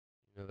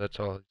Yeah, that's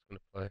all he's gonna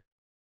play.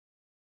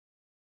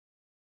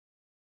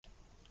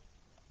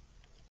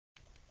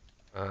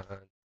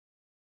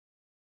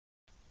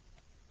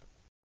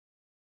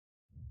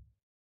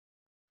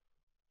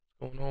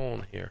 What's going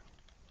on here?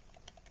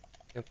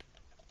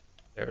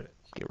 There it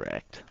is. Get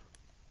wrecked.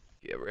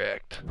 Get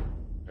wrecked.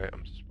 Alright,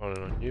 I'm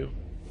spawning on you.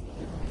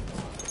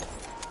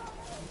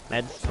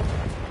 Meds.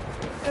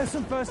 There's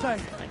some first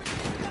aid.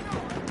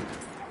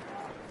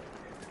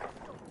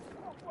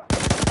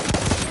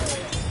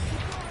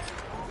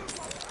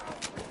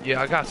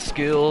 Yeah, I got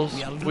skills.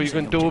 What are you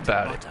gonna do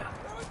about it?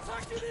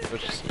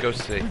 Let's just go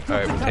C.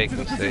 Alright, we're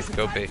taking C.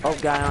 Go B. Oh,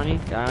 guy on you.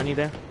 Guy on you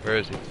there. Where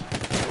is he?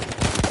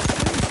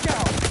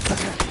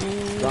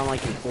 He's on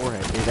like your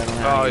forehead, dude. I don't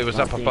know Oh, he was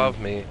up above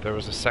me. There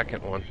was a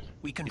second one.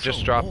 He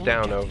just dropped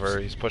down over.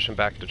 He's pushing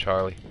back to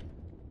Charlie.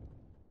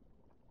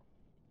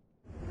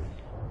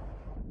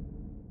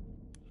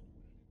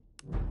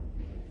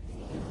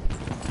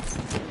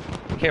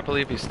 I can't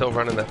believe he's still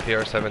running that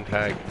PR7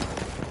 tag.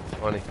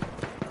 Funny.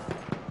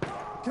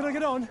 Can I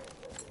get on?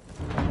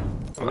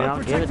 I mean,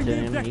 I'll give it to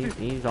him.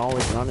 He's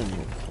always running this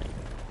thing.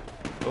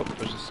 Oh,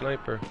 there's a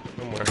sniper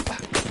somewhere.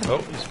 Oh,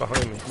 he's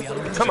behind me.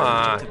 Come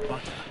on!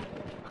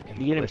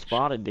 You get him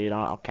spotted, dude.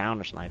 I'll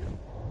counter snipe him.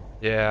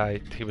 Yeah,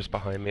 he was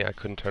behind me. I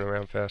couldn't turn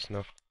around fast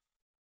enough.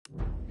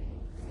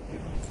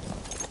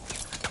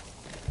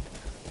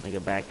 Let me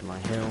get back to my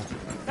hill.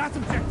 That's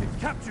objective.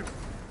 Capture.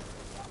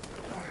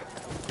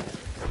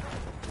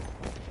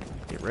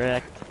 Get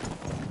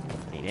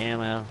wrecked. Need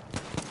ammo.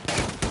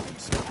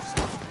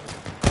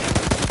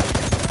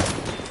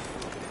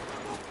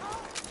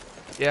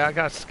 Yeah, I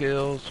got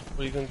skills.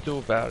 What are you gonna do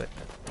about it?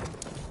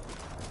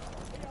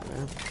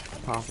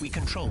 We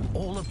control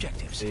all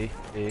objectives. B,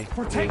 B,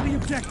 Protect B. the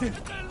objective.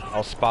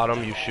 I'll spot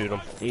him, you shoot him.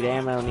 Need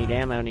ammo, need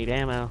ammo, need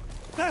ammo.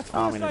 That's Oh,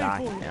 I'm first gonna aid die.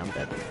 for you. Yeah, I'm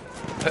dead.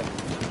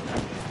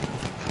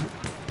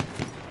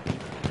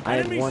 I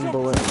had one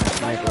bullet in my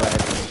sniper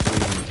rifle and 3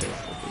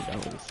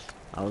 pistol, dude.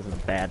 I was in a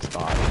bad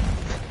spot.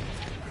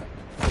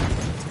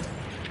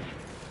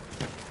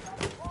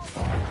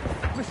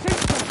 Machine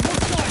gun,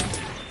 one side.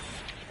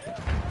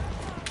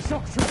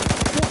 Shock trooper.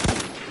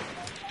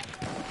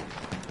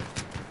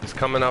 He's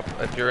coming up.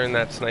 If you're in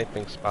that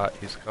sniping spot,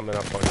 he's coming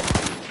up on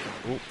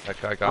you. Ooh, that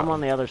guy got I'm him.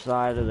 on the other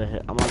side of the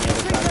hill. I'm on the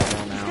other side of the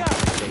hill now.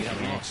 We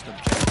have lost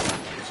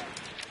objectives.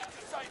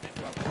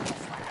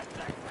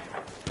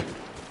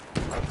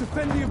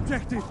 Defend the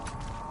objective.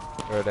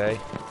 Where are they?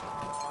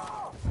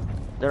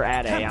 They're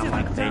at A. I'm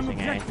like facing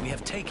A. We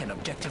have taken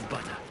objective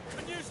butter.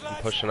 I'm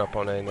pushing up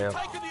on A now.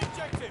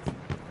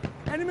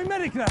 Enemy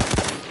medic there.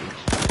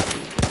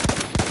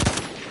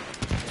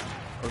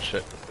 Oh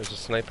shit, there's a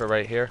sniper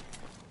right here.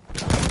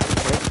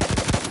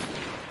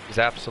 He's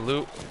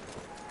absolute.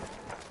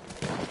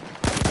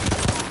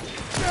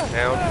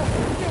 Down.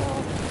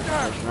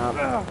 Pushing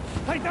up.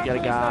 Take that You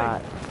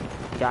got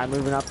a guy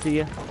moving up to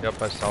you.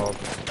 Yep, I saw him.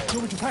 Two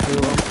of them.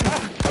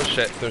 Oh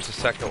shit, there's a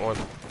second one.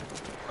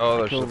 Oh,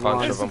 there's a Killed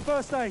bunch one. of them.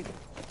 First aid.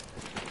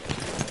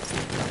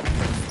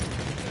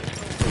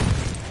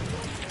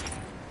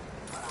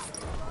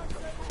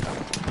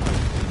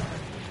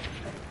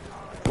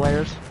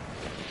 Players.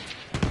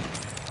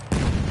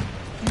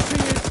 You see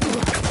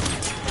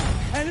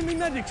it? Enemy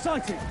medic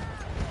sighted.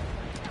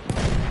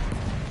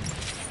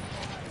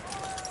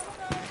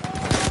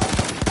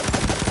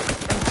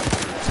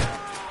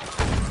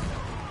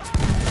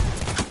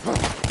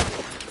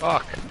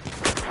 Fuck.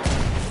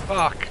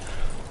 Fuck.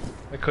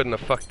 I couldn't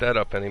have fucked that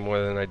up any more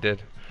than I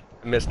did.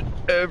 I missed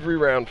every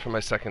round for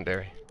my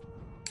secondary.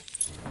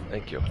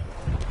 Thank you.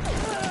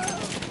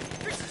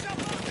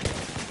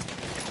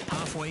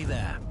 Halfway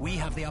there, we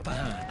have the upper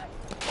hand.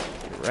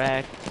 Get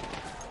wrecked.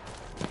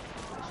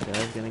 This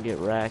guy's gonna get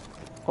wrecked.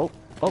 Oh,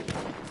 oh,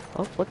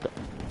 oh, what the?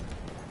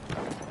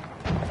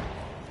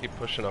 Keep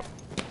pushing up.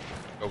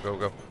 Go, go,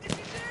 go.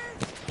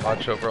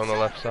 Watch over on the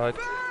left side.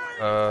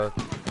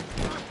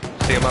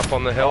 See him up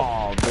on the hill?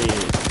 Oh, dude,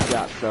 he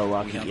got so We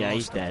lucky. have Yeah,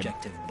 he's lost dead.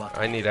 objective butter.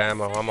 I need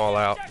ammo. I'm all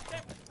out.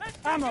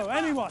 Ammo,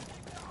 anyone.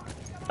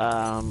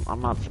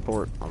 I'm not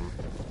support.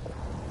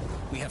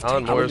 We have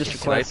Alan taken Moore's just a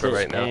request sniper it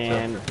right now,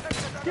 and too.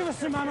 Give us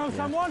some ammo,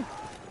 someone.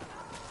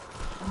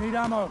 I need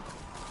ammo.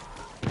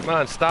 Come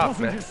on, stop,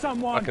 Listen to man.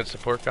 someone. Fucking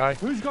support guy.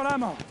 Who's got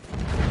ammo?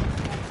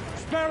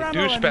 Spare ammo,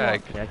 Douchebag.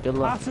 anyone? yeah, good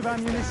luck. Lots of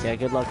ammunition. Yeah,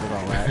 good luck with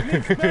all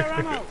that. Spare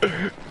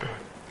ammo.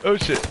 Oh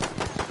shit.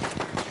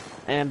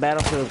 And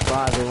Battlefield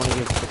 5, they want to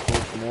give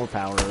support some more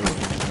power.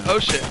 Oh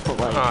shit. But,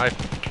 like,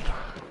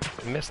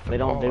 Oh, I missed the they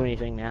don't ball. do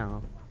anything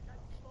now.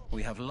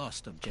 We have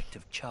lost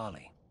objective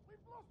Charlie.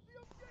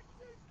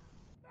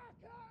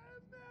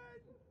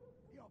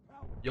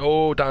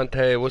 Yo,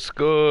 Dante, what's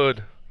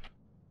good?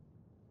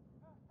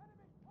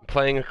 I'm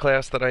playing a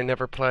class that I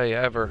never play,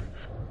 ever.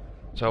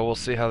 So we'll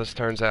see how this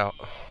turns out.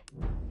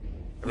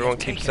 Everyone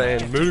keeps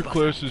saying, meta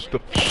class is the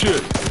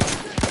shit.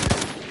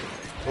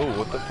 Oh,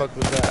 what the fuck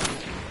was that?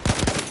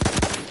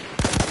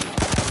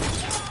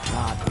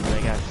 God, dude,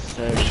 they got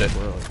so Shit.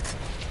 squirrely.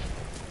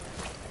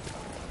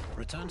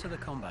 Return to the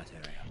combat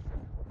area.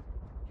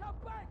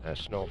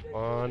 That's no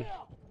fun.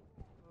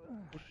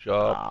 Oh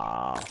Jump.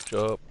 Ah.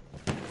 Jump.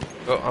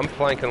 Oh, I'm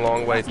flanking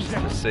long way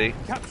to C.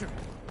 Capture.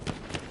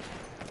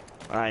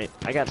 Alright,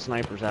 I got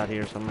snipers out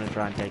here, so I'm gonna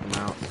try and take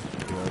them out.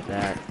 Do like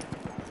that.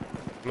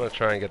 I'm gonna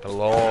try and get the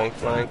long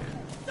flank.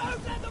 Don't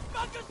let the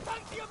buggers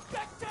take the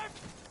objective!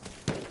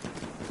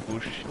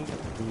 Pushing,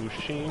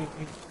 pushing.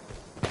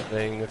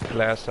 Playing a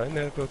class I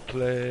never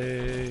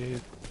played.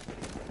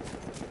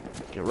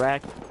 Get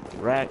wrecked.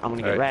 Wrecked. I'm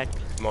gonna get wrecked.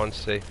 I'm on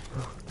C.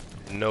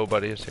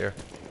 Nobody is here.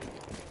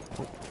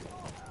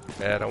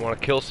 And I want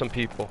to kill some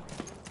people.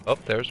 Oh,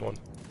 there's one.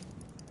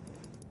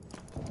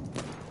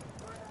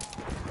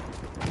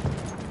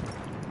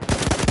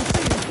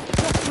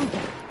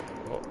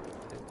 Oh,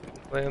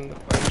 land the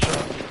fire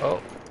shot.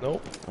 Oh,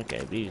 nope.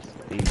 Okay, these,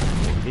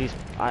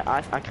 I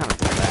kind of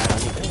feel bad. I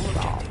need to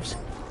stop.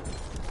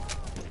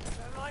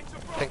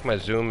 I think my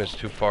zoom is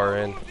too far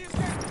in. I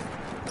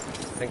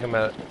think I'm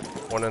at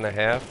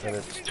 1.5 and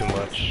it's too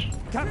much.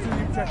 Capture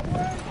the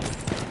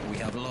objective. We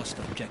have lost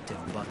objective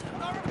butter.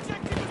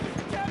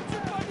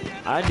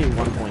 I do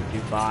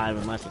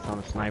 1.25 unless it's on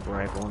a sniper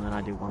rifle, and then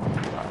I do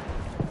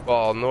 1.5.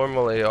 Well,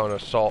 normally on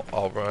assault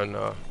I'll run,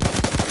 Oh, there's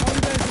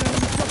an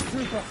enemy shock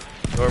trooper.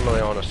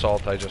 normally on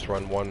assault I just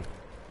run 1.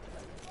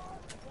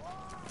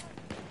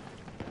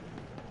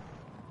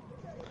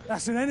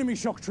 That's an enemy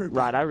shock trooper.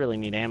 Right, I really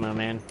need ammo,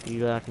 man. You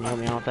can you help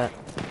me out with that?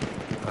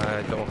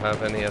 I don't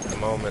have any at the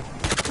moment.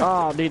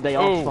 Oh, dude, they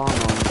all Oh.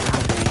 spawned on me.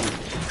 God dang.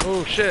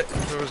 Oh shit,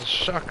 there was a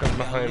shotgun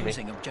behind me.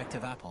 Losing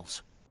objective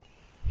apples.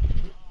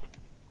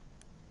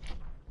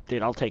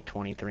 Dude, I'll take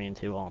 23 and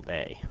 2 all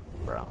day,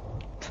 bro.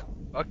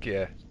 Fuck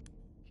yeah.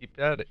 Keep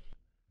at it.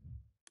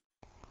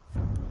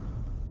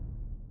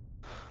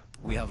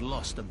 We have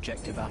lost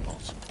objective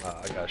apples.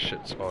 I got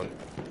shit spawned.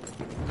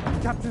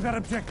 Capture that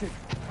objective.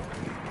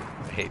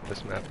 I hate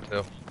this map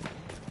too.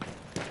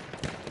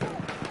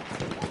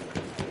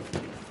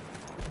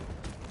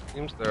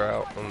 Seems they're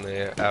out on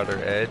the outer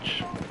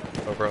edge,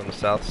 over on the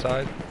south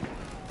side.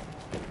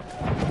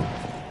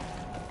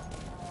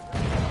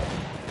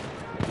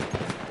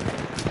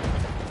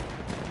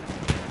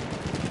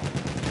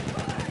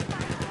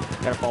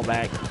 Gotta fall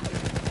back.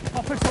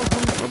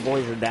 Our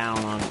boys are down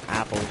on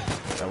apples,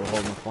 so we're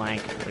holding the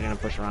flank. They're gonna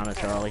push around at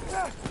Charlie.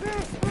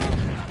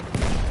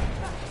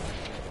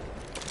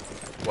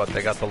 What,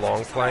 they got the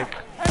long flank?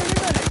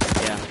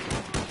 Yeah.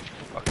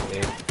 Fuck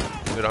me.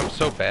 Dude, I'm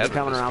so bad They're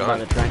coming with this around gun. by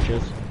the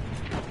trenches.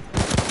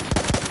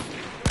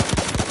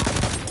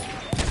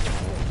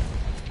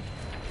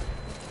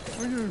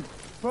 For you.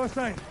 First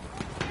aid.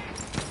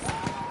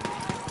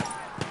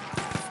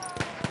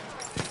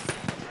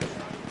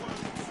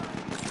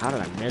 How did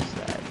I miss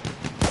that?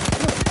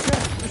 Look,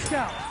 there, the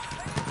scout.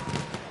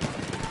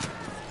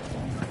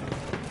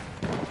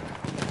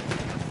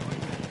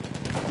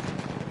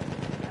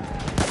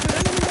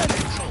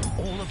 Control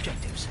all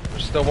objectives.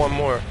 There's still one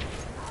more.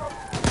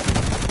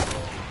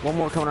 One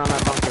more coming around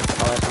that bunker.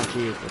 Oh, that's not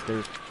you, but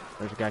there's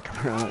a guy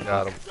coming around that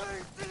Got him.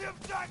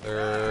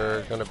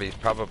 They're gonna be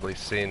probably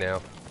C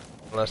now.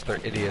 Unless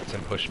they're idiots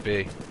and push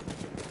B.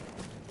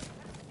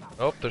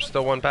 Oh, there's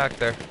still one back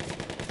there.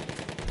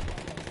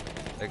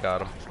 They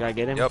got him. This guy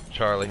get him? Yep,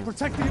 Charlie.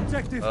 Protect the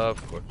objective.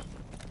 Of course.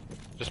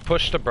 Just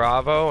push to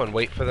Bravo and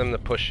wait for them to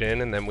push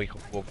in, and then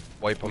we'll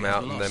wipe them We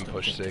have out and then lost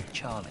push C. objective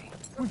Charlie.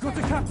 We've got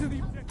to capture the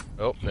objective.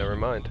 Oh, never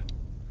mind.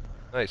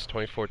 Nice,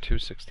 24-2,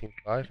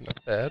 16-5.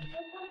 Not bad.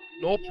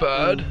 Not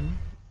bad.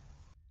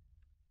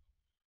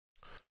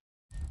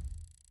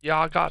 Yeah,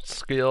 I got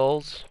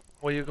skills.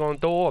 What you gonna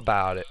do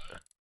about it?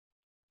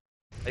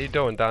 How you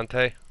doing,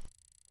 Dante?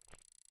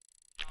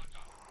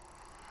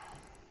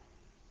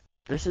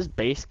 This is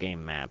base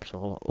game map,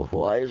 so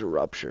why is a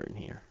rupture in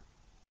here?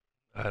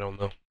 I don't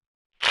know.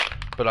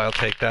 But I'll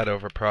take that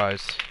over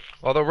prize.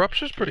 Although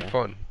Rupture's pretty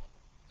fun.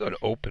 It's an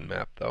open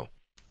map, though.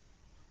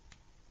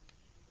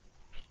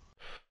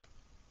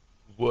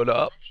 What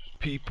up,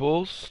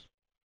 peoples?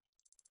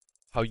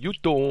 How you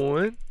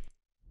doing?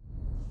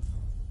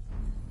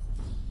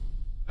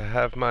 I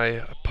have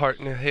my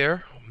partner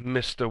here,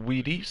 Mr.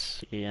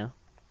 Wheaties. Yeah.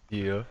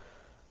 Yeah.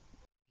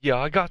 Yeah,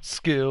 I got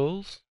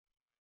skills.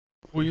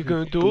 What you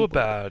gonna do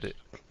about it?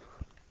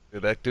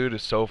 Dude, that dude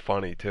is so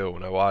funny, too,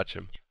 when I watch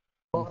him.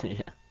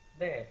 Yeah.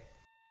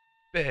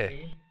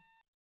 Be.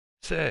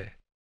 Say.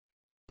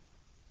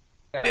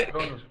 Dick.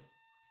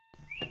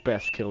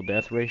 Best kill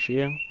death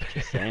ratio.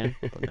 Just saying.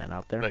 Put that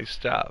out there. Nice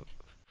job.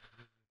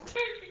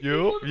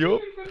 Yup,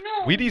 yup.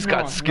 Wheaties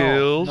got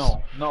skills.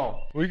 No.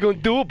 What you gonna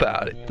do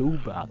about it? Do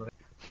about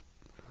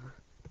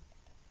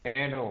it.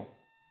 No.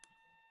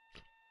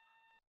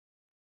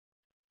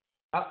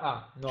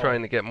 No.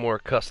 Trying to get more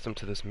accustomed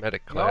to this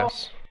medic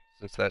class,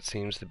 since that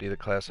seems to be the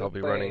class I'll be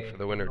running for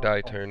the win or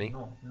die tourney.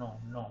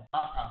 No.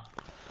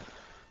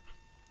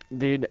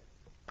 Dude,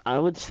 I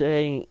would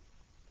say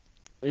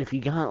if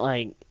you got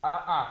like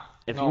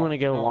if you want to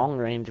go long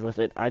range with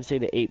it, I'd say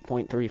the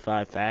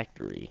 8.35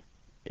 factory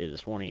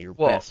is one of your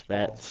best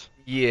bets.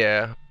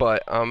 Yeah,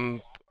 but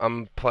I'm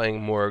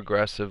playing more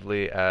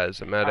aggressively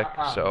as a medic,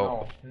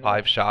 so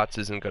 5 shots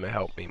isn't gonna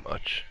help me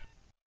much.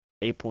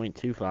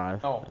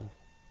 8.25. No.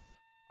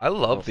 I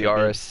love the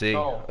Also, dude, RSC.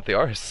 No. The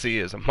RSC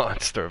is a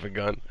monster of a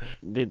gun.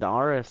 Dude, the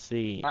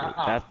RSC,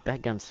 Uh-uh.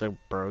 that gun's so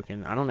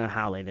broken. I don't know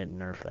how they didn't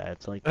nerf that.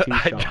 It's like 2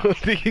 I shots.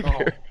 don't either.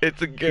 No.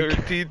 It's a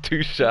guaranteed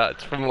 2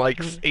 shots from like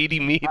 80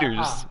 meters.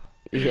 Uh-uh.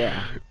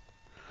 Yeah,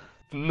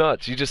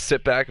 Nuts. You just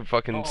sit back and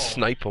fucking No.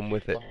 snipe them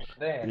with it.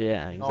 There.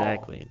 yeah, No.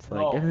 exactly. It's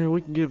like, No.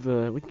 we can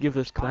give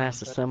this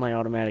class a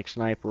semi-automatic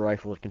sniper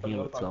rifle that can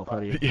heal itself. How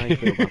do you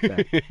feel about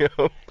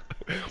that?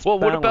 Well,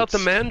 what about the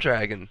balanced.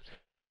 Mandragon?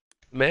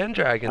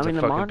 Mandragon's I mean,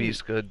 a the fucking mon-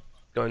 beast good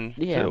gun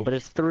Yeah, too. but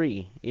it's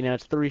 3. You know,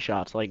 it's 3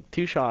 shots. Like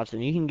 2 shots,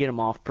 and you can get them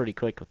off pretty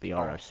quick with the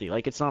RSC.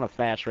 Like it's not a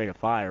fast rate of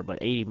fire, but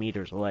 80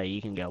 meters away,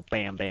 you can go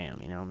bam, bam.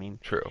 You know what I mean?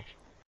 True.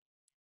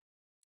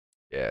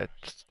 Yeah,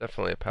 it's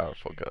definitely a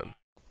powerful gun.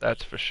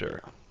 That's for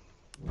sure.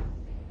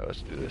 Right,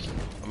 let's do this.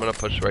 I'm gonna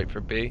push right for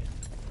B.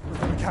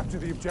 Capture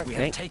the We objective.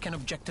 have taken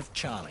objective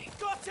Charlie.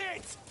 Got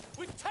it!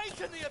 We've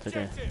taken the Took a,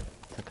 objective!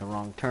 took a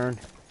wrong turn.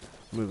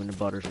 Moving to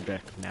Butter's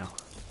objective now.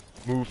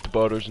 Move to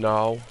Butters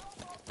now.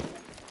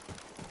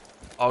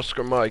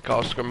 Oscar Mike,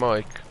 Oscar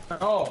Mike.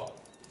 No.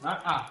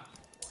 Uh-uh.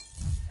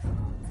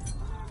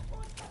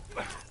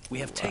 We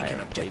have taken I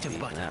played objective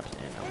these Butter. maps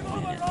in a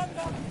minute.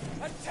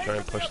 Try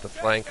and push the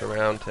flank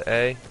around to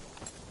A.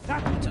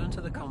 Return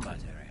to the combat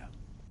area.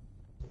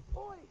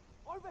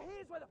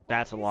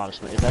 That's a lot of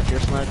smoke. Is that your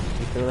smoke?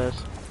 You threw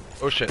those?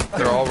 Oh shit,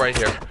 they're all right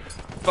here.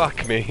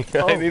 Fuck me. I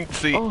Oh, didn't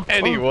see oh,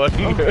 anyone.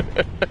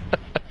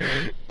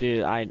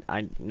 Dude, I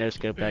no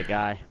scoped that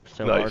guy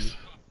so Nice.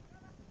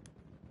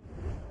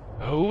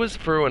 hard. Who was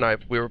Brew and I?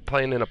 We were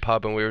playing in a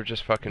pub and we were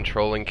just fucking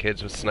trolling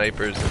kids with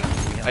snipers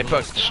and I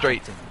fucking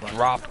straight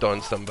dropped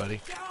on somebody.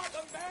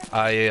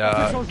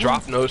 I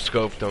dropped no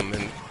scoped them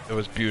and it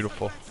was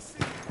beautiful.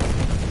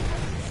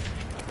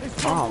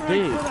 Oh,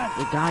 dude,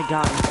 the guy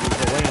got me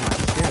away in my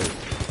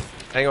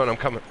scope. Hang on, I'm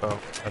coming. Oh,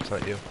 that's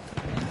not you.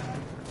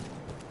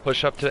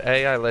 Push up to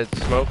A, I led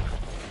smoke.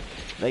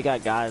 They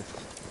got guys.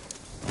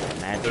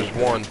 Mad There's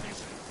people. one.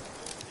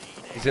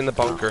 He's in the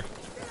bunker.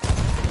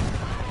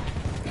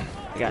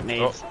 They got Oh,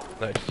 nades.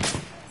 nice.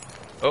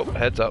 Oh,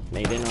 heads up.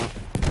 Nade in on.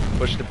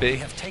 Push to We B.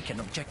 have taken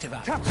objective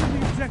Apple. Capture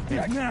the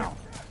objective now.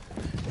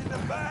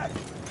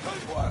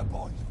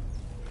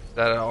 Is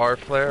that an R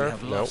We flare?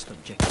 have Nope. lost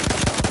objective.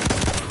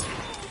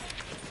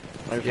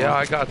 There's Yeah,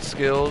 one. I got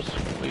skills.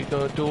 What are you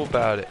gonna do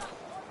about it?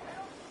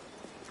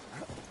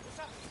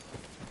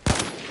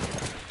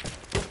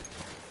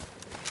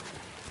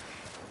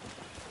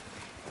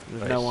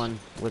 There's Nice. no one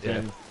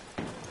within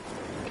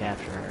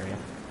capture area.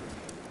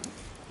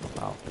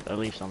 Well, at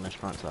least on this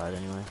front side,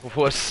 anyway.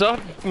 What's up,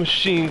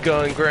 machine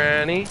gun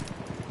granny?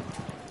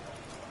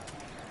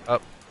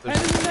 Up.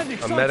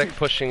 There's a medic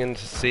pushing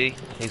into C.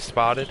 He's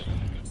spotted.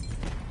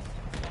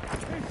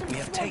 We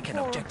have taken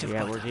objective Yeah,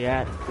 Butter. where's he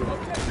at?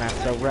 Not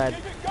so red.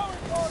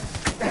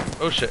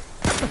 Oh shit.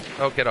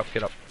 Oh, get up,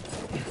 get up.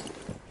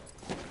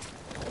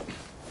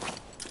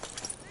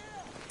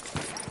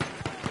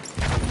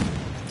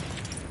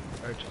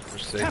 Alright, just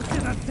proceed.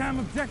 Capture that damn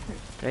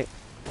objective. Okay.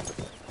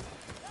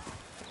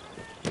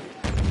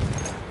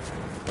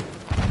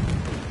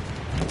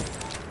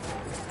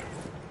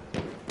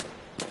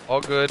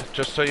 All good.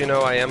 Just so you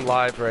know, I am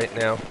live right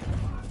now.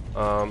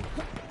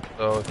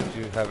 So if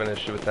you have an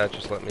issue with that,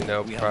 just let me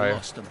know We have prior.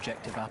 lost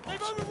objective Apples.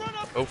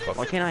 Oh fuck.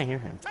 Why can't I hear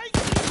him?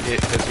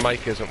 His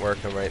mic isn't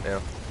working right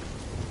now.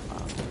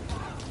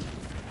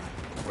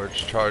 Or it's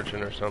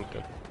charging or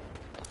something.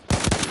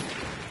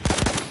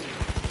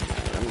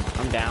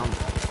 I'm down.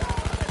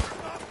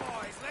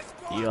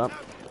 You up?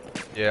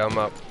 Yeah, I'm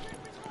up.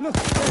 Look,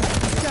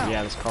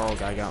 Yeah, this Carl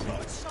guy got me.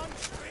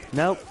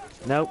 Nope.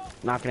 Nope.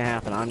 Not gonna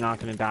happen. I'm not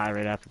gonna die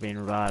right after being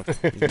revived.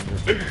 You can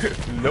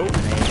just- Nope.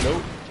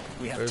 Nope.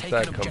 We have Where's taken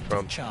that come objective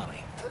from?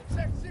 Charlie.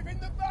 Objective in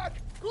the back!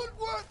 Good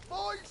work,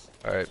 boys!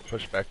 Alright,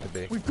 push back to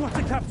B. we've got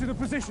to capture the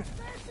position.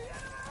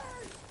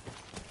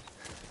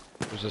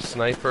 There's a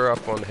sniper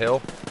up on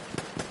hill.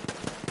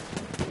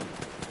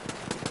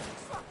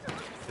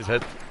 His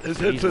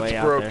headset's way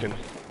out broken.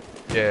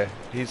 Yeah,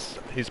 he's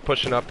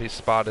pushing up, he's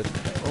spotted.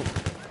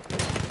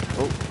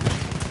 Oh,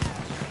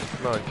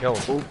 Come on, kill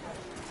him.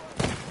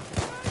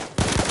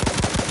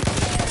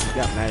 he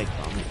got medic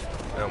on me.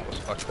 I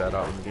almost fucked that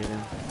up. Get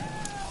him.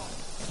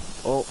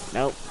 Oh,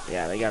 nope.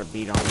 Yeah, they got a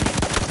beat on me.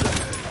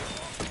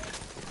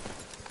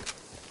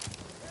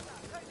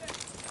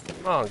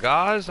 Come on,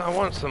 guys, I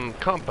want some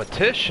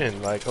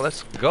competition. Like,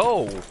 let's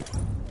go.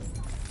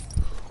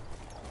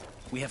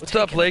 We have What's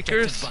up, taken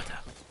Lakers? objective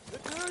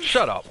Butter.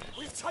 Shut up.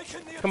 We've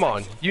taken the Come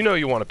on, you know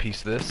you want a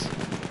piece of this.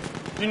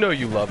 You know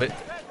you love it.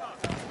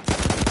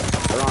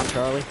 They're on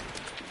Charlie.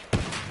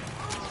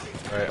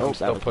 Alright, Oh, I'm that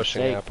still was a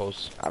pushing mistake.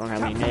 apples. I don't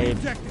have any Capture the nades.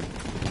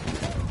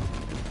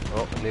 objective.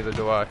 Oh, neither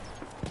do I.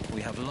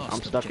 We have lost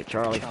I'm stuck at objective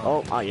Charlie.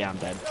 Oh, yeah, I'm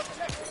dead.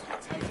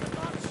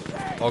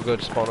 All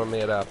good, spawn on me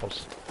at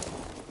apples.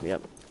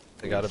 Yep.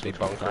 They gotta be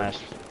bunkered. Flash.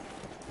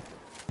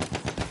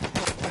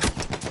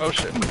 Oh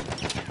shit.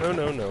 No,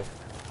 no, no.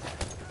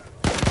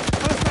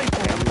 First aid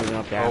for Okay, you. I'm moving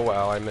up there. Oh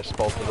wow, I missed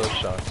both of those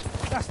shots.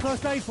 That's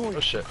first aid for you.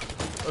 Oh shit.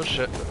 Oh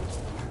shit.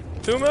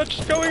 Too much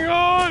is going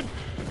on!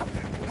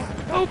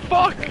 Oh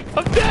fuck!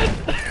 I'm dead!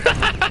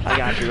 I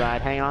got you,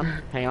 Ride. Hang on.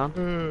 Hang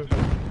on.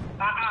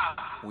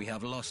 We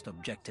have lost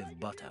objective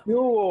butter. Yo,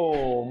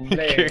 Oh,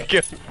 thank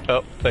you.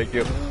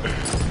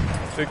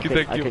 Thank you,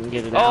 thank I you. couldn't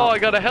get it Oh, out. I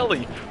got a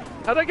heli.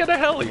 How'd I get a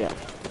heli? Yeah.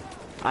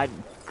 I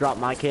dropped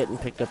my kit and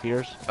picked up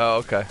yours. Oh,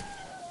 okay.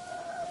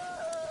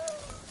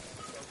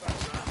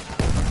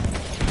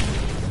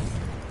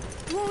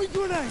 Throwing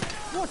grenade.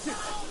 Watch it.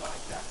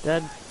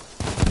 Dead.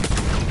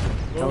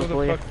 Where the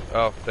Hopefully. fuck?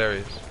 Oh, there he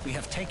is. We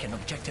have taken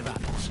objective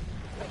apples.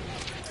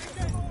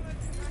 We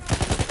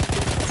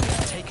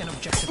have taken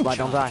objective Why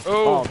don't die?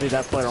 Oh, Oh, dude,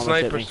 that player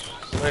almost hit me.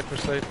 Sniper.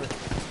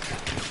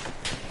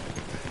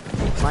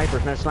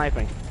 Snipers, no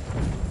sniping.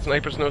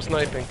 Snipers, no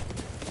sniping.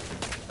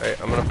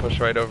 Alright, I'm gonna push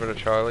right over to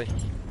Charlie.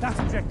 That's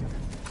objective.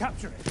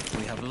 Capture it.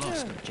 We have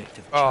lost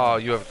objective. Oh,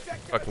 you have a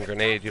fucking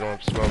grenade. You don't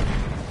have smoke.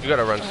 You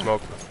gotta run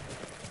smoke.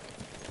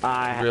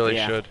 You really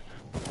should.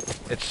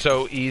 It's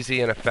so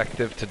easy and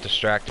effective to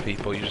distract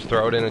people. You just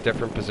throw it in a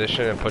different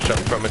position and push up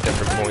from a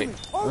different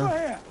point. Over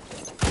here.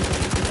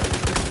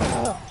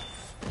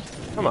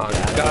 Come on,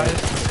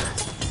 guys.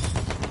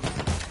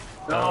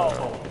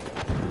 No.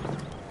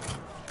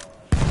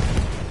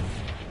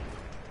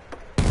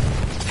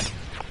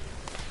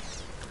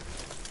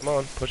 Come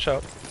on, push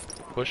up.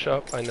 Push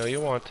up. I know you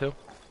want to.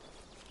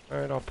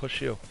 Alright, I'll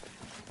push you.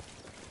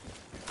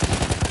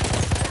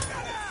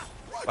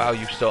 Wow,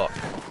 you suck.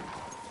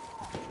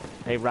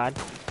 Hey, Rod.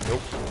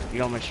 Nope.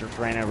 You almost just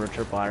ran over a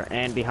tripwire.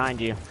 And behind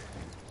you.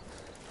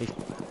 He's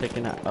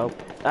picking up. Oh.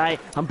 Hey,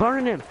 I'm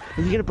burning him.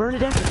 Is he gonna burn to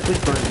death?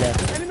 Please burn to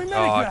death. Enemy medic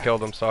Oh, I left.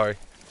 killed him, sorry.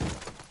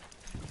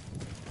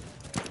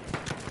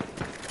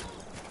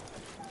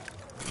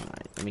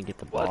 Alright, let me get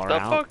the What bar the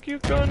out. fuck you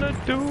gonna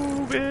do,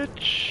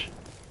 bitch?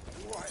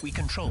 We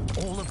control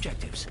all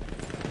objectives.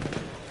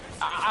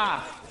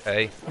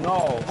 Hey,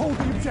 No. Hold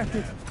the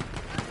objective.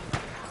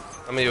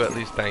 let me at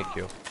least thank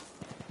you.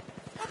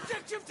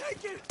 Objective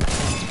taken!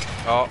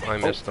 Oh, I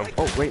missed him.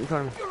 Oh, right in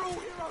front of me. You're all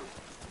heroes!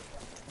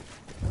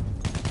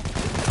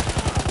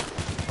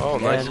 Oh,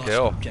 Yeah, nice lost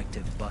kill.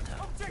 Objective butter.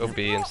 Go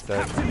B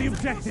instead. Capture the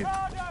objective.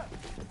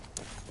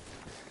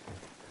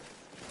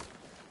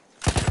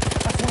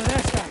 That's one of their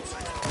stacks.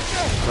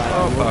 Right,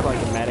 Oh, you look fuck.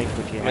 like a medic,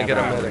 but you Let me have get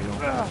a that medic.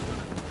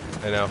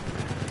 real- I know.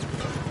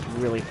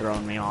 Really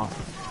throwing me off.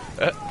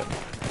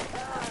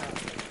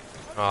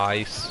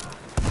 Nice.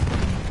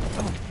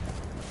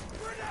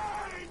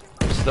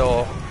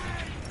 Still.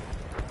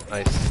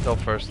 Nice. Still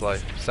first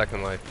life.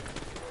 Second life.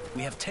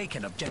 We have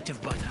taken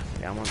objective butter.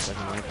 Yeah, I'm on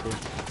second life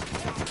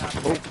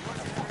too. Oh.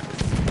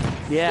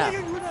 Yeah.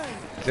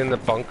 He's in the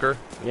bunker.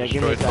 Yeah,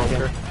 give me a Destroyed second.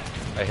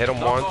 bunker. I hit him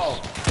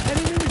once.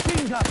 Enemy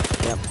machine gun.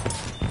 Yep.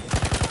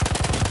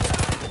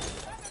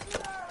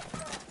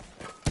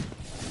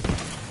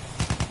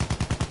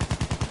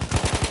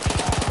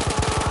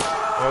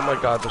 Oh my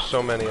god, there's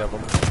so many of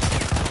them.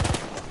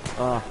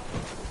 Oh.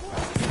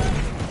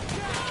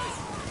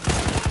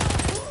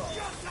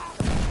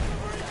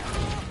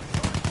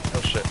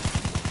 Oh shit.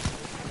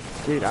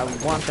 Dude, I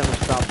want them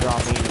to stop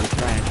dropping into the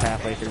trench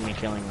halfway through me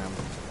killing them.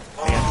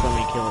 I got so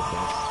many kill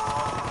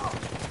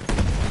assists.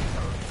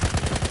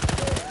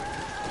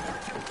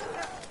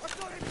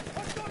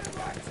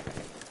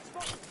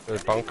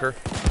 The bunker.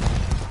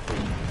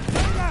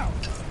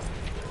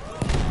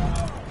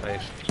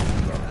 Nice.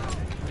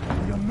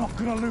 You're not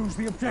gonna lose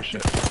the Oh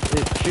objective. shit.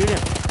 Dude, shoot him.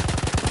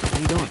 What are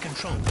you We doing?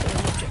 control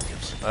all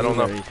objectives. I don't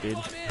know. Dude.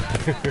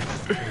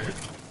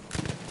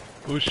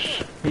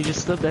 Whoosh. He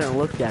just stood there and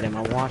looked at him.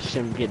 I watched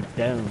him get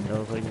domed. I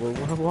was like, well,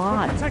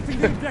 why? Protecting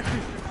the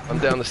objective. I'm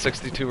down to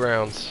 62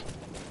 rounds.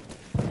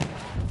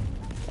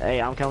 Hey,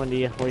 I'm coming to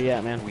you. Where you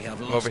at, man? We have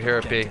lost Over here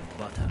at B. objective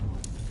butter.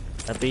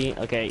 A B?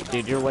 Okay,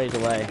 dude, you're ways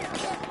away.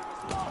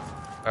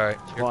 Alright,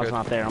 you're Squad's good.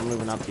 not there. I'm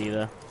moving up to you,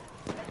 though.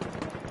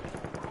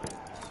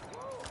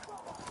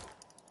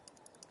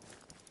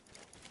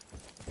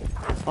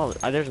 Oh,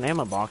 there's an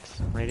ammo box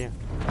right here.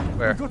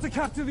 Where? We've got to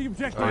capture the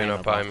objective. Oh, you're Ammo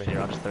not buying box me.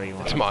 here, I'll just throw you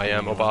one. It's my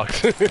ammo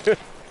box.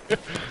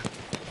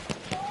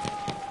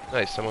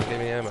 Nice, someone gave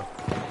me ammo.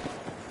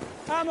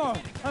 Ammo.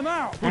 I'm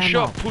out. Push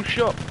Ammo. up, push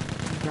up.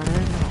 Got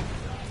ammo.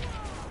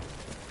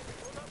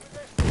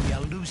 We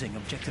are losing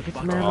objective Get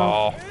some butter. ammo.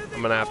 Oh,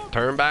 I'm gonna have to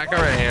turn back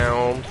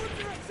around.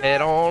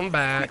 Head on We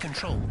back.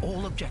 control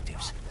all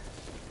objectives.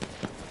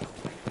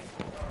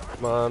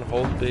 Come on,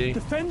 hold B.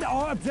 Defend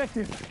our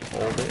objective.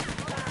 Hold it.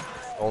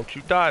 Don't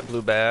you die,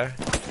 Blue Bear.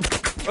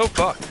 Oh,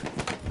 fuck.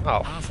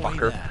 Oh, Halfway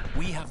fucker. there.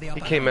 We have the upper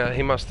He came hand. out,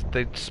 he must,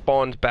 they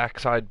spawned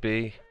backside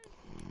B.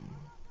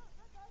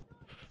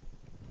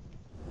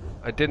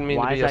 I didn't mean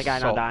Why to is be that guy not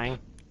assault. dying?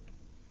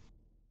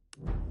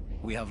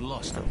 We have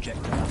lost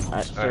objective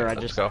apples. Sir, Alright,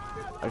 I let's just... go.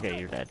 Okay,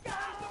 you're dead.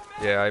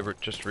 Yeah, I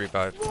just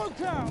revived. Look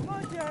out.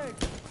 Like egg.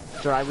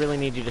 Sir, I really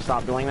need you to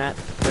stop doing that.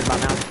 Right about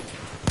now.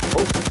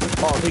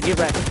 Oh, dude, get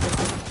back.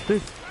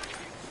 Dude,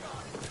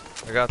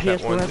 I got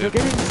that PS4 one, has dude.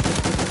 get in.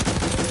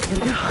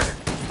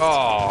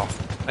 Oh,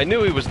 I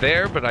knew he was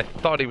there, but I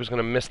thought he was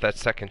gonna miss that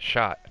second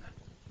shot.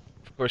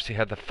 Of course, he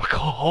had the fuck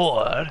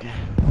horde.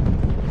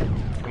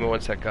 Give me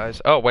one sec,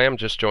 guys. Oh, Wham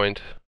just joined.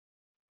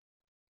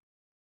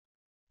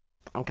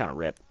 I'm kind of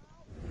rip.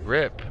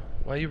 Rip?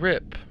 Why you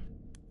rip?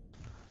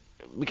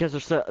 Because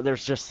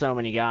there's just so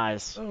many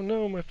guys. Oh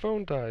no, my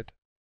phone died.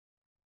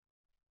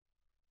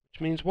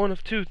 Which means one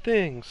of two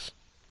things.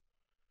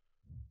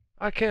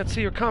 I can't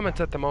see your comments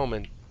at the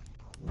moment.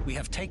 We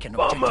have taken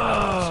objective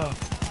apples.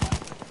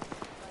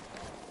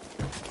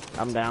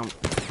 I'm down.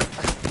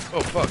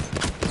 Oh fuck.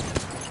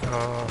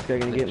 Oh, They're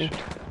gonna get me?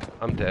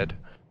 I'm dead.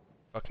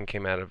 Fucking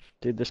came out of...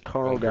 Dude, this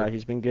Carl bunker. guy,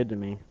 he's been good to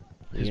me.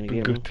 He's gonna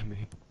been get good me? to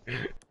me.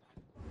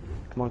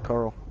 Come on,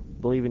 Carl.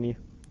 Believe in you.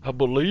 I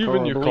believe Carl,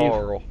 in you, believe.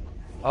 Carl.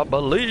 I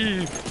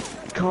believe.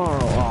 Carl!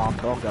 Oh,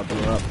 Carl got blew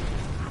up.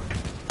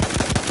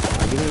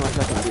 Give me 1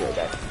 second, I'll be right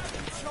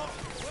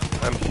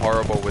back. I'm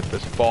horrible with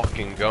this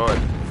fucking gun.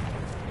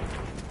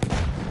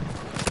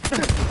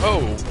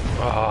 Oh!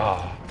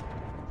 Ah.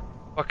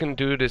 Fucking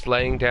dude is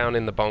laying down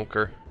in the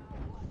bunker.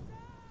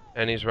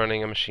 And he's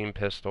running a machine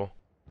pistol.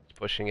 He's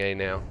pushing A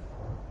now.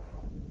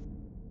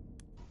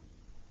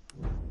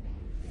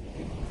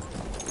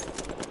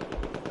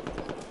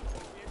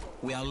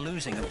 We are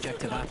losing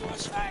objective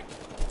apples.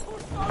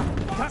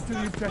 Capture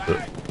the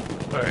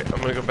objective. Alright,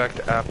 I'm gonna go back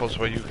to apples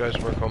while you guys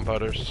work on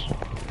butters.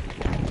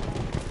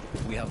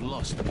 We have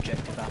lost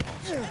objective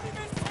apples.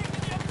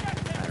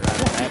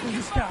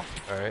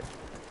 Alright.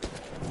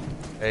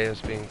 A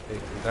is being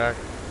taken back.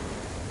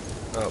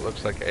 Oh, it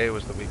looks like A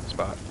was the weak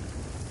spot.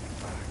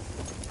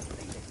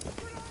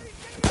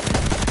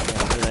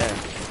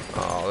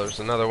 Oh, there's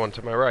another one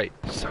to my right.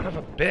 Son of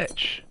a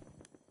bitch.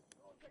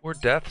 4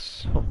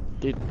 deaths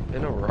Dude,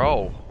 in a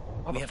row.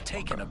 We have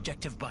taken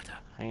objective butter.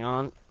 hang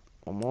on.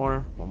 One more.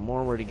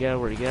 Where'd he go?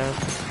 Where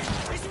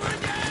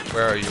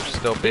are you?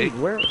 Still B? Dude,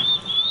 where?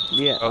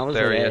 Yeah, I Oh, was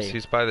there he at is. A.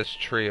 He's by this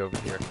tree over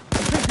here.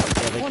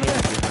 Yeah, they came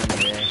behind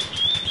me there.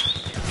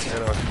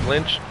 And I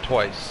flinched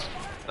twice.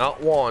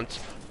 Not once,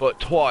 but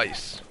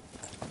twice.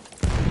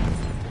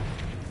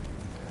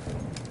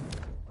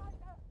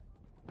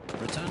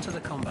 Return to the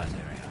combat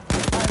area.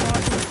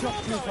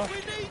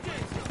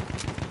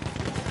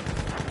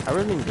 I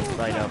really need to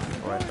sight up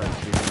before I start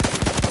shooting. A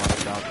lot of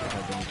shots if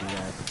I don't do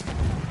that.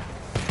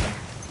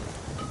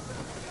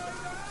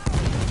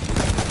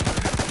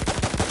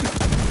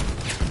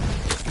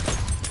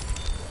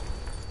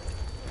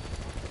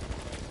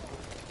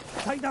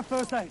 Take that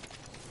first aid.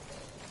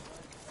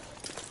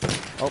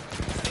 Oh.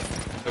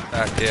 Go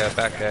back, yeah,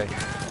 back A.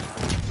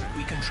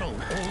 We control all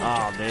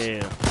Oh,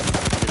 objectives. damn.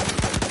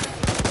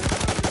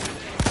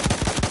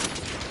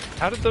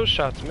 How did those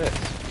shots miss?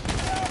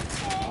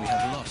 We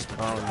have lost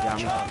Oh,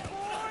 he got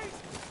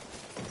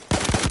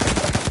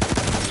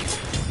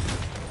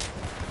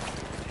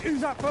me.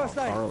 Use that first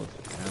aid. Carl.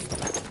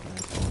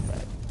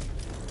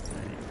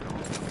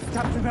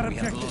 Capture that We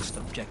have objective. lost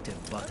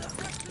objective butter.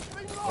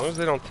 As long as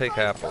they don't take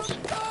apples.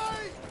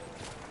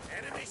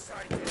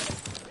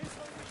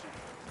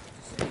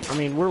 I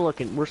mean, we're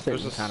sitting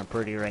There's a kind of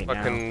pretty right now.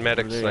 Fucking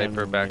medic We're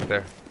sniper in- back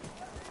there.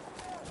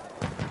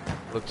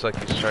 Looks like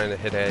he's trying to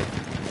hit A.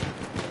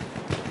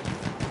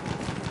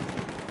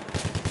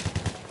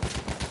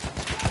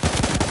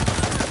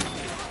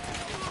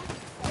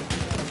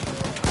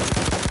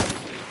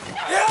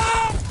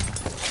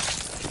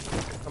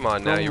 Come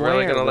on now, From you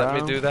really where, gonna let me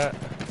bro? do that?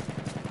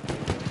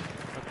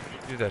 How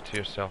could you do that to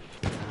yourself?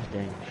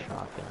 Dang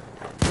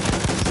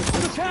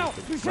shotgun. Look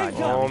out! Machine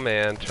gun! Oh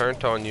man,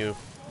 turned on you.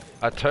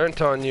 I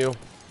turned on you.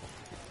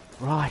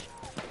 Right.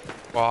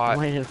 What? I'm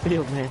waiting in the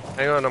field, man.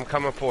 Hang on, I'm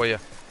coming for you.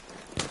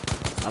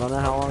 I don't know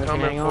how long it's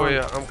gonna Coming hang for on. you.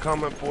 I'm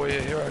coming for you.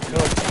 Here I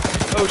come.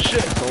 Oh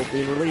shit. Soul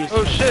being released.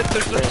 Oh shit,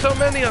 there's so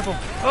many of them.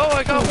 Oh,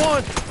 I got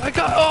one.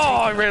 Oh,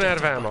 I ran out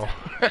of ammo.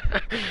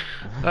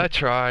 I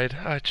tried.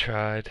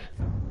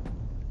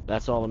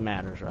 That's all that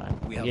matters, right?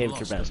 We You have gave it your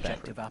lost best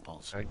objective effort.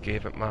 apples. I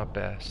gave it my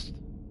best.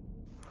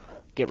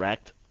 Get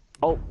wrecked.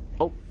 Oh.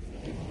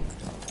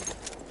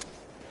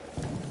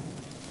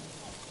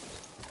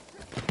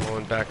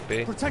 Going back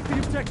B. Protect the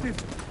objective.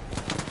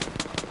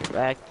 Get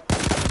wrecked.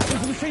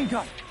 Use the machine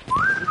gun.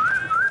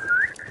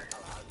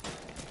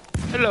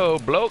 Hello,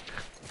 bloke.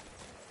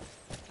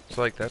 Looks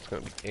like that's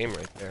gonna be game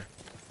right there.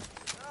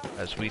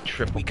 As we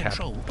triple We cap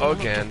control all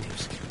again.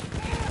 objectives.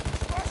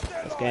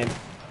 This game.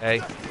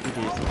 Hey,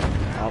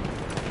 Oh.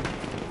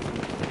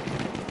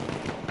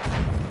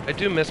 I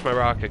do miss my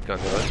rocket gun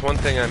though. That's one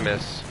thing I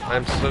miss.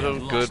 I'm so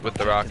good with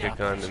the rocket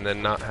gun, and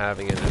then not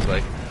having it is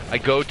like I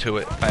go to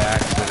it by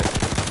accident,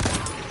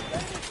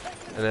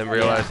 and then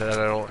realize that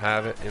I don't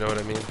have it. You know what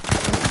I mean?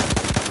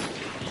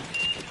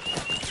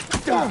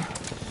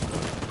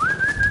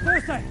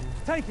 First aid.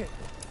 Take it.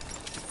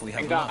 We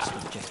have lost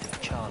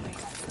objective Charlie.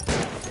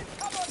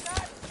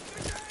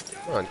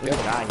 Come on, There's get a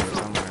him. guy here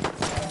somewhere.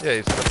 Yeah,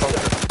 he's in the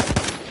bunker.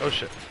 Oh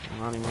shit.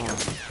 Not anymore.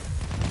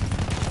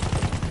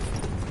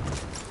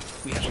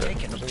 We have Shit.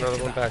 taken There's objective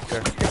another one back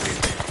there.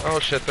 apples. Oh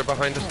shit, they're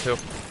behind us too.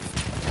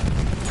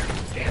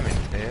 Damn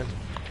it, man.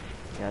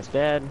 Guy's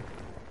dead.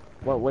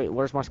 What? Wait,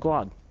 where's my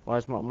squad? Why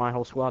is my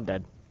whole squad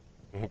dead?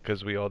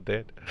 Because we all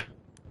did.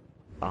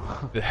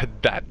 Oh.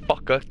 That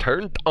fucker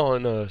turned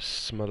on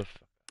us, motherfucker.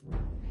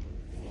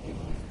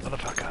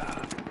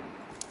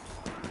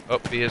 Oh,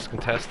 B is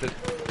contested.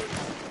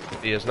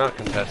 B is not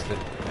contested.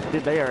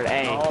 Dude, they are at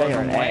A. They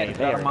are at A.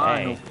 They are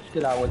at A.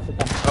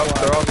 Oh,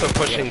 they're also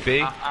pushing B. We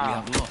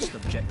have lost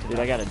objective. Dude,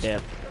 I got a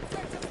dip.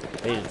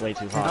 A is way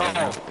too hot right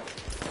now.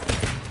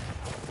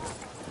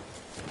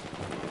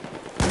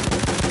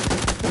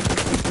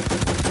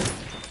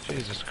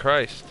 Jesus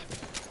Christ.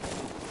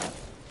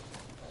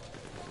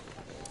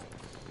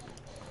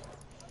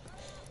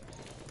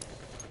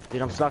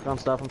 Dude, I'm stuck on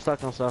stuff. I'm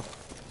stuck on stuff.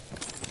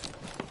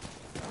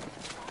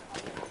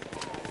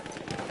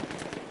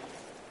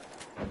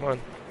 Come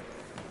on.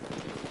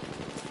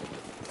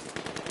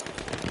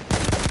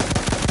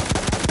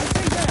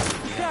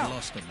 We have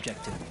lost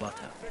objective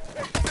butter.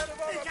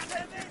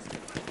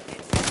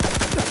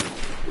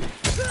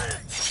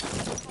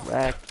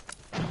 Back.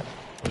 I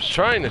was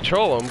trying to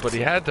troll him, but he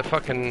had to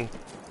fucking...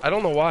 I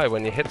don't know why,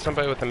 when you hit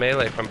somebody with a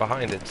melee from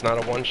behind, it's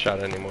not a one-shot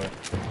anymore.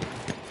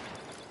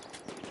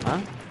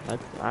 Huh?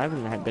 I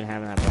haven't been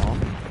having that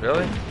problem.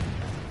 Really?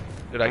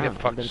 Dude, I Yeah, get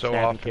I've fucked been so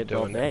stabbing often kids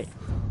all doing it. day.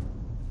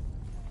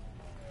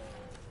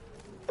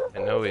 I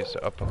know he's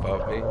up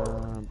above me.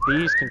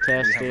 B's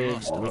contested.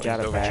 lost We got He's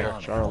it over back, here.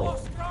 Charlie.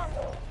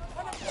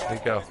 There you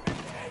go.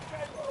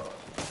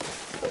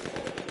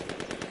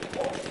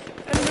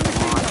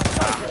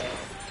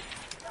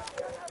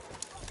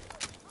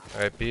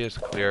 Alright, B is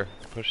clear.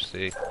 Push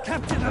C.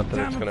 Not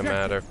that it's gonna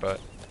matter, but...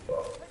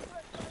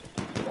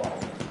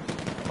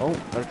 Oh,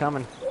 they're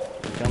coming.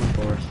 They're coming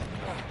for us.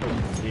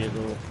 B is a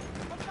little...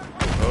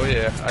 Oh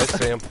yeah, I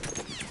see him.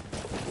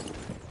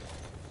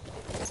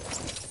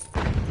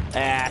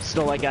 Ah,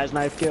 stole that guy's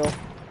knife kill.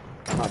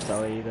 I'm not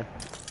telling you either.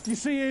 You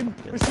see him?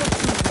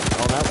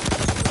 Oh no.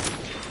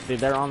 Dude,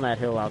 they're on that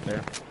hill out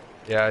there.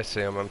 Yeah, I see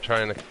him. I'm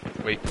trying to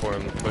wait for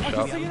him to push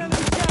up. I'm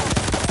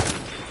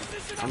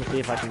gonna see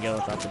if I can go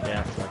without the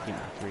death so I keep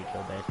the 3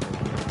 kill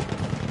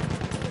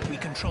basically. We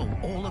control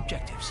all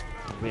objectives.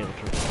 Be able to.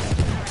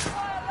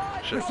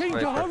 Shit, Machine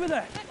gun sniper. over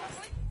there.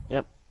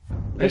 Yep.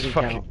 This Doesn't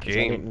fucking count 'cause I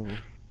game. didn't-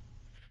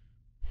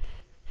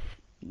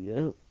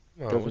 Yep.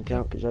 Oh, Doesn't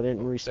count because I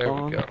didn't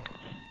respawn. there we go.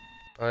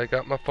 I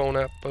got my phone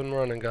up and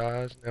running,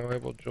 guys. Now I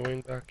will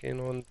join back in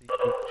on the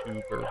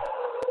YouTuber.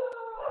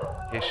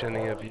 In case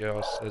any of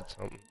y'all said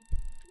something.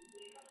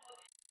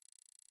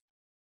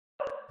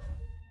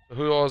 So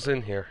who all's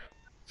in here?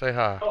 Say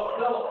hi.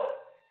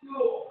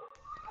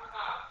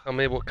 Tell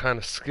me what kind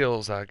of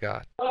skills I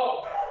got.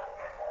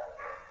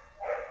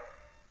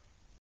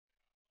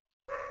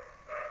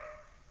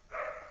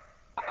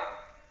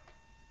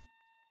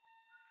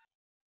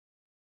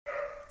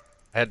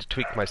 I had to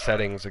tweak my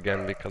settings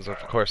again because of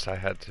course I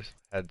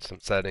had some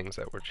settings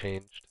that were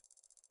changed.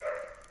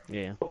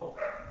 Yeah.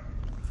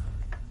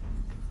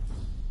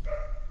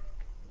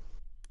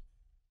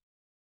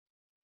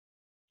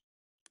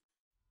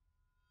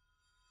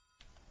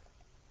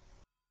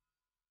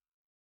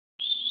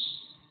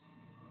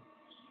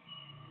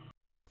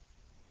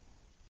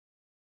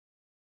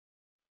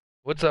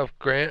 What's up,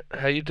 Grant?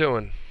 How you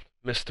doing,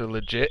 Mr.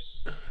 Legit?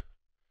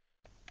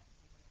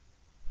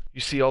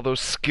 You see all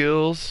those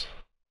skills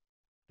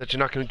that you're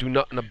not gonna do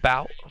nothing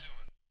about?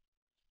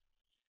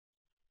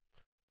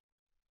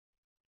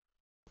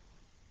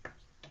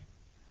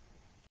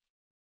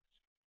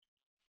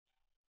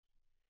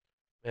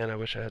 Man, I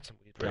wish I had some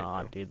weed right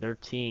God, now. dude, their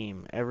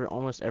team,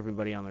 almost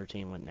everybody on their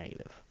team went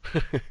negative.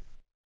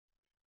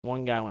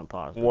 One guy went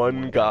positive.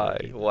 One guy,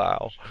 went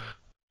wow.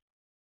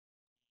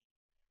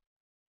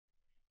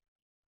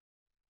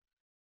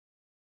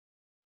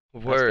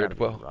 That's Word, gotta be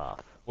well, rough.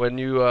 when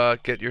you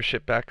get your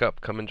shit back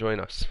up, come and join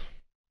us.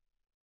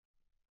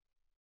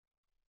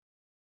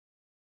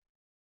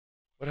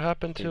 What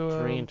happened Dude, to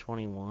 3 and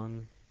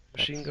 21.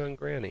 Machine That's- Gun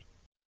Granny?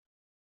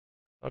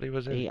 Thought he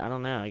was in. I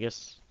don't know. I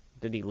guess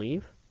did he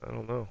leave? I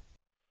don't know.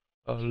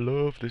 I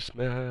love this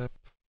map.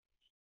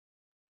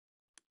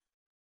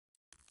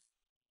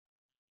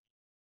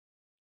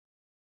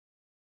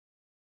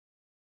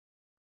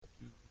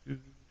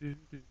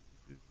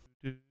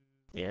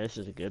 Yeah, this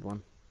is a good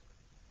one.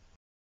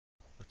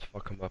 Let's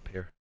fuck him up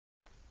here.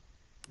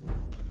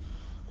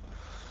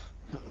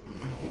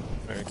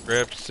 Alright,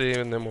 grab C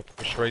and then we'll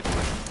push right to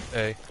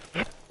A.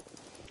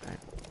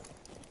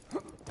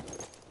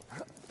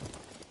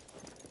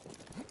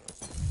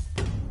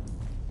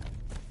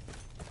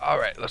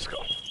 Alright, let's go.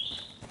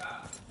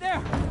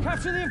 There.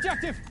 Capture the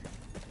objective.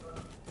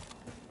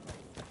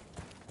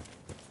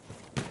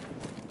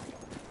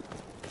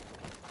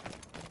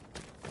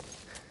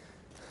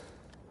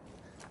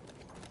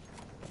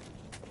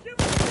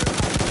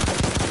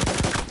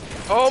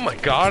 Oh my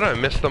god, I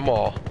missed them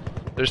all.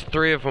 There's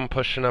 3 of them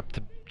pushing up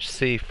to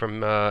C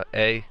from A.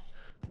 They're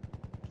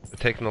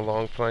taking the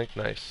long flank,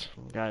 nice.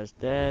 Guy's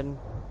dead.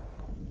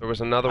 There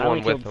was another I one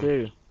only with killed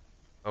them.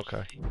 2.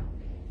 Okay, I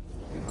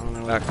don't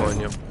know back what-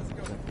 on you.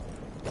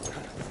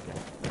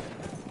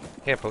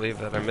 Can't believe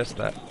that I missed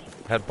that. I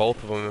had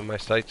both of them in my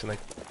sights and I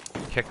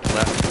kicked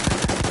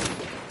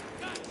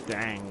left.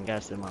 Dang,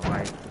 guys in my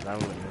right, because I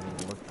wouldn't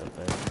even looked at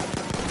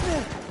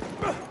that.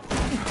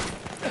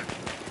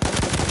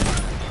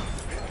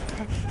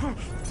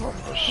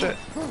 Oh shit.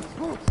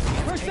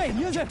 First aid,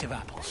 use it. Objective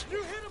apples. You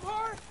hit him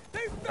hard?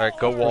 They Alright,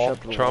 go wall.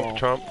 up to the Trump, wall.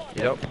 Trump.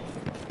 Yep.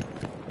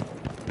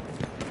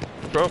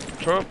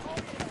 Trump.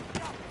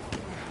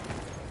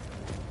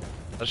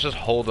 Let's just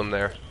hold them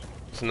there.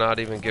 Let's not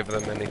even give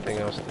them anything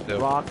else to do.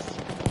 Rocks.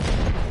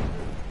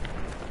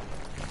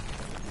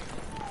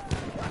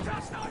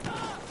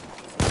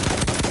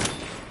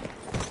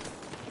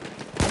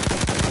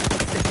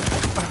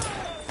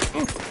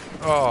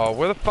 Oh,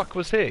 where the fuck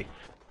was he?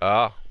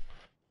 Ah.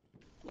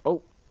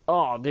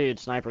 Oh, dude,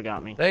 sniper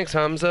got me. Thanks,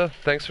 Hamza.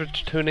 Thanks for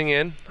tuning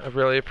in. I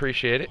really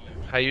appreciate it.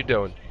 How you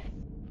doing?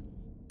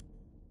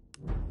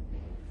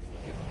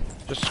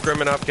 Just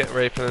scrimming up, getting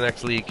ready for the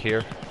next league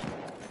here.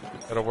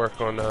 Gotta work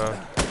on,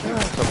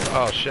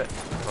 oh, shit.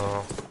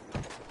 Oh.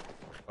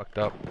 Fucked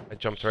up. I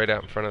jumped right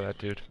out in front of that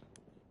dude.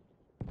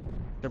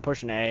 They're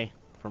pushing A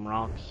from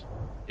rocks.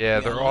 Yeah,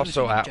 they're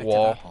also at objective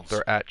wall. apples.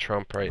 They're at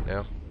Trump right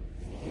now.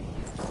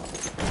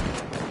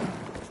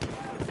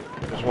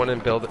 There's one in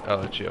build.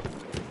 Oh, that's you.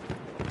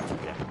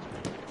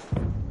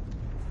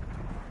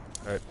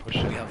 Alright, push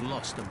We it. have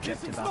lost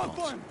objective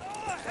apples.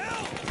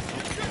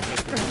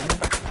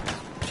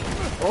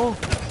 Oh!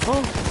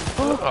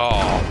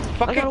 Oh,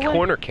 fucking got away.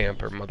 corner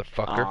camper, Oh,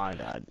 motherfucker. I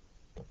died.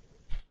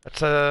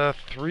 That's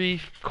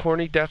 3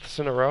 corny deaths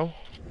in a row.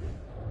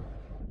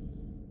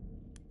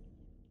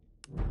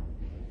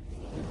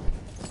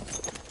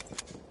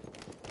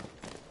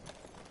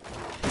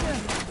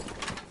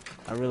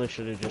 I really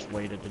should have just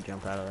waited to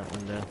jump out of that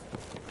window.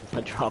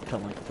 I dropped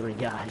on like 3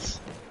 guys.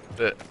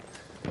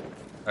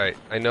 Alright,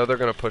 I know they're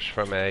gonna push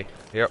from A.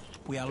 Yep,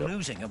 We are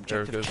losing there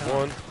objective goes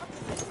Charlie. one.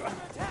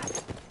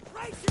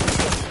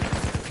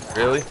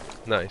 Really?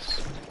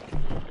 Nice.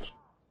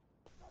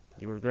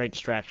 You were a great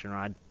distraction,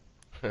 Rod.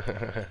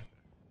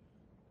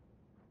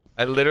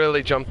 I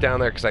literally jumped down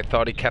there because I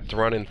thought he kept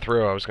running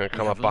through. I was gonna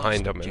come We up have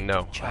behind lost him, and no.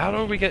 objective How Charlie.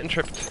 are we getting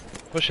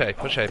tripped? Push A,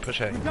 push A, push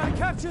A. We gotta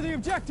capture the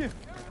objective.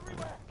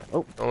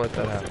 Don't let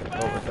that happen.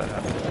 Don't let that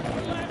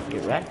happen.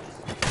 Get wrecked?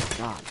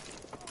 God.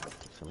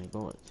 So many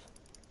bullets.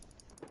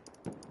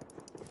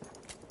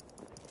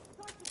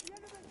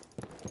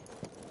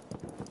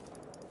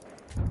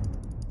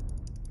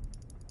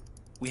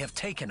 We have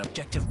taken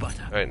objective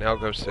butter. Alright, now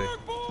go C.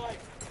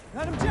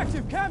 That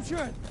objective,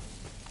 capture it.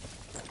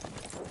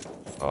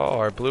 Oh,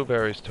 our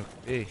blueberries took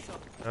B.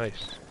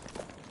 Nice.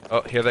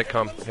 Oh, here they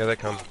come. Here they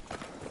come.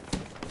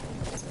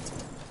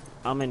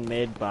 I'm in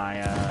mid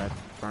by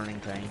burning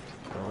tank.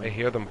 I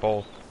hear them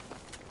both.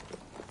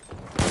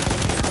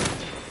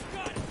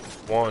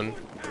 One.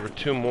 There were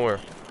 2 more.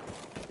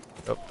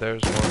 Oh,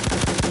 there's one.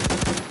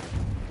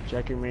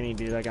 Check your mini,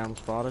 dude. I got him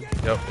spotted.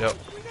 Yep.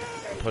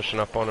 I'm pushing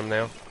up on him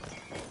now.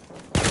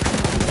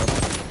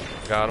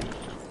 Got him.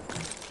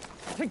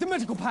 Take the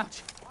medical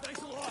pouch.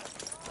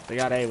 They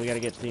got A. We gotta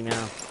get C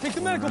now. Take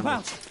the medical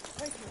pouch.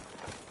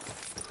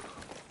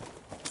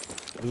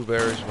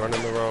 Blueberries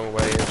running the wrong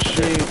way and Dude,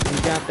 shit.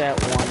 you got that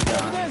one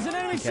gun. There's an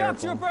enemy Be shock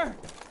careful. trooper.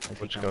 If you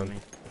Which come gun? to me.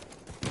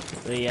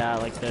 The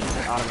like the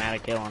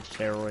automatic kill on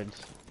steroids.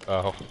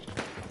 Oh.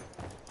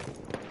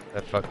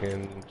 That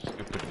fucking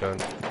stupid gun.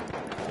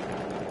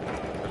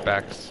 The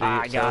back seat,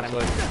 I got sounds him.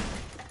 like.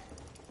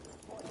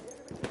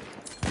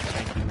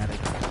 Thank you, medic.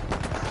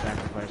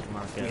 Sacrifice We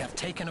market. have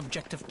taken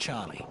objective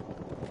Charlie.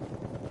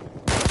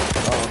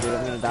 Oh, dude,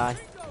 I'm gonna die.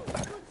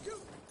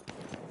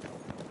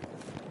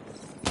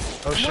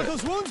 Oh Want shit.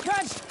 those wounds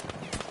patched?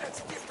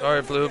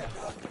 Sorry, Bloob.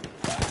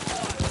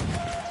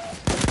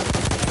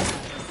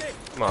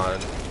 Come on.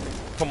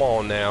 Come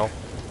on now.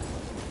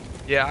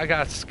 Yeah, I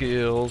got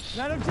skills.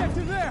 That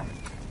objective there.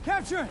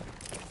 Capture it.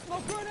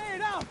 Smoke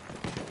grenade out.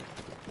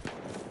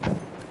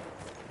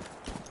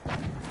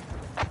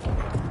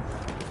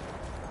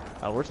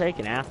 Oh, we're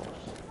taking apples.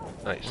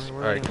 Nice.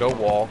 Where Alright, we go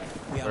wall.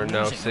 We are Or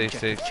no, losing C.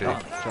 objective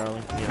Charlie.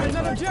 Charlie. Yeah, There's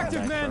that back, objective,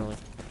 back, man. Charlie.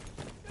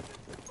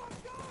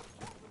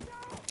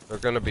 They're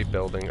gonna be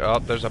building. Oh,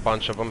 there's a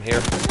bunch of them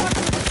here.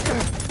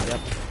 Yep.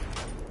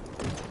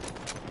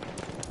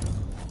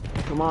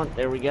 Come on,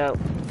 there we go.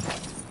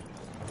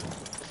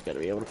 Just gotta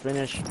be able to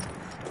finish.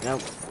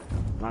 Nope.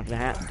 Not gonna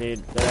happen,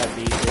 dude. They're at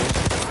B,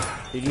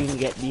 dude. Dude,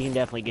 you can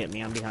definitely get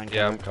me. I'm behind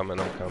Yeah, cover.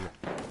 I'm coming.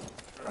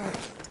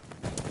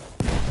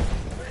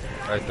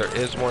 Alright, there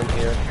is one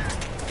here.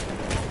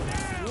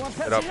 You want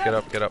Get up, patching get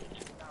up, get up.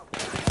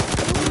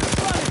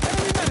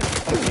 Enemy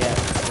medic.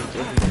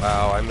 Yeah.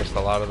 Wow, I missed a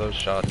lot of those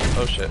shots.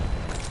 Oh shit.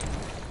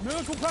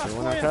 Medical pouch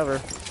Everyone for on you.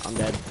 cover. I'm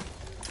dead.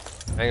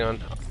 Hang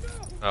on.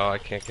 Oh, I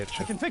can't get I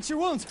you. can fix your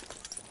wounds.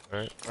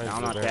 Alright, No,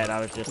 I'm not dead.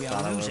 I was just We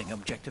thought are I was. losing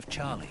objective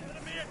Charlie.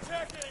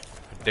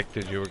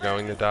 Predicted you were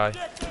going to die.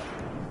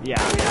 Yeah,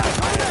 I mean,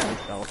 I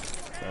felt.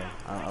 So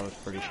I was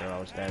pretty sure I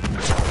was dead.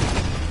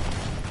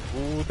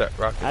 Ooh, that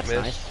rocket That's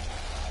missed.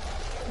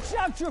 nice.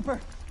 Shock trooper.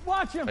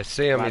 Watch him. I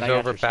see him. Right, He's I got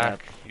over your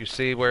back. You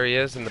see where he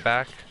is in the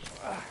back?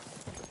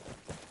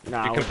 No,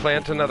 I You can wasn't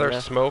plant thinking another window.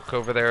 smoke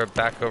over there,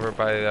 back over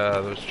by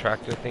those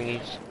tractor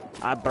thingies.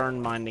 I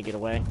burned mine to get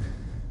away.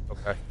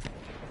 Okay.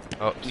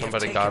 Oh, We have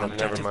somebody taken got him.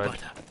 Never objective mind.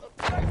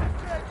 butter.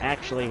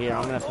 Actually, here,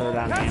 I'm gonna throw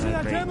down Capture ammo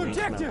that crate damn and be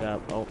objective. smoked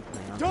up. Oh,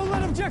 man. Don't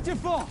let objective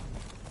fall.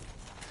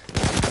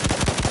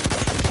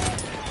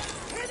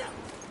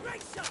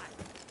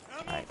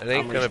 Alright, It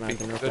ain't gonna be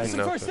resniping real good quick.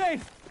 enough First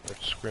aid. for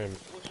scrim.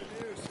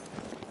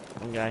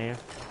 One guy here.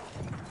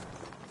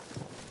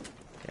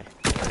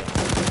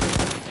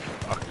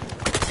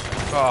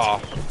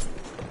 Oh,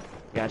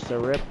 Got the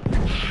rip.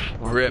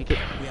 Wanna rip. peek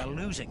it? We are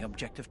losing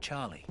objective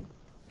Charlie.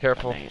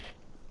 Careful. Dang it.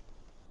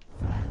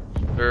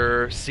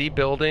 They're C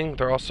building.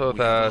 They're also We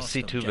have the lost C2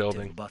 objective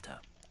building. Butter.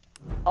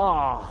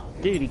 Oh,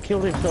 dude, he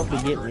killed himself to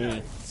get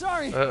me.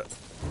 Sorry.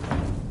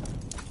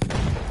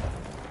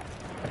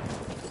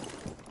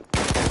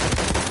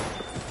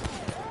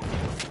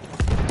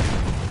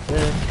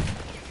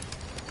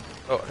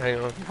 Oh, hang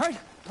on. All right,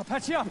 I'll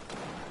patch you up.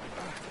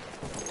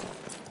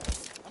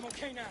 I'm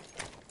okay now.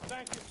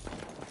 Thank you.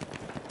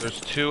 There's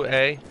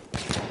 2A.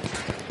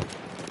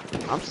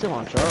 I'm still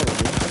on Charlie,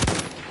 dude.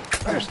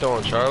 You're still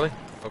on Charlie?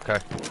 Okay.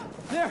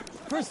 There,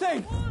 first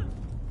aid.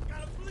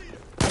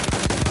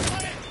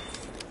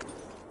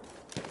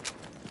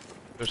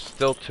 There's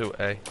still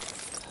 2A.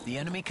 The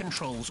enemy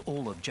controls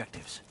all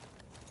objectives.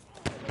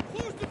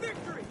 Close the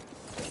victory.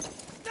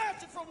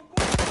 Snatch it from him.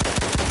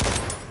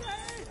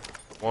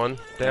 One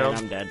And down.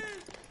 I'm dead.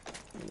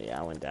 Yeah,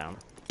 I went down.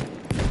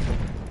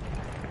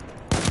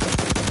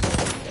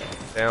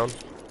 Down.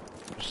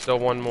 There's still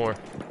one more.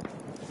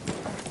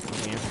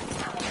 I'm here.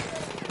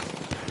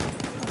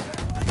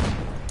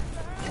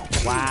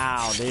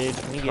 Wow, dude.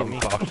 Can you get me?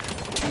 Fuck. We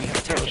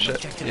have taken Oh shit.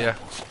 objective Yeah.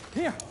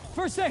 Here,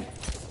 first aid.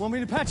 Want me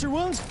to patch your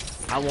wounds?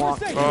 I walked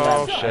First through aid.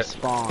 Oh, that shit.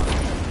 spawn.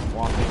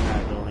 Walked in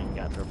that building,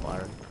 got triple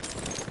fired.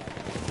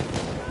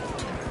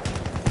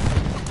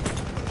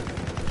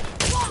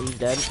 He's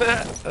dead.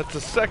 That's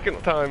the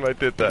second time I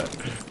did that.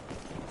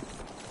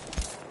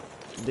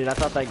 Dude, I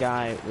thought that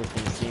guy was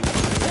gonna see me.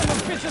 Ammo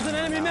kit is an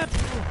enemy map.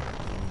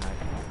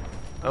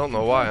 I don't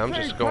know why. I'm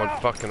just going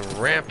fucking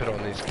rampant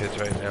on these kids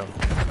right now.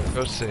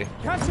 Go see.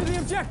 Capture the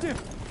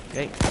objective.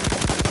 Okay.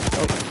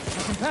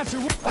 I can patch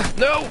your wounds.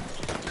 No!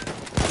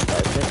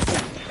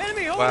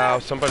 Enemy over Wow,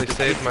 there. somebody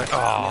saved my. We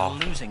are Oh.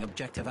 losing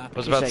objective I Apple.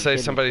 was about to Just say that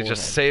kid somebody before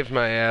just that. saved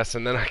my ass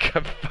and then I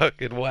got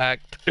fucking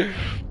whacked.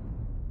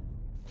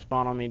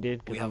 Spawn on me, dude,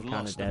 We because have I'm kind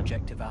of lost dead.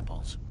 objective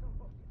apples.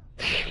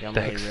 Yeah, I'm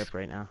Thanks. really rip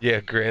right now. Yeah,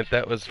 Grant,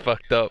 that was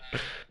fucked up.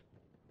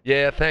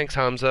 Yeah, thanks,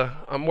 Hamza.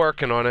 I'm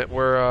working on it.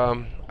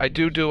 I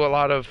do a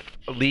lot of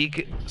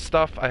league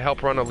stuff. I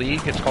help run a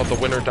league. It's called the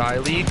Win or Die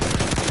League,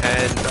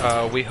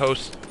 and we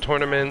host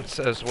tournaments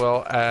as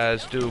well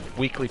as do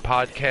weekly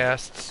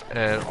podcasts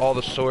and all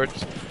the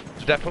sorts.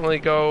 So definitely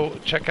go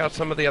check out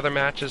some of the other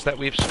matches that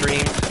we've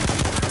streamed.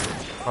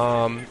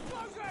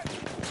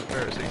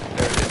 Where is he?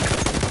 There it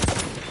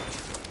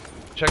is.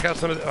 Check out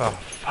some of the. Oh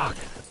fuck.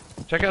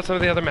 Check out some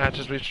of the other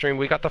matches we've streamed.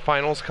 We got the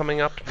finals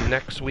coming up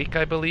next week,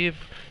 I believe.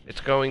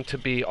 It's going to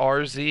be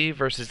RZ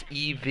versus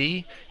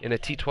EV in a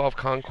T12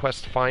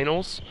 Conquest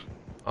Finals.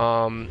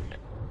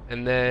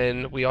 And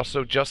then we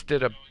also just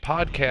did a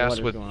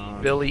podcast with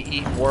Billy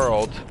Eat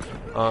World.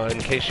 In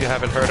case you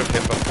haven't heard of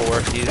him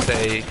before, he's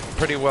a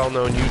pretty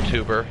well-known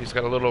YouTuber. He's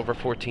got a little over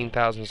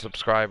 14,000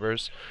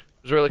 subscribers.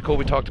 It was really cool.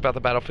 We talked about the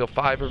Battlefield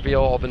 5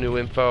 reveal, all the new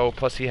info,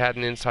 plus he had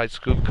an inside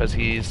scoop because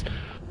he's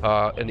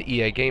an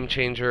EA game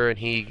changer and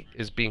he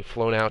is being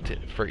flown out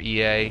for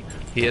EA.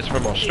 He is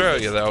from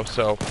Australia though,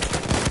 so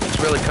it's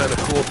really kind of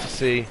cool to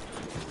see,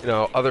 you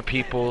know, other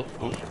people's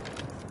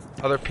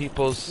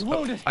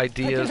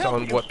ideas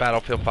on what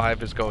Battlefield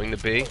 5 is going to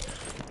be.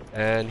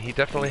 And he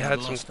definitely had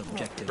some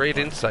great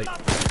insight.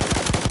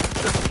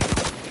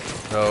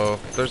 So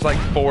there's like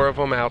 4 of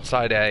them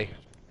outside A.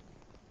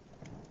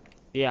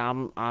 Yeah,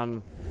 I'm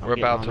We're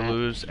getting about on to that.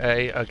 lose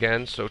A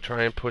again, so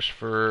try and push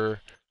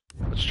for.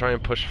 Let's try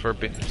and push for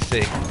C.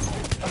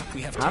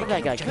 We have How did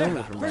that guy kill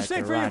me from back First there?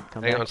 aid for you. Right,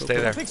 come Hang back on, real stay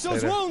quick. there. Fix Stay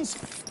those there. wounds.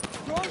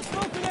 Throwing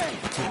smoke today.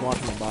 He's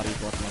watching my body,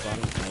 he's watching my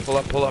body. Nice. Pull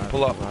up, pull up,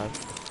 pull up. I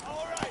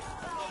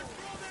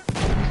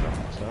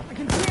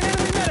can see an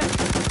enemy medic.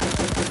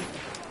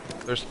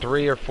 There's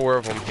 3 or 4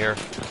 of them here.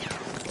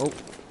 Oh,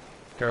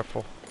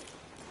 Careful.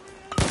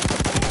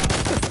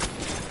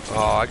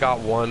 Oh, I got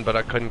one, but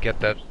I couldn't get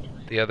the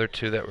other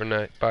 2 that were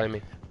not by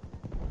me.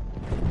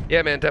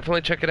 Yeah, man,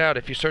 definitely check it out.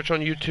 If you search on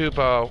YouTube,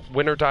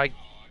 Win or Die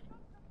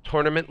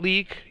Tournament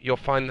League, you'll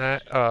find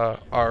that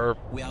our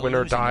Win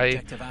or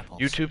Die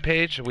YouTube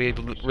page. We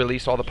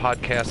release all the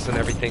podcasts and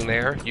everything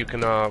there. You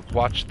can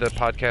watch the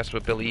podcast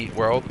with Billy Eat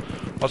World.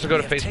 Also go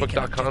to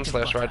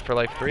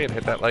facebook.com/rideforlife3 and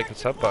hit that like and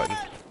sub button.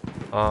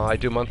 I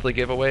do monthly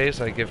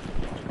giveaways. I give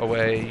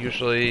away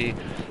usually,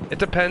 it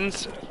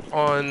depends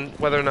on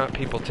whether or not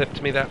people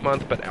tipped me that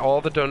month, but all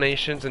the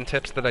donations and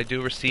tips that I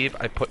do receive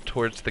I put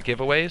towards the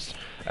giveaways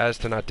as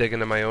to not dig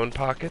into my own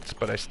pockets,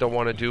 but I still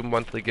want to do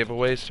monthly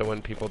giveaways, so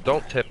when people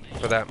don't tip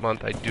for that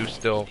month I do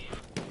still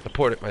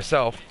support it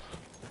myself.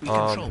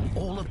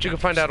 But you can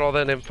find out all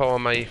that info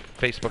on my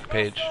Facebook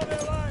page,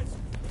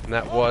 and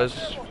that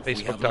was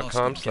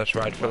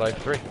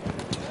facebook.com/rideforlife3.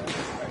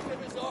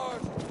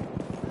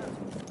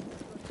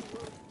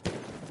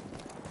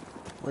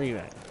 where you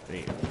at? There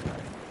you go.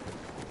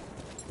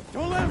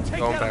 Don't let him take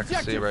Going that back to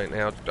objective. C right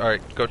now.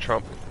 Alright, go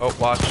Trump. Oh,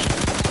 watch.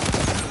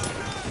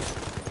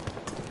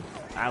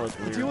 I was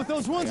weird. Deal with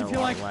those wounds I got if you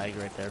a lot like. of lag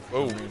right there.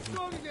 Whoa.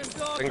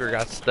 Finger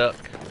got stuck.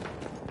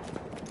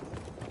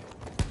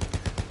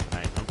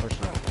 Alright, I'm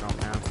pushing up Trump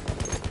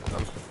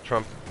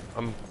now.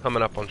 I'm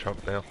coming up on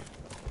Trump now.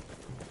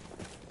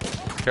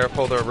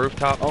 Careful, they're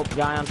rooftop. Oh,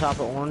 guy on top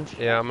of orange.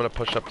 Yeah, I'm gonna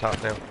push up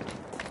top now.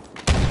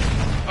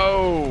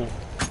 Oh!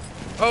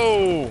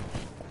 Oh!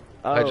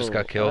 I just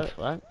got killed.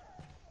 What?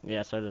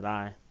 Yeah, so did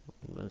I.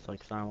 It was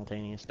like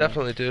simultaneous.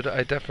 Definitely, dude.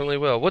 I definitely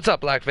will. What's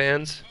up, Black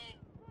Vans?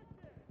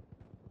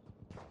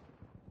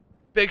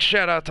 Big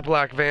shout out to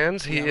Black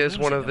Vans. He is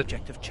one of the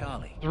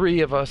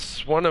three of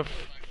us, one of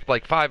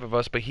like 5 of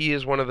us, but he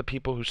is one of the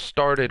people who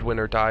started Win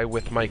or Die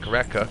with Mike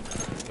Recca.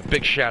 A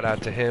big shout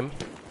out to him.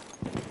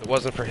 If it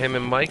wasn't for him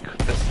and Mike,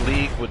 this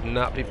league would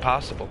not be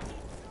possible.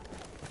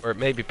 Or it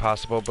may be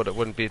possible, but it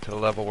wouldn't be to the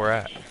level we're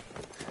at.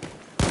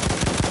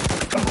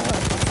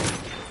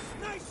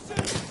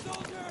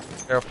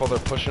 Careful, they're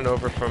pushing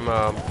over from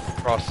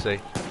cross C.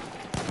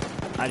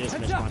 I just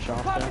missed my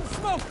shot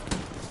there.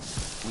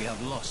 We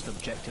have lost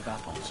objective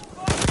apples.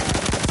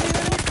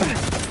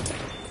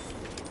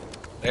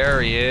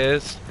 There he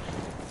is.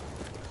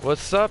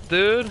 What's up,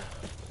 dude?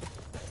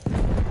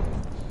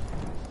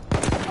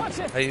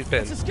 How you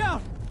been?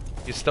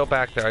 He's still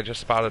back there. I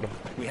just spotted him.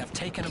 We have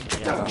taken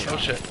objective. Oh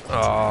shit.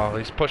 Oh,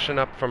 he's pushing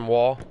up from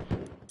wall.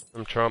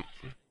 From Trump.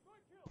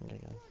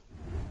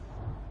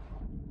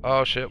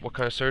 Oh shit, what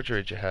kind of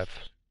surgery did you have?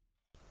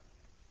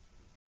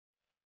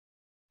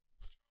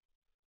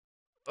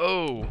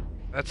 Oh,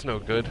 that's no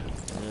good.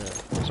 Yeah.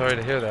 Sorry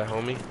to hear that,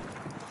 homie.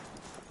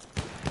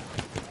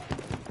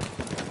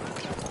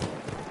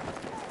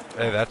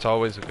 Hey, that's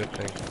always a good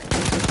thing.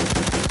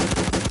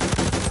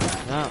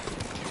 No.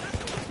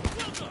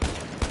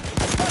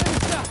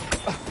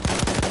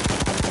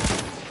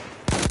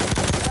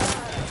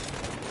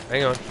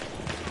 Hang on.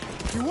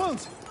 Your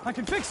wounds. I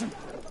can fix them.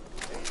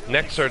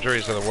 Neck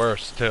surgeries are the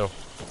worst, too.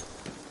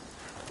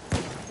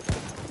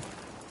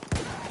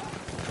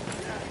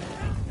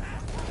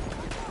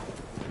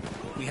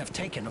 We have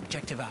taken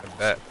objective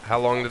apples. How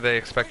long do they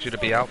expect you to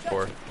be out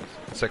for?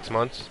 6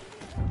 months?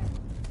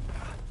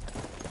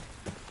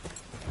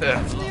 Yeah.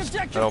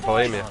 I don't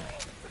blame you.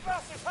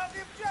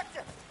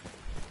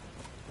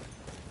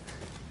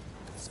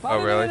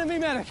 Oh, really? Enemy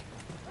medic.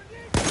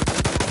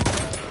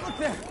 Look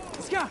there.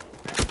 Scout.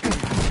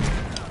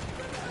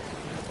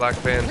 Black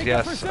Fans,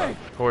 yes,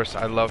 of course.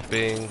 I love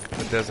being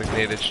the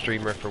designated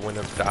streamer for Win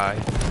or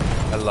Die.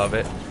 I love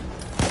it.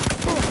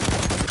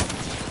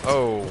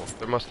 Oh,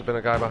 there must have been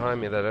a guy behind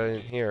me that I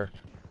didn't hear.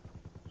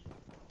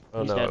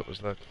 Oh no, it was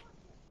that.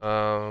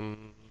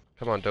 Come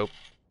on, Dope.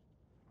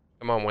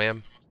 Come on,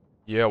 Wham.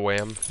 Yeah,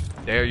 Wham.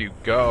 There you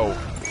go.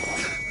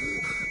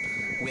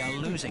 We are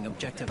losing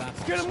objective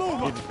apples. Get a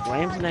move. Dude,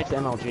 Wham's next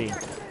MLG.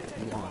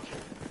 You watch.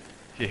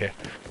 Yeah.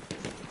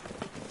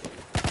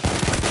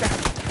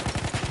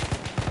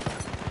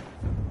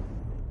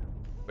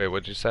 Wait,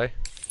 what'd you say?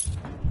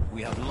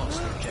 We have lost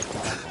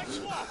objective apples.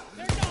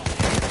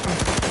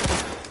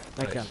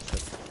 Nice.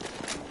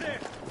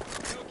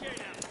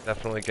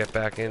 Definitely get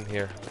back in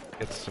here.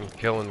 Get some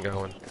killing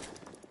going.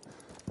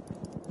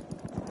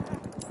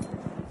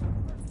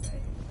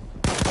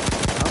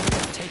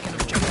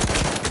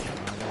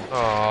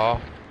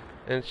 Aww.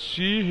 And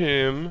see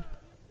him.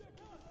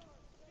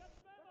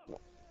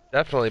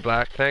 Definitely,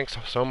 Black. Thanks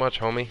so much,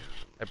 homie.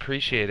 I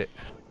appreciate it.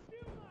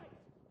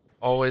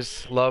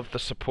 Always love the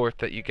support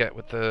that you get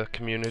with the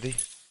community.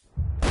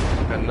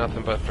 Got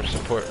nothing but for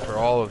support for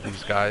all of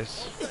these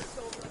guys.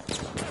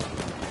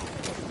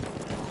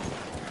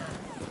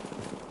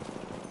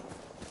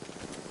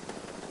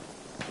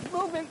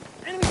 Movement.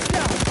 Enemy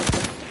scout.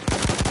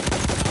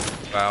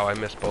 Wow, I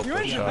missed both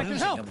those shots.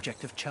 Losing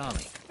objective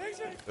Charlie.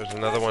 There's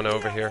another one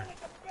over here.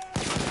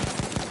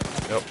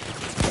 Nope.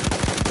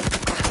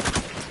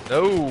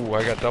 No,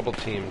 I got double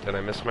teamed and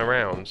I missed my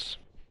rounds.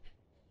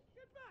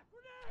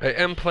 I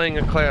am playing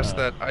a class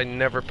that I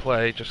never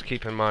play, just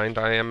keep in mind.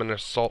 I am an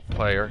assault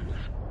player.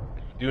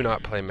 I do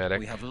not play medic.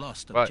 We have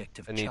lost but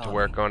objective I need to Charlie.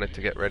 work on it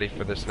to get ready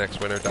for this next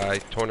Win or Die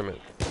tournament.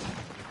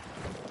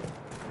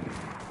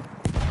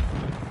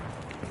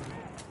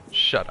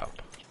 Shut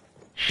up.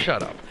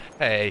 Shut up.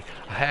 Hey,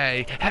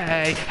 hey,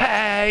 hey,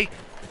 hey!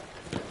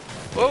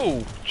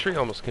 Oh, tree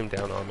almost came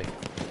down on me.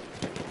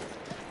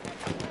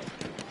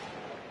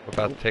 I'm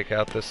about to take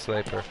out this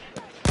sniper.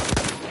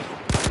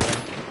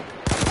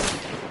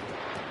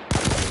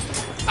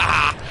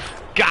 Ah!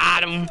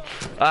 Got him!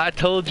 I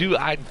told you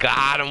I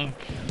got him!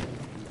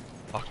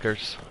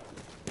 Fuckers.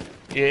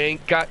 You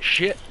ain't got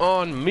shit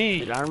on me!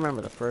 Dude, I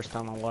remember the first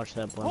time I watched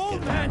that blimp.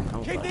 Hold, man.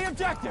 Keep the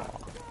objective.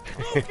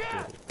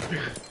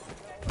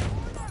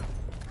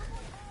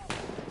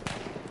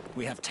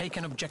 We have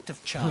taken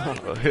objective Charlie.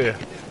 Oh, yeah.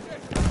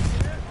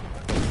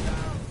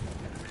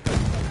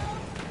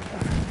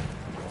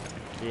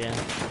 Yeah.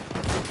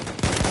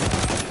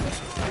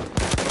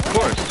 Of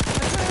course.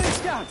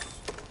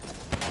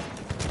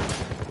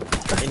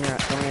 In your,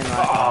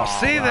 Oh,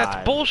 see,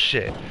 that's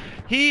bullshit.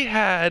 He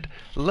had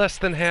less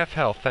than half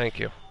health, thank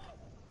you.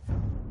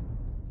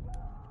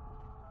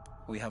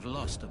 We have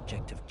lost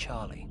objective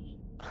Charlie.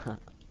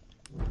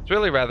 It's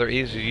really rather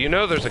easy. You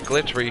know there's a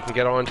glitch where you can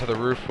get onto the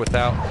roof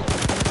without...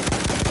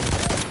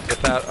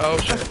 Oh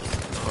shit.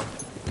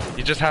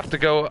 You just have to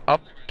go up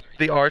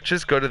the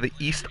arches, go to the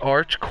east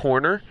arch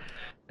corner,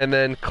 and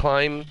then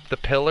climb the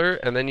pillar,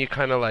 and then you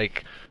kind of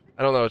like...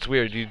 I don't know, it's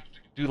weird. You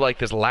do like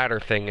this ladder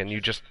thing, and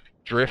you just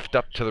drift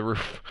up to the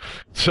roof.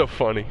 It's so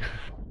funny.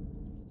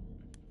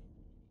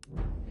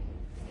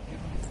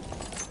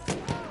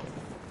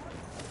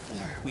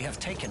 We have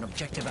taken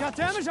objective. Got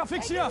damage? I'll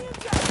fix you up.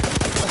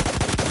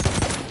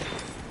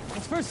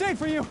 That's first aid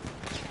for you.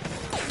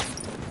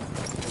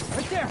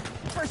 Right there.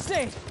 First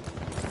aid.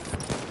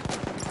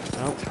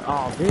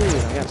 Oh, dude,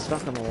 I got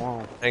stuck on the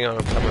wall. Hang on,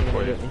 I'm coming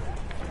for you.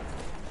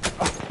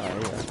 Oh, yeah.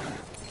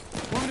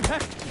 Want me to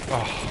pack?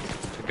 Oh,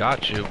 I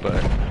got you,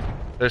 but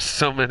there's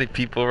so many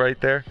people right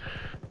there.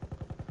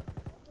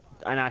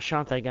 And I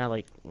shot that guy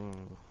like...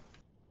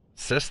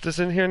 Sist is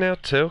in here now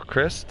too,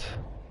 Chris.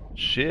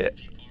 Shit.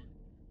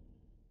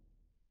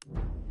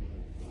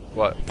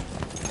 What?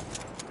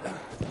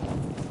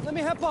 Let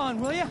me hop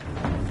on, will ya?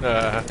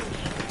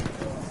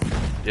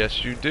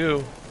 Yes you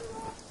do.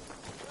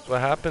 That's what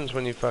happens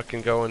when you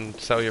fucking go and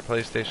sell your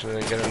PlayStation and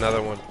then get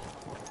another one.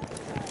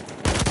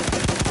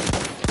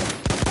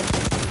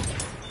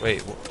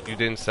 Wait, you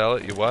didn't sell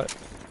it? You what?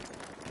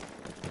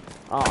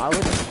 Oh,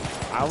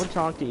 I would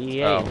talk to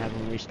EA and have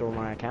them restore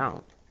my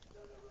account.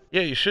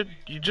 Yeah, you should.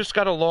 You just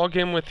gotta log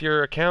in with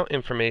your account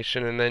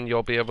information and then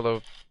you'll be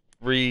able to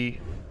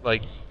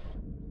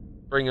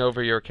bring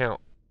over your account.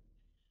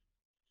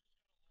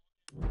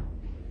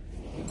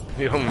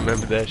 You don't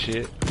remember that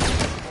shit?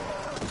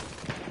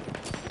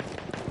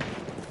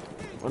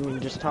 I mean,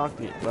 just talk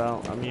to...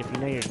 Well, I mean, if you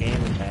know your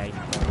gamer tag, you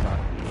can talk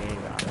to EA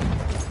about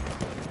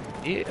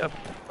it. Yeah,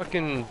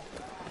 fucking...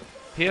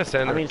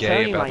 PSN are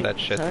gay about that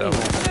shit, though.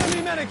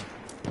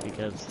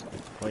 Because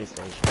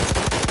PlayStation.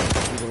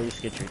 You'd at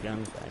least get your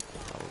guns back,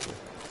 probably.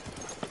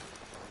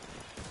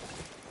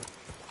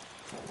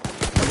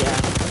 Yeah.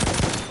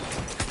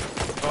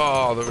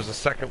 Oh, there was a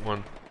second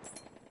one.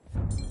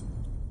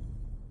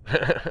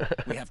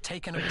 We have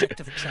taken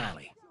objective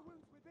Charlie.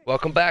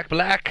 Welcome back,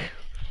 Black.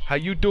 How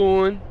you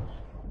doing?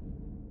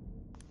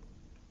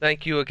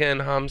 Thank you again,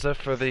 Hamza,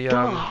 for the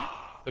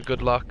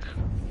good luck.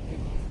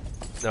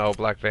 No,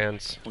 Black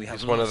Vans.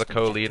 He's one of the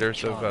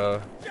co-leaders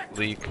of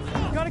League.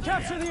 Gotta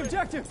capture the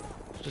objective.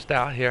 Just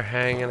out here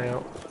hanging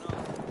out.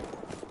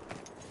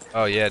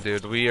 Oh yeah,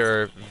 dude. We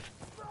are...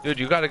 Dude,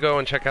 you gotta go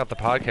and check out the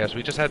podcast.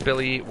 We just had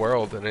Billy Eat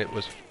World, and it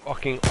was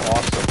fucking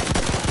awesome.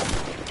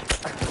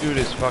 Dude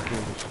is fucking...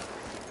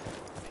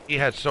 He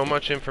had so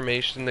much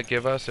information to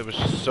give us. It was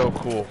just so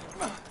cool.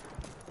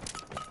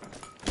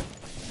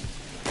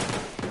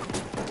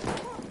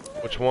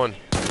 Which one?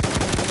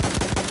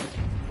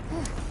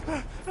 We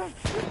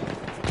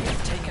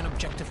have taken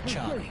objective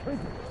Charlie.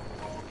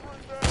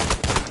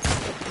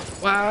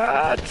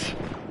 What?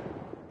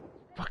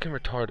 Fucking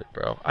retarded,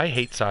 bro. I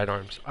hate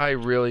sidearms. I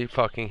really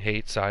fucking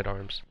hate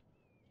sidearms.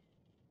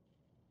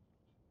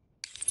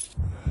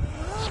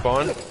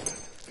 Spawn?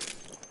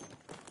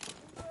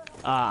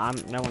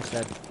 No one's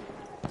dead.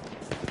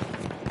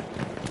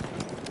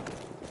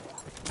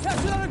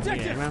 Capture that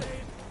objective. Yeah, man.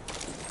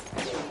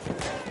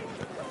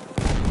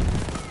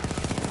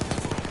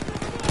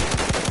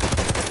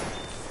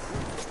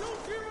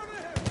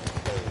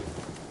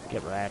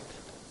 Get wrecked.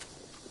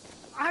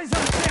 Eyes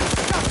on Sam.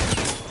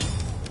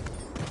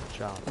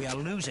 Shot. We are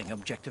losing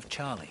objective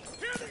Charlie.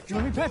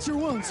 Let me patch your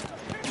wounds.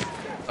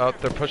 Oh,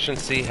 they're pushing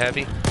C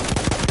heavy.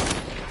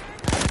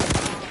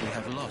 We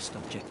have lost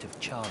objective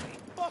Charlie.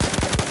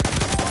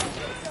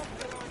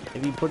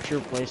 If you put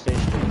your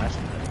PlayStation in less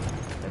than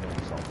it'll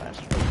install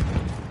faster.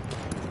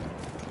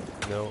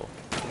 No.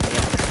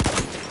 Yeah.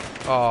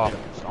 Oh,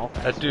 It'll install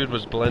that faster. dude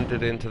was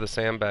blended into the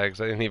sandbags.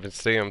 I didn't even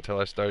see him till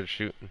I started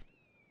shooting.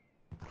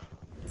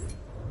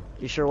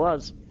 He sure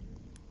was.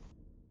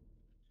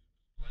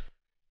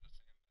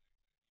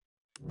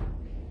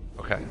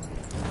 Okay.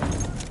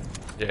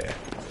 Yeah.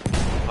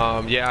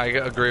 Yeah, I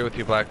agree with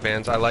you, Black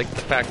Vans. I like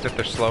the fact that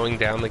they're slowing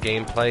down the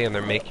gameplay and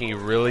they're making you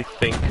really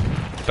think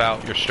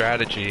about your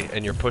strategy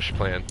and your push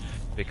plan.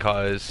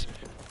 Because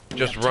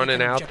just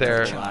running out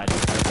there... I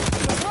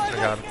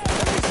got him.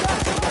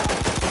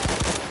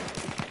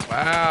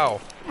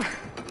 Wow!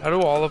 How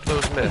do all of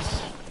those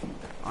miss?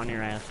 On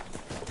your ass.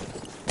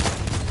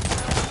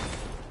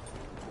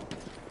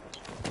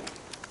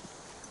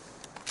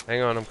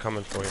 Hang on, I'm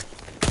coming for you.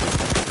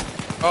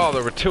 Oh,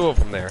 there were two of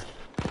them there.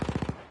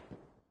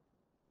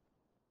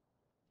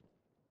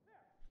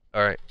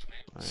 Alright.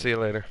 See you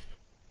later.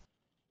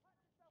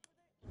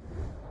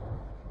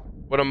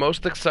 What I'm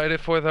most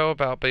excited for, though,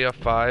 about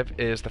BF5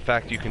 is the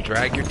fact you can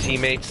drag your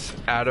teammates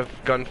out of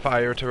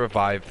gunfire to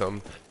revive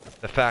them.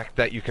 The fact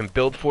that you can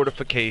build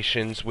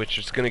fortifications, which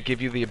is going to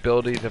give you the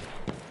ability to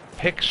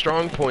pick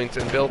strong points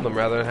and build them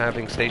rather than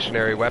having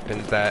stationary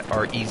weapons that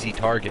are easy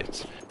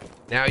targets.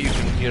 Now you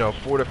can, you know,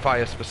 fortify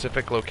a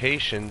specific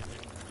location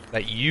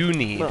that you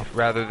need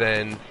rather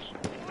than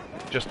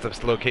just the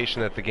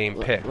location that the game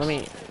picks. Let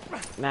me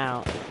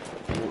now.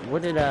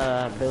 What did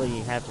Billy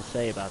have to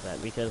say about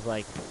that? Because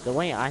like the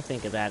way I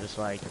think of that is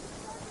like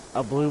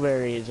a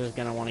blueberry is just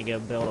gonna want to go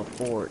build a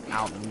fort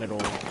out in the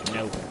middle of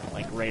nowhere,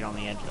 like right on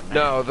the edge of the map.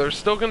 No, there's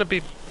still gonna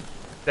be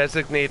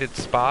designated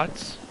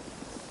spots.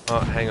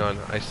 Hang on,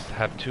 I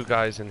have 2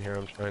 guys in here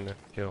I'm trying to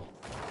kill.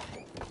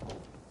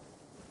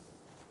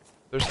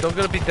 There's still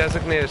gonna be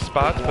designated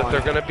spots, but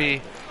they're gonna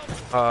be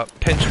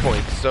pinch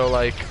points. So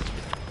like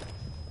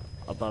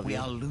above We you.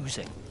 are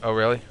losing. Oh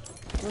really?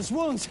 Those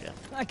wounds.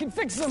 I can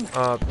fix them.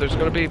 There's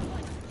gonna be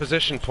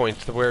position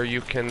points to where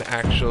you can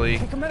actually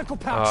Take a medical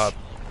pouch.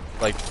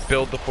 like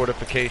build the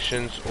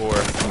fortifications or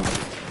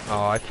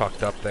oh I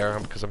fucked up there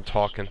because I'm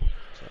talking.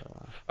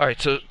 Alright,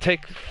 so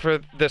take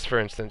for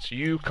instance,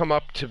 you come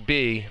up to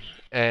B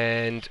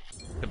and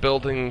the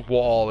building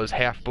wall is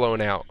half blown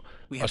out.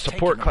 A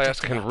support class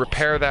can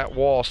repair that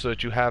wall so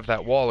that you have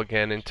that wall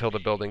again until the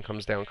building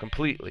comes down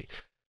completely.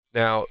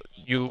 Now,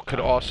 you could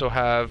also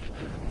have,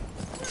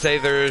 say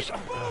there's,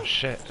 oh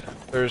shit,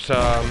 there's, hang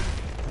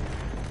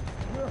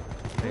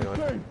on,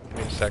 give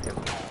me a second.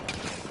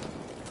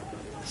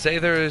 Say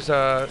there's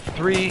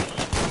 3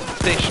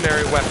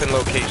 stationary weapon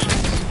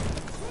locations.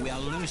 We are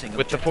losing.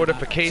 With the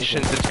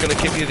fortifications, it's going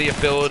to give you the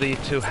ability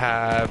to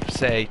have,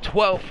 say,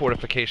 12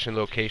 fortification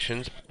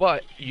locations,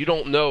 but you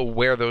don't know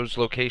where those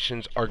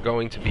locations are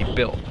going to be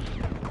built.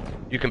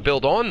 You can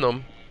build on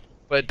them,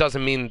 but it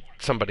doesn't mean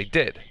somebody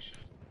did.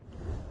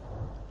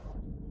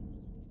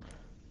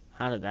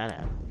 How did that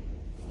happen?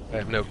 I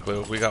have no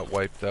clue. We got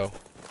wiped, though.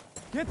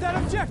 Get that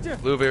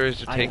objective.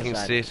 Blueberries are I taking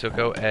C, decided. so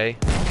go A.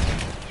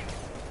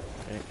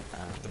 Okay,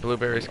 The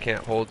blueberries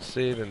can't hold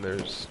C, then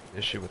there's an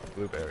issue with the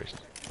blueberries.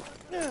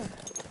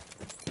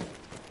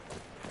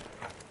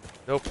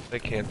 Nope, they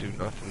can't do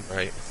nothing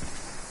right.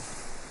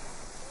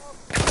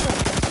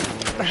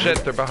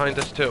 Shit, they're behind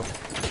us too.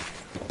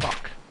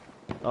 Fuck.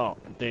 oh,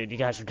 dude, you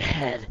guys are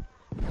dead.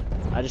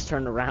 I just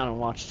turned around and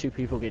watched 2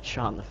 people get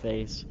shot in the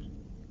face.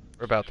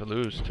 We're about to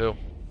lose too.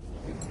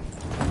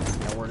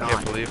 No, we're I not.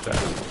 can't believe that.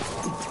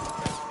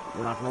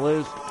 We're not gonna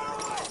lose.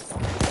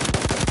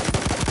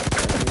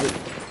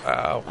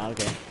 Wow.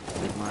 Okay,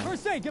 never mind.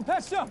 First aid. Get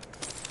patched up.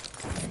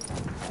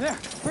 There.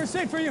 First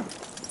aid for you.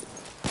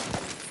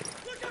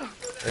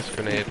 Nice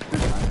grenade.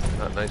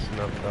 Not nice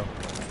enough though.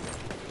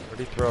 Where'd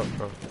he throw it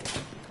from?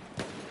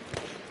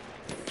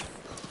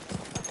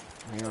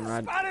 Hang on,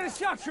 Rod. Spotted a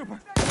shock trooper.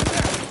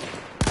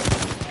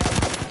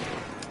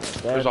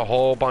 There's a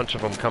whole bunch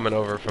of them coming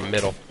over from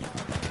middle.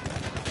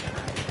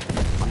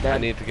 I'm I dead.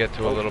 need to get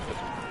to a little bit.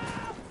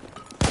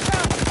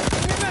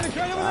 Get medic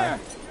right over there.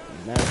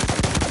 No.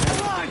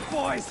 Come on,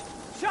 boys.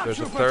 Shock There's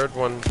a trooper. 3rd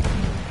one.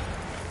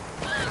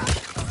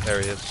 There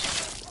he is.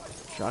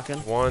 Shotgun?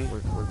 One.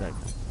 Where'd that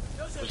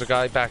go? There's a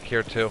guy back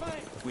here too.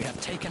 We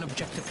have taken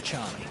objective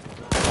Charlie.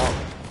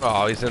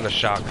 Oh, he's in the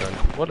shotgun.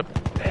 What a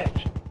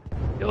bitch.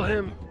 Kill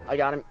him. I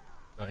got him.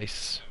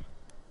 Nice.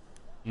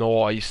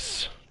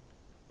 Nice.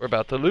 We're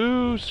about to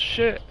lose.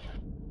 Shit.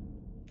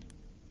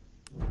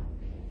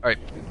 Alright,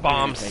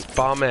 bombs.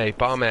 Bomb A.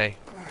 Bomb A.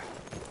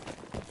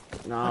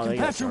 No, I they can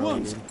got patch your Charlie,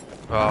 wounds. dude.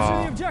 Capture the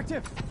Oh.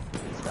 objective.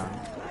 It's done.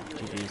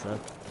 GG's though.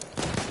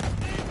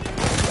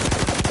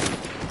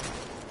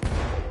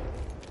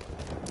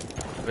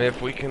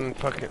 If we can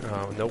fucking...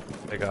 Oh, nope.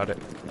 They got it.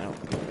 No,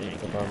 we ain't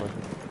It's a gonna bummer.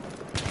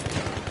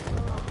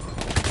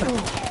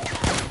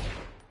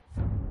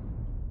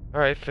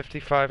 Alright,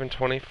 55 and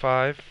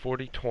 25,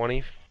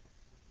 40-20,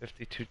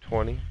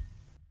 52-20.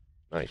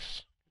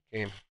 Nice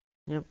game.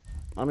 Yep.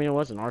 I mean, it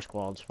wasn't our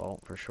squad's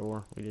fault for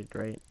sure. We did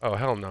great. Oh,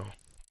 hell no.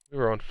 We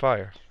were on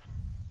fire.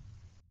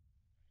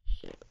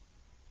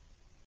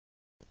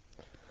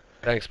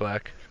 Thanks,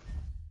 Black.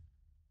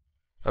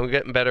 I'm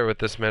getting better with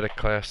this medic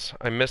class.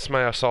 I miss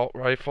my assault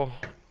rifle.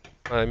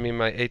 I mean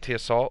my AT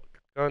assault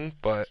gun,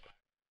 but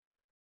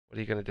what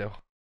are you gonna do?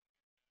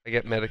 I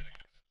get med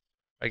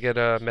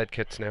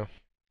kits now.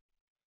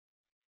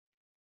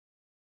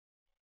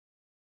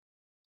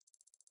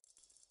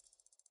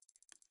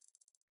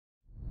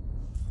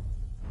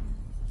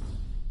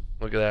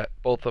 Look at that.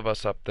 Both of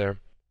us up there.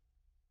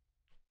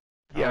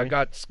 Yeah, I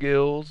got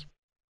skills.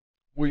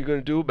 What are you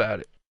gonna do about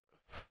it?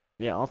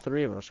 Yeah, all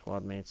 3 of our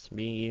squad mates.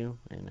 Me, you,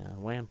 and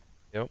Wham.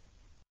 Yep.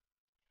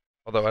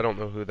 Although I don't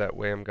know who that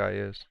Wham guy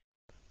is.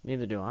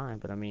 Neither do I,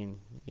 but I mean,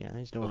 yeah,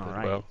 he's doing Both did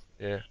alright. well.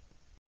 Yeah.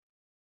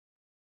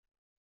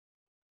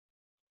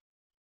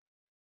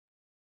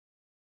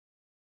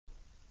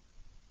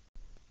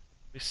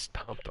 We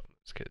stomped on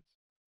those kids.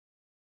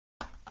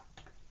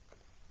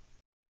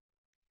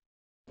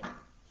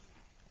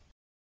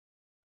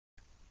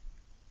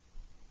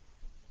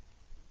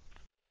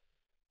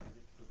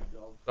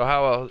 So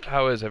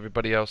how is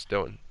everybody else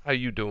doing? How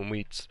you doing,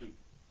 Wheats?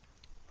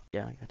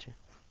 Yeah, I got you.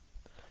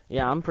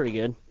 Yeah, I'm pretty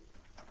good.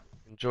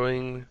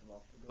 Enjoying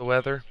the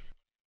weather?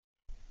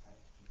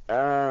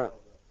 Yeah,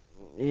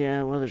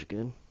 weather's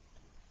good.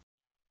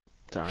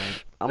 It's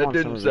alright. I'm That on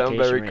didn't summer sound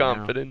vacation very right now.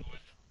 confident.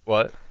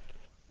 What?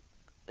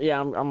 Yeah,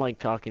 I'm like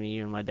talking to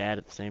you and my dad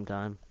at the same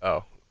time.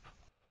 Oh.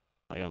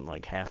 Like I'm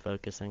like half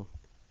focusing.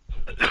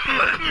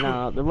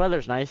 No, the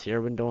weather's nice here.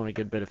 I've been doing a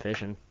good bit of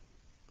fishing.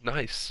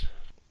 Nice.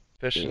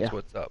 Fishing's Yeah.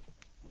 what's up.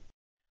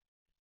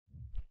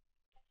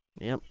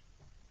 Yep.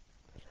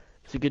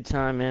 It's a good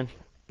time, man.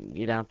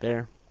 Get out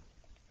there.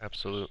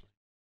 Absolutely.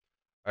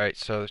 Alright,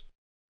 so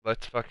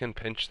let's fucking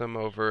pinch them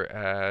over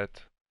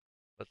at...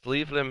 Let's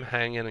leave them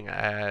hanging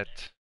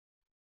at...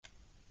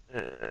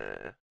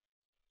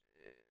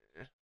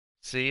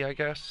 C, I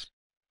guess?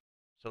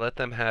 So let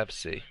them have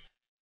C.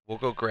 We'll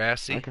go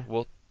grassy. Okay.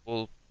 We'll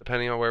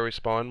depending on where we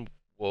spawn,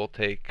 we'll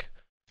take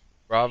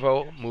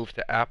Bravo, move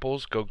to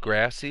apples, go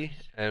grassy,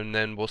 and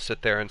then we'll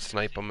sit there and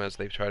snipe them as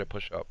they try to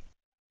push up.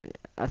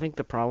 I think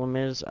the problem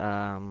is,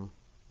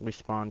 we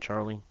spawn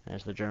Charlie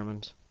as the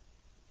Germans.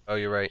 Oh,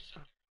 you're right.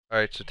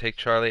 Alright, so take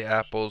Charlie,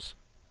 apples,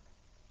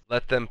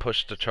 let them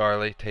push to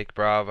Charlie, take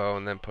Bravo,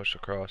 and then push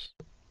across.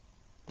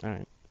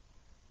 Alright.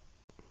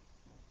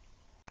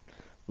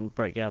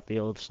 Break out the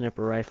old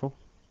snipper rifle.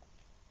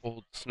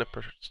 Old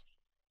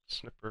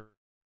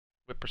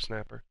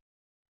whippersnapper.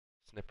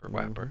 Snipper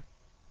whapper.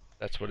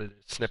 That's what it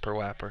is. Snipper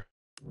whapper.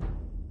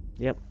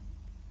 Yep.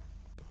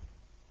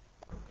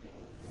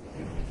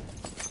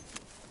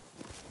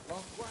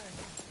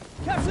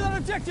 Capture that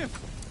objective!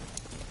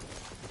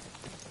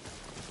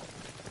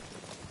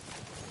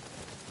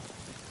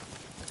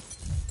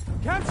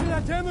 Capture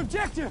that damn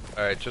objective!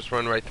 Alright, just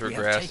run right through We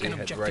have grassy, taken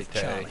head objective right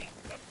to Charlie.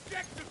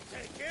 Objective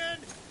taken!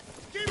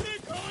 Keep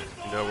it going, boys!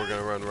 A. You know we're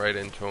gonna run right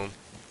into them.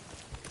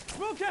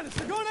 Smoke cannons,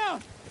 they're going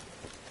out!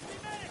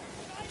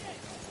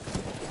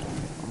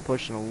 I'm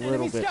pushing a little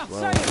Enemy bit scout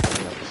slow.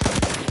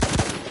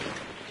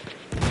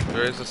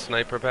 There is a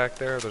sniper back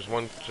there. There's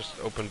one just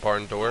open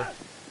barn door.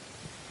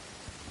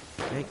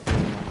 Okay, give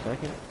me 1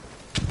 second.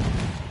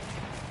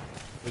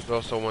 There's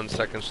also one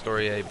second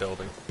story A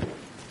building.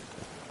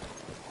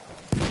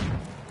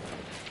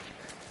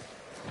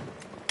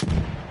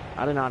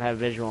 I do not have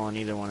visual on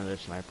either one of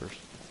those snipers.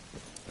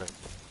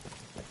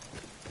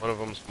 One of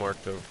them's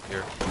marked over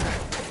here.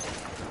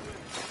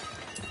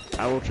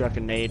 I will chuck a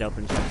nade up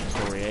in second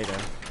story A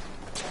though.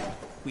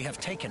 We have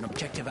taken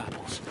objective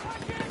apples.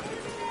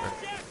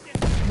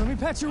 Let me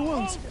patch your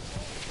wounds.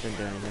 Didn't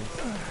do anything.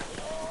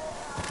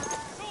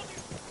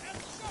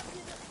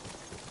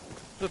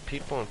 The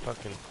people in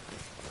fucking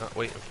not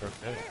waiting for a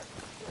minute.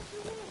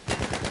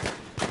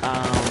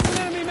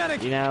 Enemy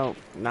medic! You know,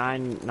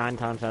 nine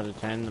times out of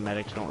 10, the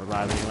medics don't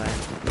revive anyway.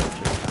 Which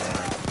is kinda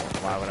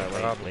like, why would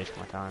I waste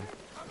my time?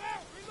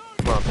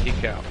 Come on,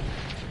 peek out.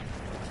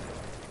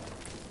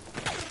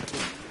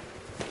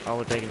 Oh,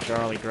 we're taking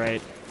Charlie,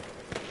 great.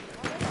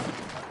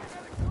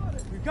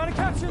 We've got to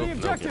capture the Nope,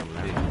 objective!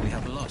 We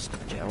have lost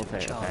Yeah, we'll objective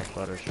take Charlie. attack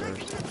butters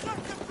first.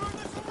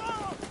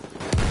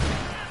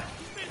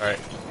 Alright,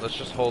 let's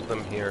just hold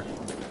them here.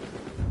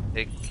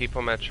 Keep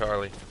them at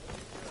Charlie.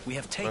 We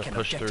have I'm gonna taken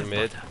push objective through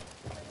mid. butter.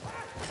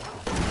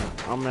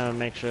 I'm gonna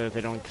make sure that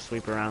they don't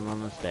sweep around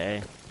on this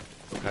day.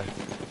 Okay.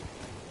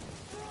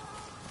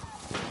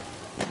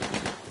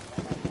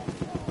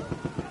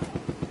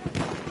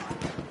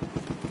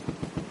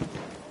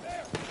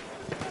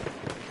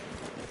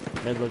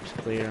 Mid looks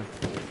clear.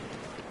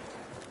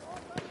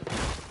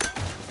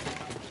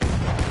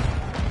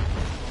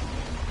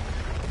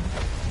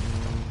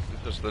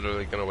 I'm just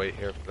literally gonna wait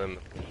here for them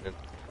to push in.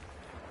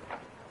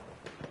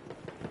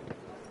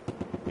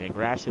 Yeah,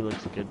 grassy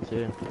looks good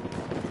too.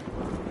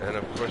 And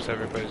of course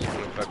everybody's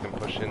gonna fucking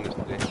push in this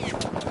thing.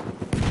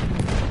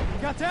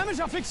 You got damage?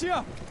 I'll fix you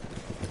up!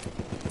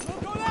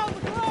 Look, go down,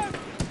 look alive!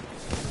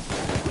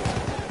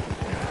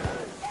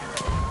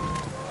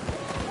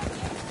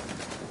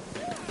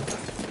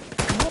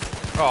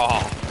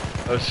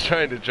 Oh, I was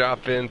trying to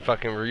drop in,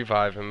 fucking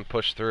revive him,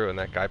 push through, and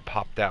that guy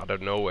popped out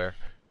of nowhere.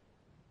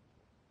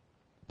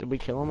 Did we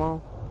kill them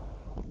all?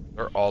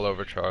 They're all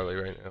over Charlie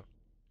right now.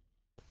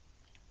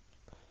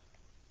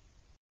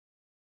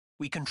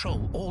 We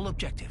control all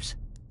objectives.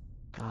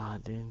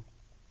 God, dude.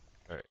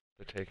 Alright,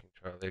 they're taking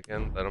Charlie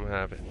again. Let them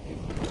have it.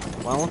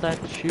 Why won't that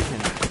shoot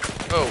him?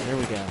 Oh, There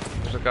we go.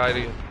 there's a guy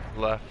to the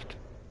left.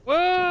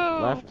 Whoa!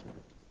 Left.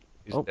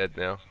 He's Oh. dead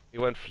now. He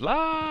went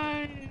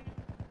fly.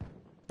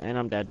 And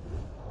I'm dead.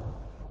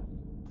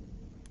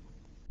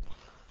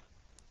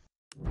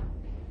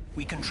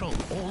 We control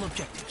all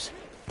objectives.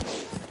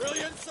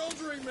 Brilliant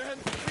soldiering, men!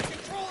 We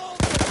control all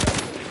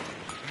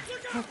objectives!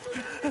 Look out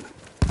for me!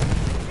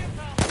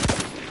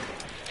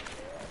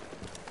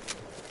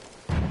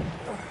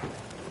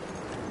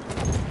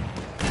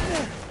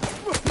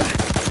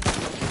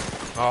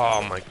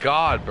 Oh my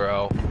god,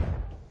 bro.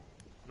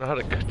 Not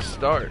a good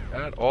start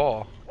at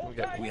all.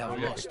 We have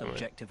lost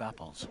objective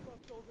apples.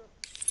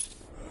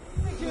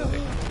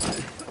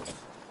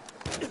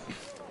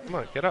 Come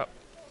on, get up.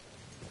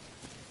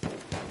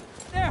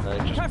 There!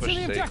 Just Capture push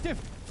the safe. objective!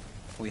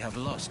 We have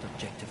lost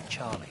objective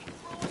Charlie.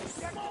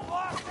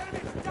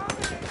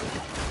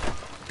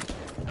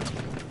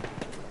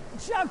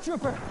 Shout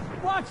trooper!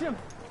 Watch him!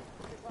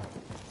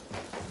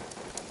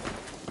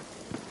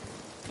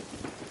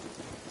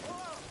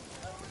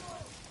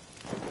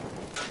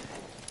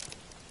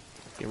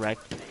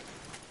 wrecked.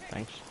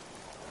 Thanks.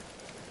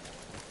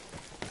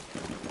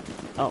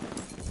 Oh.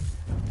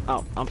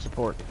 Oh, I'm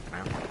support. Wow,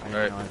 I didn't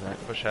Alright, realize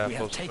that. push We have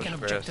apples, taken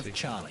push objective grassy.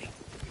 Charlie.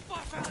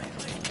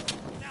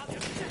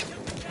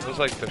 Feels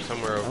like they're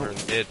somewhere over in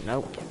mid.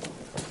 Nope.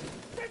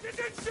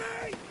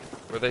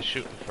 Where are they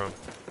shooting from?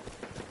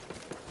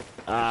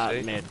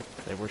 See? Mid.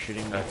 They were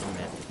shooting me Okay. from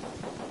mid.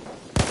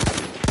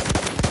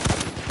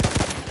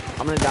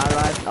 I'm gonna die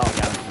live. Oh,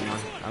 got him. Never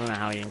mind. I don't know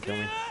how he didn't kill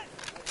me.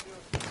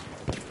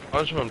 A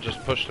bunch of them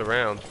just pushed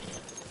around.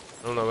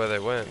 I don't know where they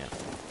went. Yeah.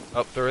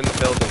 Oh, they're in the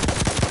building.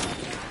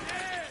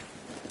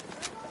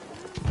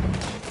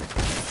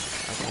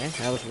 Okay,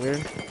 that was weird.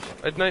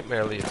 Where'd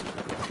Nightmare leave?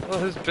 Well,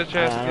 his bitch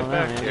ass I get don't know,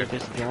 back man. here. He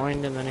just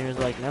joined and then he was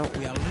like, nope.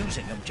 We are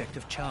losing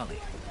objective Charlie.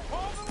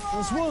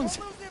 Those wounds,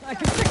 I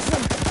can fix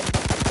them.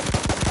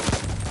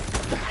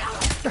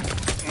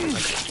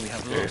 We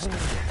have lost.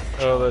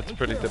 Oh, that's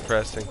pretty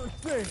depressing.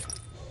 First aid.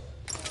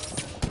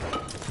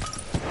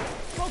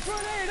 Go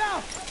grenade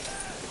out.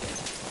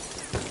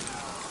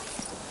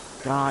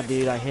 God,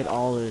 dude, I hit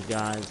all those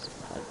guys.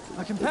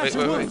 I can patch Wait,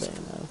 your wait, wounds. wait.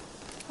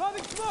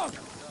 Having smoke.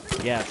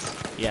 Yes,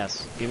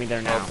 yes. Give me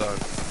there now. Well done.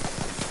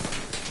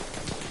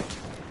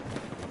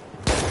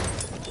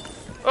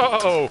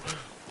 Oh!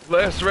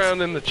 Last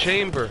round in the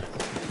chamber.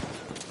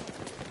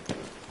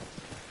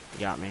 You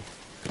got me.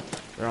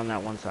 They're on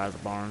that one side of the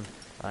barn.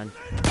 Fine.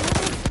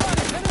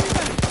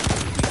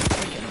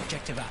 Taken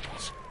objective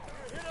apples.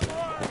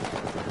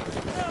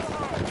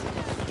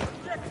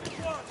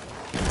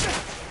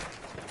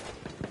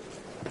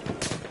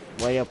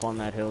 Way up on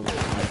that hill.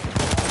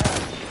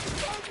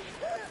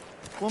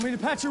 Want me to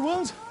patch your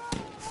wounds?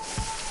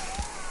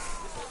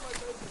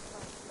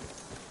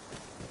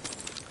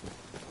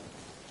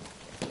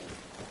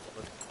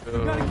 We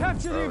gotta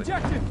capture the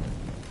objective.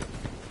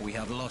 We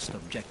have lost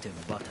objective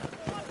Butter.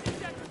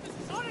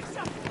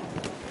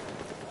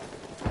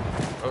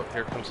 Oh,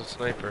 here comes a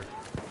sniper.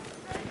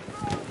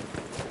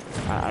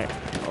 I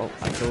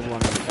killed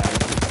one of the guys.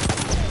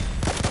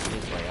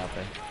 He's way out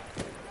there.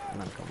 I'm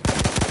not coming.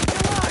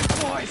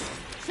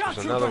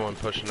 There's another one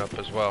pushing up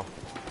as well.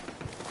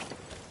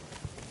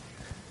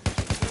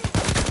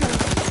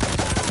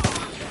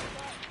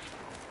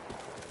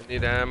 I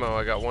need ammo.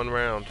 I got one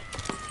round.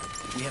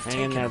 We have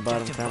Hang in taken there, bud.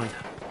 I'm objective coming.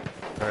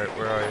 Butter. Alright,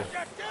 where are you?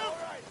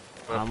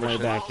 I'm push way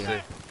in, back see.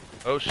 here.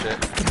 Oh shit.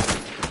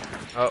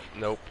 Oh,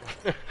 nope.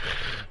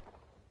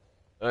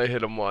 I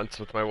hit him once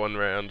with my one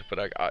round, but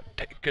I got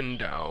taken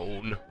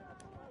down.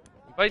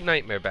 Invite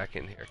Nightmare back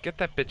in here. Get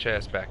that bitch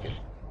ass back in.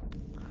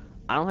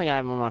 I don't think I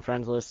have him on my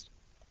friends list,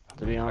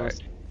 to be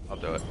honest. I'll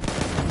do it.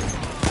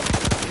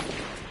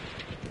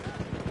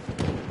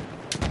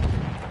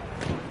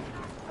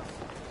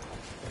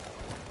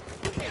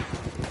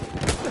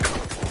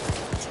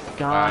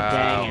 God Wow.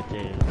 dang it,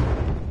 dude.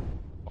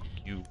 Fuck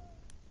you.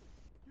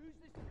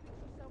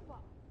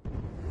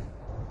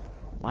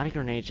 Why do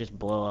grenades just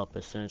blow up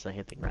as soon as I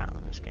hit the ground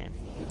in this game?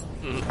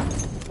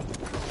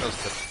 That was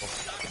typical.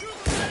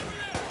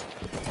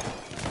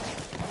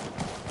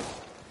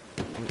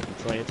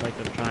 It's like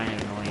they're trying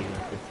to annoy you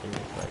with this thing.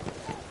 It's like,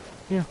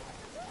 yeah.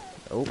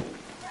 Oh.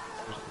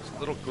 There's this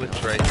little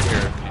glitch right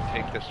here. If you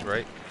take this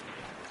right.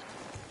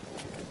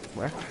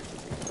 Where?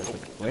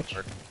 Which?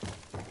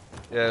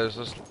 Yeah, there's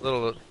this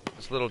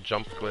little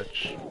jump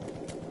glitch.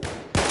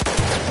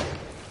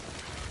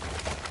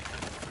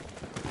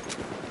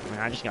 I mean,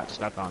 I just got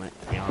stuck on it,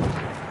 to be honest.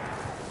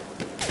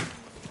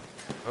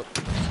 Oh,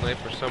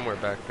 sniper somewhere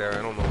back there.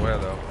 I don't know where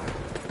though.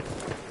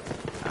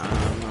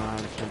 I'm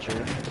not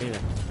sure either.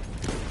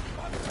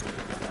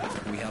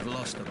 We have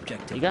lost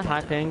objective. You got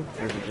high ping,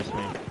 or is it just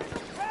me?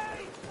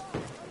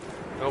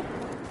 Nope.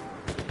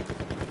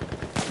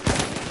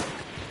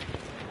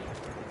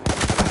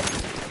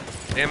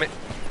 Damn it.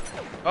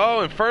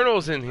 Oh,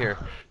 Infernal's in here.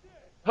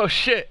 Oh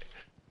shit.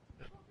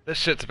 This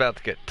shit's about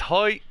to get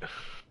tight.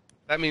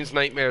 That means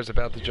Nightmare's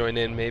about to join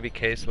in, maybe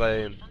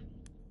K-Slay and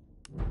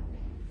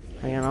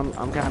Hang on,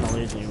 I'm kind of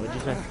losing you. What'd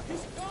you say?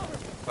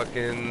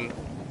 fucking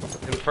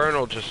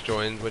Infernal just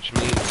joined, which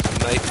means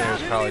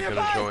Nightmare's probably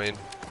gonna join.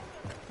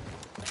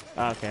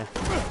 Okay.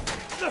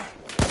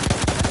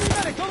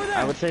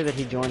 I would say that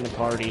he joined the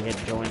party, hit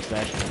join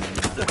session,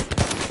 and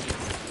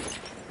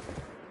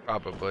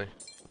Probably.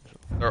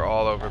 They're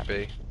all over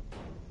B.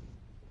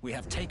 We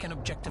have taken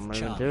objective I'm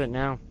moving Charlie. to it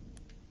now.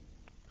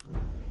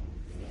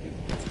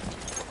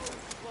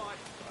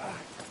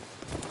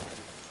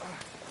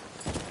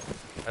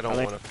 I Are don't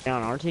they want to.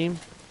 on our team?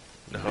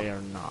 No. They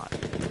are not.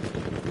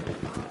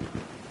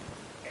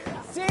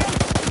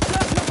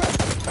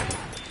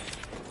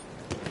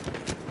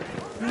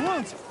 Your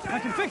wounds, I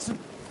can fix them.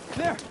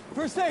 There,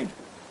 first aid.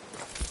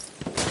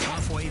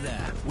 Halfway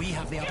there. We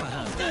have the upper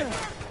hand.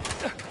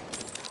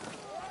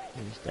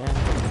 He's dead.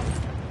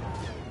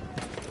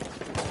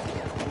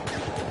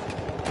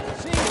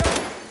 See you guys.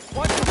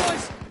 Watch the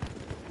boys.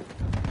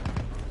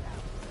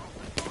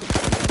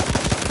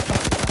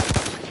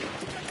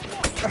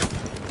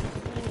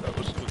 That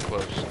was too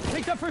close.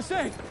 Take that first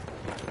aid.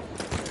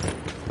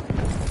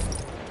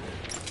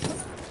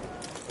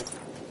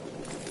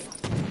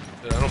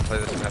 Dude, I don't play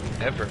this map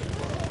ever.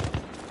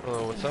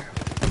 Oh, what's up?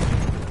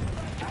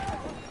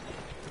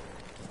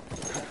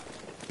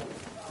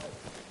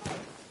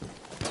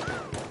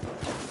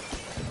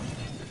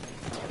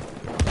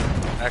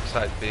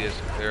 Backside B is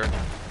clear.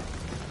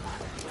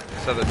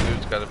 This other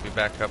dude's gotta be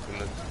back up in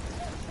the...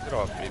 Get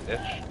off me,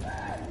 bitch.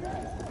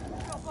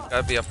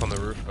 Gotta be up on the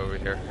roof over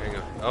here. Hang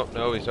on. Oh,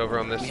 no, he's over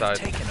on this side.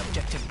 We have taken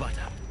objective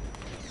butter.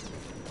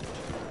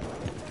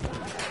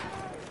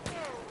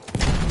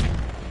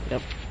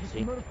 Yep.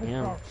 See?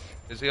 Yeah.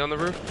 Is he on the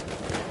roof?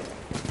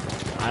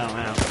 I don't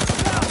know.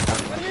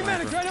 Enemy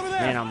medic right over there.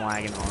 Man, I'm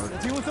lagging hard.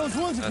 Deal with those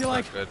wounds if That's you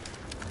like. not good.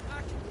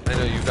 I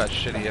know you got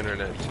shitty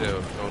internet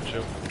too, don't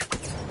you?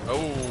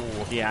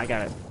 Oh! Yeah, I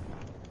got it.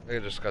 I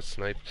just got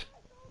sniped.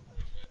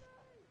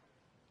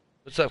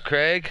 What's up,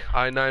 Craig?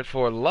 I-9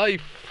 for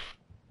life!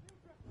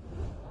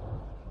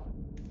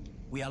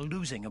 We are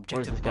losing Where's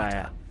objective this guy butter.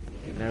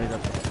 at? There he's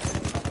up.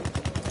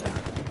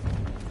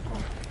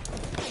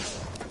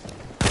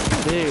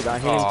 Dude, I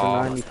hit him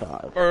for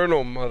 95.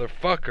 Infernal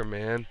motherfucker,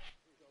 man.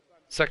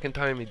 Second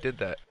time he did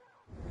that.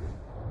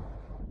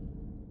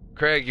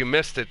 Craig, you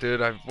missed it,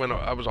 dude. I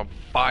was on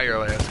fire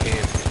last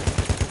game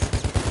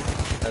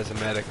as a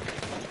medic,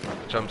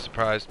 which I'm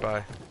surprised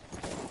by.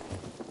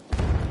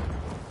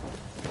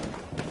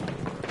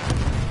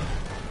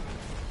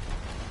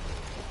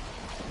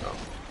 Oh,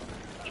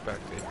 push back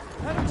to you.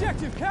 That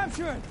objective,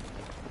 capture it.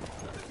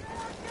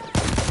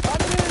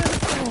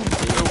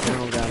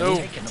 No,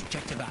 Taken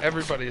objective butter.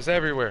 everybody's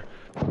everywhere.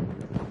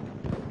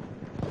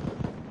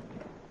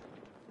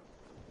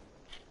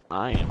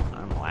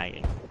 I'm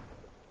lagging.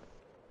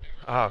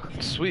 Oh,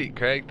 sweet,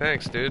 Craig.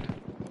 Thanks, dude.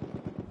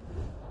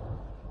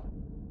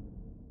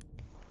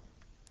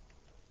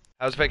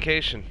 How's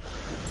vacation?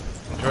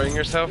 Enjoying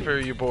yourself, or are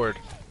you bored?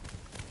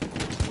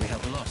 We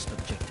have lost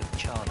objective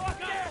Charlie.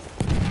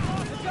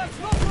 They've got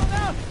smoke on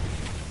out.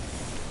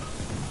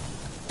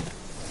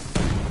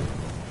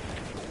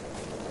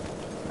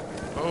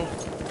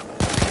 Oh.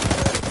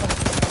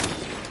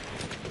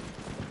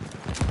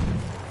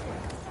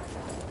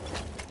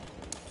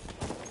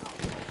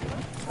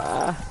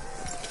 Ah.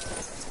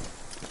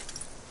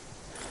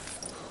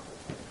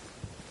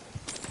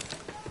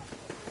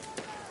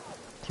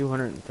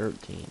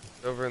 $213.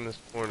 Over in this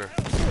corner.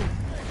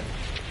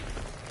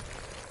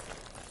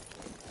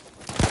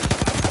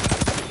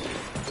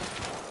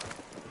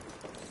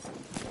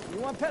 You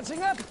want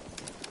patching up?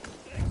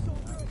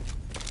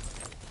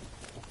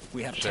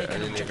 We have Shit, I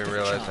taken didn't even objective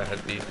realize I Charlie.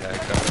 had B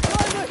tagged up.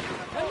 Private!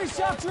 Enemy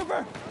shock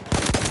trooper!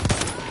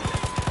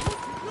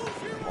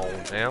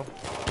 Oh, now?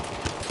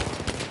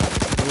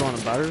 You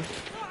want a butter?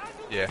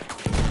 Yeah.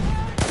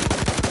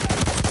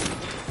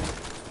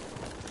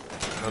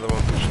 Another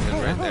one pushing in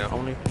right now.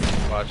 Only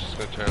Watch, it's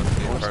gonna turn out to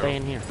be want to stay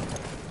in infernal. here.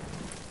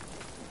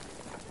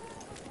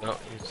 No,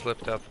 he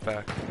slipped out the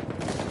back.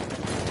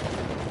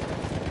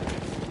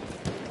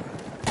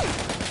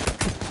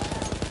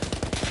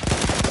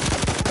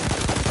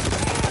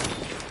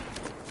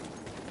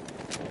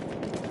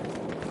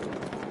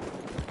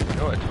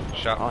 No, I took a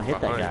shot I'll from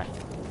hit that behind. guy.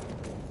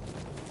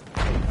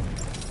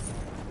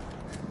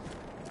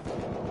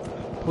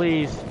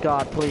 Please,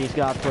 God, please,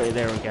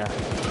 there we go.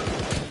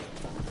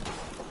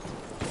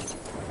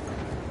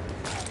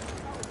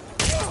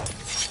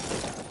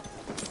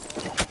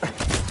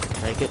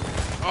 Take it.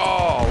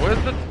 Oh,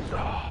 where's the...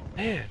 Oh,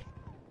 man.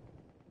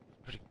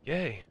 Pretty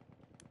gay.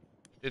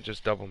 Did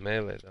just double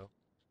melee, though.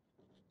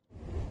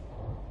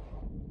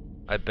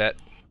 I bet.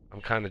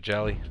 I'm kind of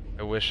jelly.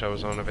 I wish I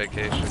was on a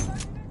vacation.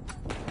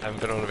 I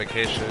haven't been on a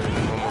vacation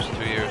in almost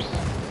 2 years.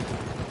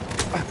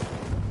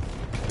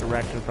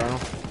 Direct infernal.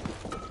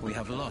 We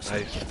have lost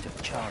Nice.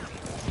 objective Charlie.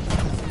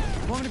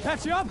 Want me to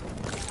patch you up?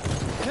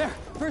 There,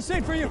 first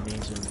aid for you. It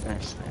needs a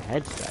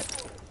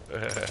headset.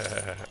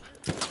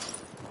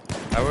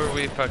 How are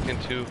we fucking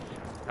two...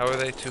 How are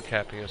they two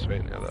capping us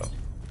right now, though?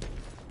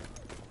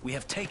 We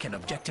have taken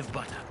objective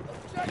butter.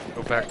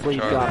 Go back to Please,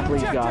 Charlie. God,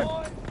 please,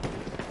 God.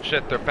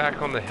 Shit, they're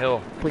back on the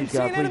hill. Please, See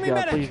God, an please, enemy God,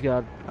 medic. please,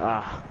 God.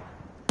 Ah.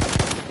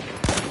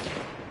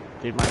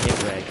 Dude, my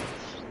hit rate.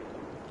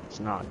 It's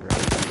not great.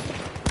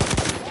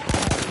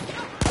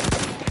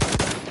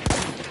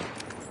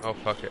 Oh,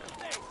 fuck it.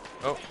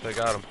 Oh, they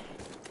got him.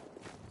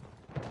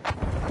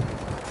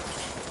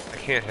 I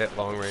can't hit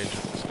long range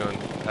with this gun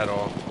at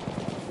all.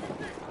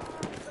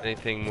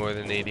 Anything more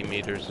than 80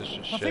 meters is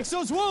just I'll fix shit.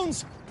 those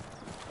wounds.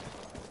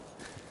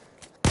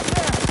 There,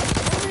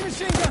 enemy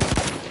machine gun.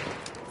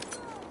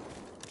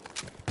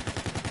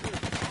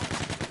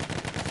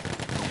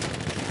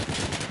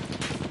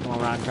 Come on,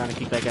 Ryan, trying to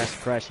keep that guy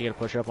suppressed. You gotta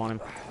push up on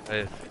him.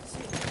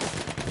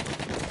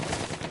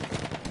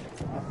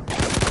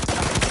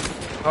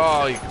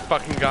 Oh, you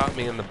fucking got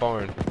me in the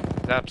barn.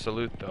 It's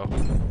absolute, though.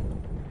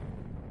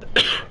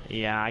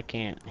 Yeah, I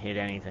can't hit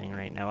anything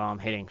right now. Well, I'm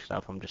hitting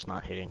stuff, I'm just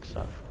not hitting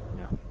stuff.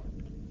 You know,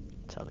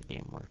 that's how the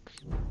game works.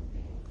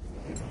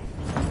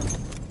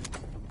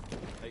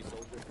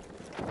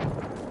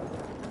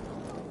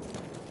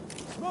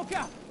 Smoke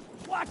out.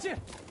 Watch it.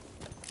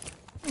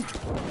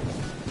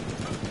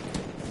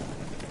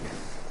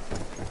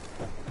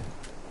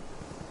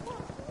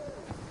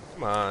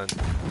 Come on.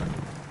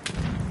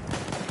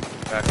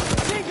 Back.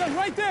 Machine gun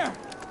right there.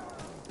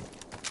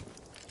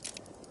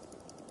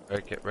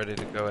 Alright, get ready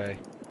to go A.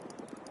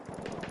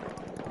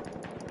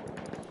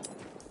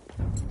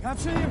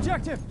 Capture the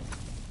objective.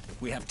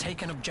 We have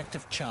taken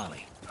objective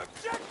Charlie.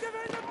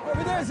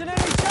 Over there's an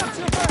enemy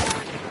capture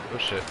bird. Oh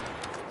shit.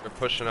 They're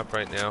pushing up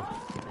right now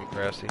from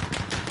Grassy.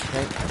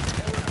 Okay.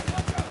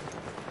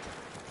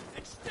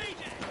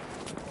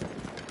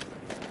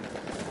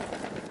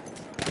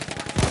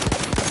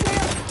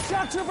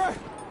 Shot trooper.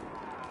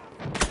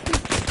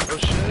 Oh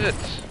shit!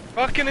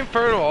 Fucking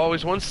Inferno,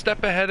 always one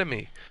step ahead of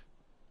me.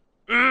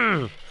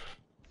 Ugh.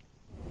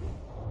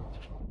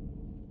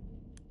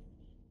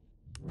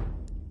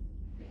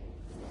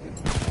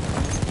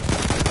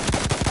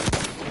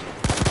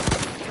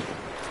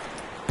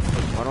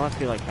 Why do I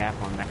feel like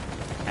half on that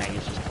mag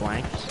is just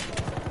blanks?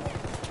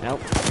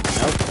 Nope.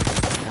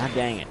 Nope. God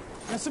dang it.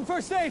 Got some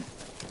first aid.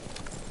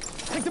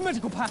 Take the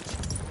medical patch.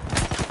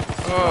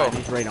 Oh. Right,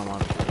 he's right on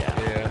one. Yeah.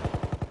 Yeah.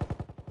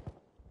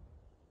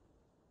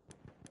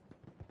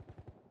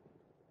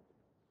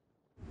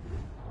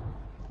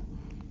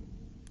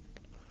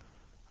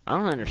 I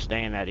don't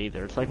understand that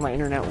either. It's like my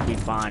internet will be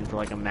fine for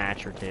like a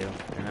match or two,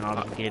 and then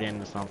I'll just get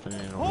into something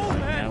and it'll be Hold, like,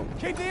 man. nope.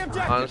 Keep the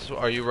objective. Honestly,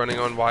 are you running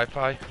on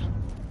Wi-Fi?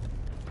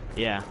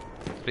 Yeah.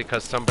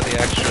 Because somebody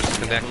extra is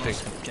connecting.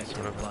 Objective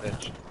Son of a butter.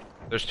 bitch.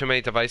 There's too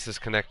many devices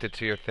connected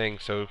to your thing,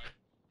 so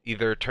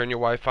either turn your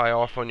Wi-Fi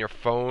off on your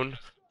phone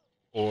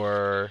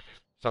or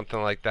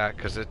something like that,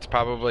 because it's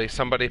probably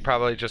somebody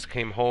probably just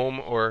came home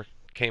or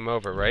came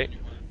over, right?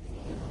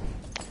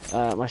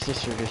 My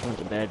sister just went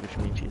to bed, which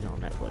means she's on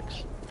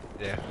Netflix.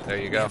 Yeah, there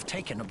you We go. have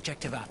taken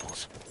objective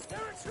apples.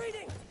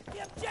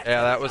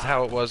 Yeah, that was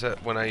how it was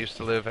when I used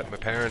to live at my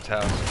parents'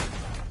 house,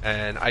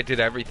 and I did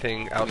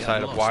everything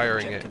outside of lost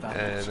wiring it,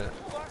 objective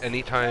and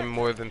anytime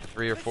more than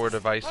 3 or 4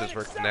 devices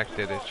were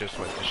connected, it just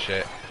went to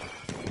shit.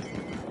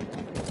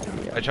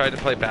 I tried to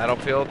play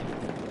Battlefield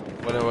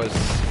when it was,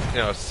 you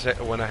know,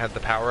 when I had the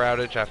power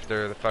outage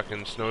after the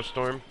fucking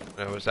snowstorm,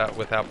 and I was out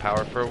without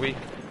power for a week.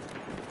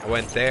 I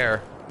went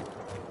there,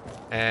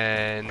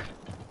 and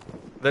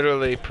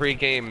literally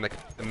pre-game,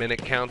 the minute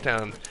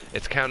countdown,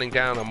 it's counting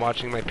down. I'm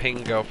watching my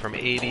ping go from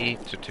 80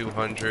 to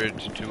 200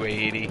 to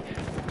 280 to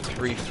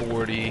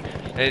 340,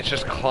 and it's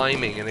just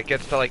climbing, and it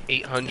gets to like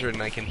 800,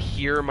 and I can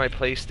hear my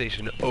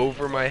PlayStation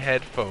over my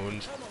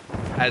headphones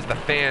as the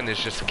fan is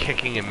just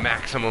kicking in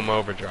maximum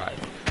overdrive.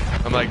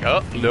 I'm like,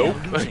 oh, nope,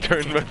 I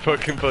turned my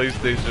fucking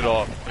PlayStation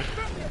off.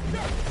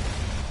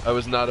 I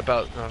was not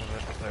about, oh,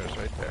 that player's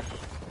right there.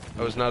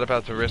 I was not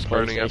about to risk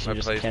burning up my PlayStation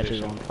just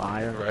catches on PlayStation.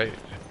 fire. Right.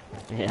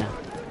 Yeah.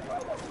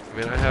 I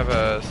mean, I have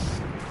a,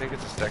 I think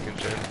it's a second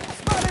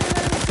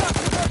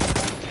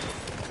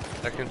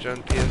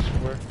gen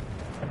PS4.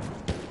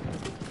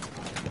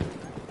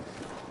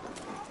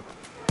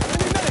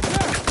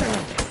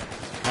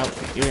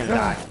 Nope, you're gonna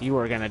die. You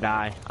are gonna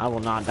die. I will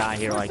not die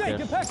here like Get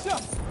this. patched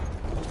up.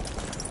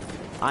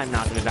 I'm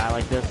not gonna die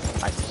like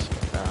this. I just,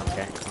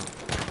 okay.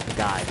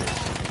 Die.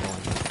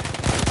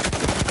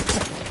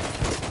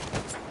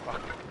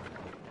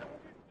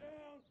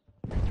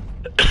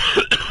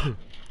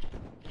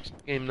 This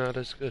game not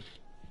as good.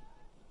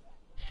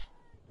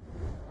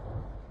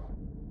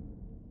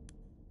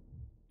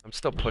 I'm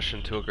still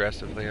pushing too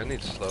aggressively. I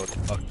need to slow it the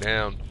fuck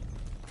down.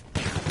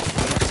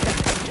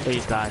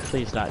 Please die.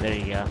 Please die. There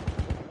you go.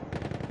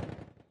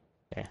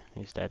 Yeah,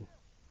 he's dead.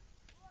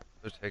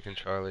 They're taking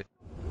Charlie.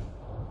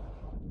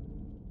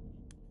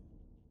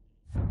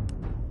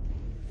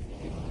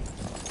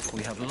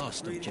 We have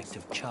lost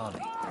objective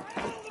Charlie.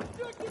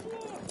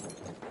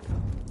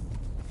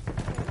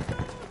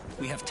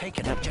 We have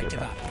taken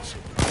objective apples.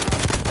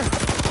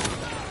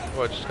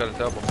 Oh, I just got a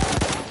double.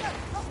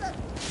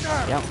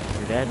 Yep,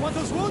 you're dead. Want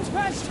those wounds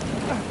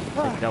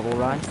patched? Double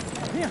run.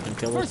 Here, And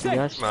kill those first two aid.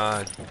 guys. Come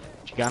on.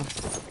 You got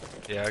him?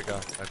 Yeah, I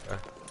got that guy.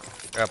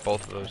 I got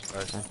both of those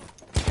guys.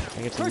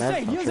 I get some First meds.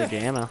 aid, I'll use trade it. you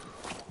ammo.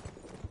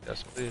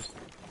 Yes, please.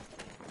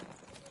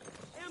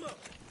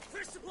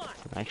 Some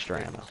extra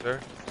ammo. Sir,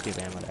 Give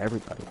ammo to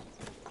everybody.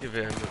 give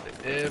ammo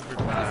to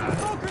everybody.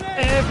 Smoke grenade.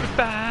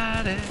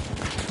 Everybody.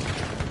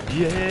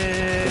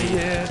 Yeah,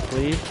 yeah.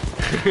 Please.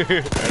 There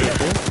you go.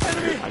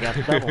 I got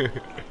the double.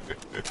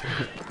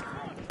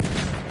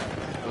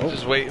 I'm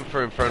just waiting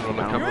for Inferno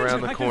to come You're around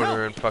injured, the I can help.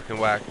 corner and fucking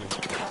whack me.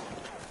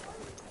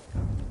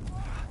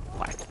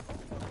 Whack.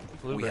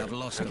 We Blueberry. have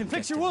lost I can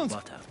fix your objective wounds.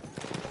 butter.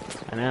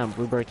 I know,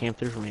 Blueberry came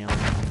through for me on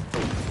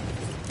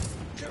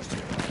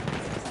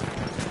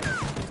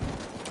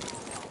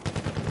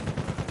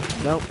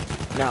Nope.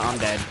 No, I'm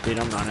dead. Dude,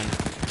 I'm running.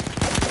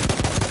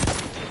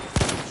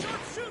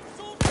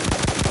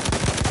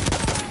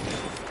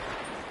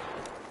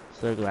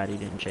 So glad he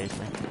didn't chase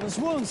me. Those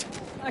wounds.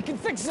 I can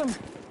fix them.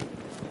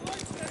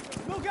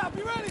 Look out,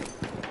 be ready.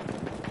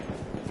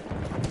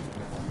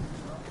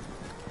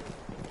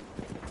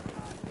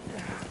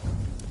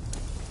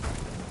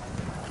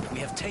 We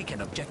have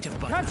taken objective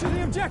butter. Capture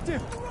the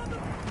objective.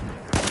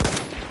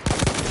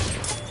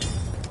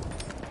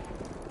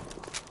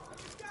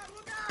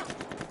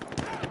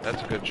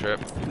 That's a good trip.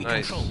 We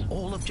Nice. control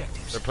all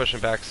objectives. They're pushing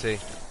back C.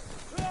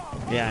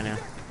 Yeah, I know.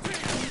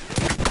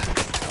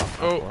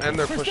 Oh, and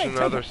they're pushing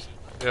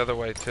the other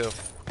way too.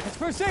 That's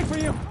first aid for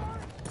you.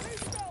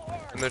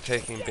 And they're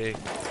taking B.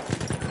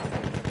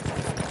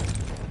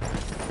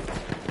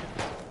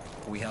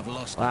 We have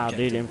lost Wow, dude,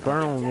 objective.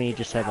 Infernal and me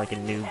just had like a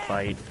noob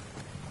fight.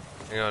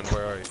 Hang on,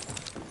 where are you?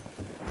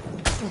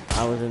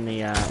 I was in the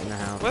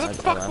house. Where the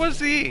fuck was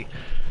he?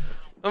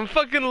 I'm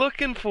fucking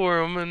looking for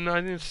him and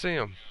I didn't see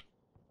him.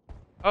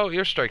 Oh,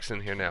 Airstrike's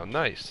in here now.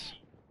 Nice.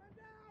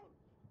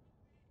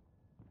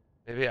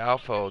 Maybe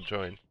Alpha will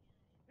join.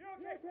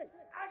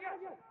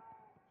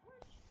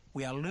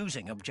 We are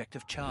losing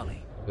objective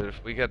Charlie. But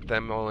if we get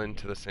them all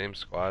into the same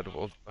squad,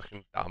 we'll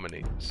fucking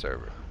dominate the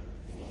server.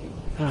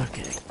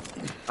 Okay.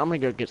 I'm gonna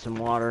go get some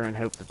water and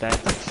hope that that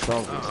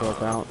solves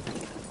itself out.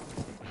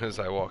 As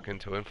I walk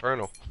into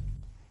Infernal.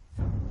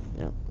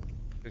 Yep.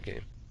 Good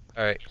game.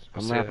 Alright.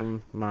 I'm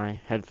wrapping my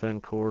headphone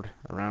cord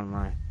around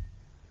my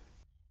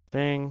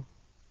thing.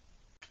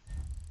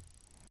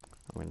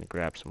 I'm gonna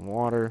grab some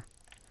water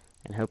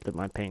and hope that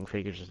my ping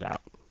figures it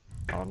out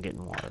while I'm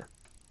getting water.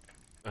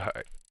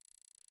 Alright.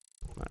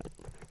 Alright.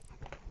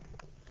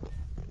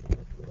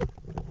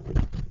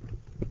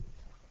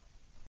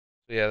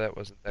 Yeah, that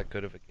wasn't that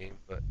good of a game,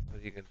 but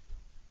what are you gonna do?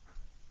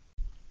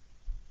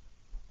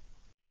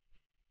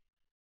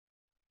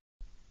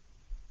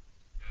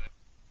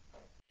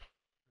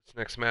 This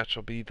next match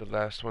will be the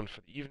last one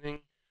for the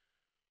evening.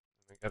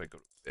 I gotta go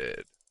to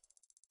bed.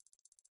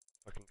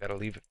 Fucking gotta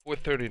leave at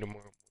 4:30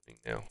 tomorrow morning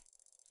now.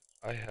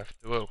 I have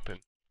to open.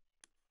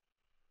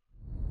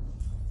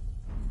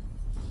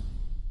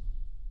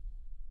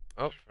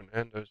 Oh,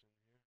 Fernando's in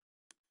here.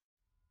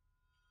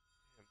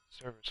 Damn, the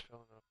server's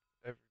filling up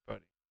with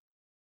everybody.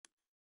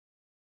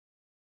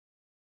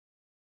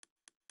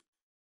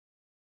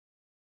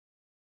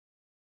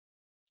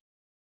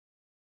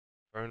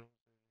 Vernal's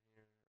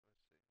in here.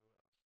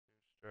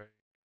 Let's see who else. Strike.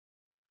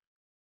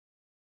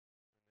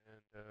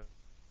 Fernando.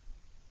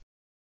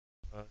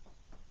 Bus.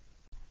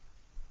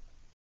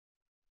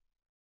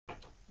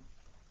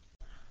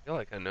 I feel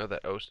like I know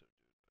that Oso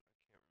dude,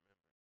 but I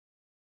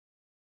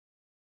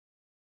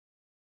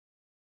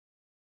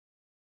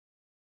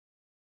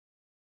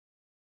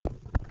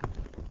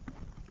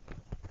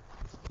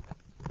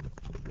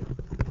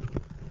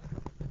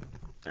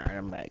can't Alright,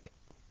 I'm back.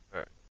 remember.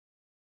 Alright.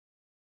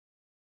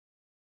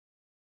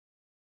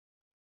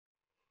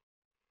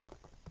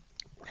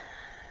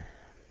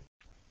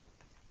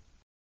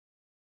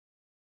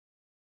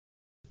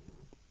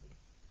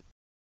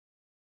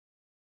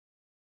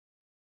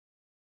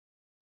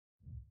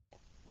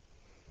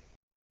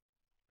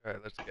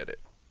 Alright, let's get it.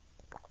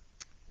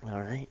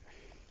 Alright.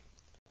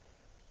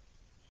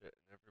 Shit,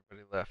 and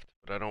everybody left,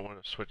 but I don't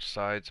want to switch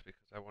sides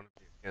because I want to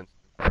be against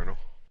Infernal.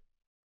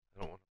 I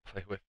don't want to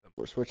play with them.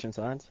 We're switching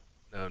sides?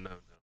 No, no,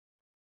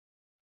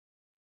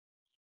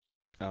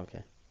 no.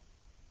 Okay.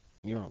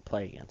 You want to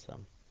play against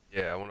them?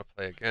 Yeah, I want to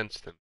play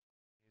against him.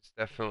 He's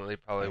definitely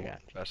probably I one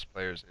got of the best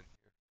players in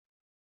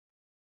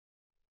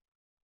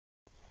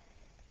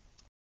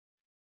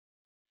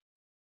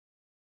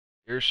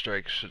here.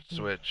 Earstrike should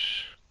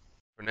switch.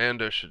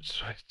 Fernando should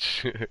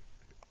switch.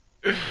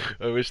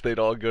 I wish they'd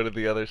all go to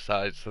the other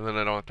side so then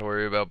I don't have to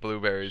worry about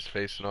blueberries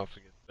facing off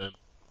against them.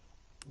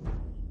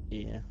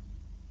 Yeah.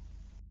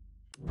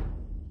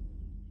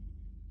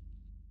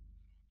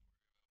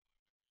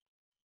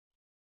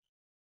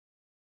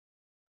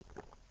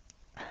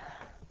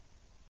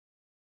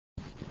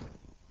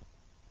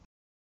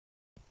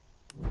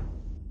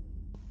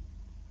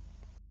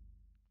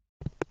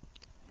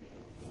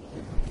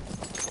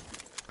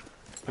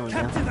 Oh,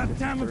 yeah. Capture that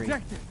damn 3.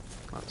 objective.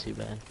 Not too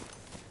bad.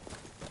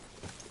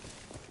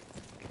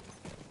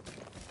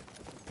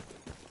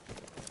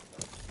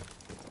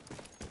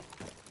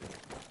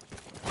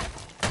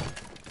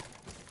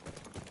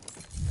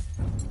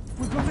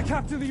 We've got to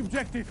capture the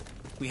objective.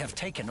 We have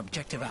taken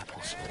objective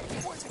apples.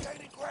 Boys are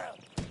gaining ground.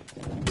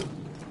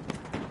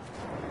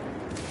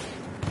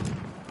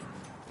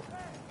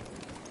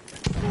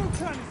 Move,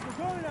 Travis,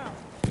 we're going out.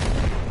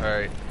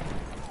 Alright.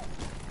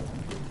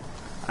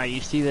 Alright,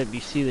 you see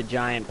the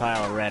giant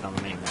pile of red on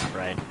the main map,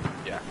 right?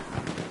 Yeah.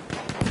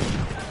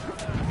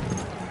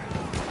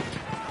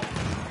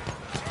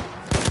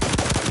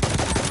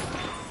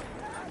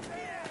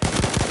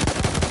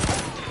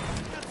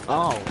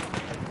 Oh!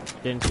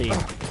 Didn't see him.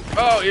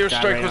 Oh, Got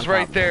Earstrike right was on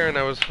right top. there and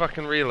I was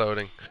fucking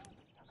reloading.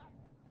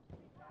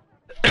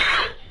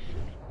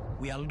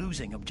 We are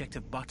losing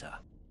objective butter.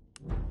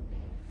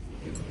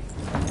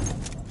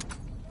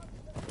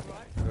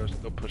 I was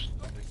still pushing.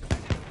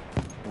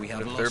 We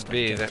have If lost they're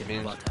B, that objective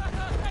means- butter.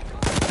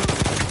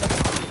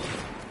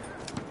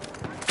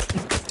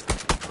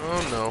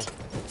 Oh no.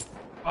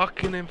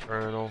 Fucking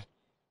Infernal.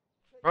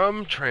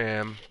 From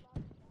Tram.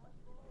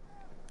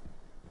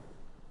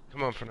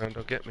 Come on,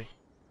 Fernando, get me.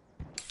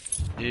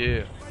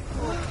 Yeah.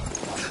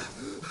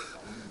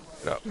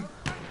 Go.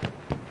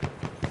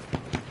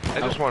 I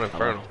just want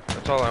Infernal.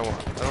 That's all I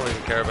want. I don't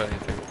even care about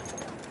anything.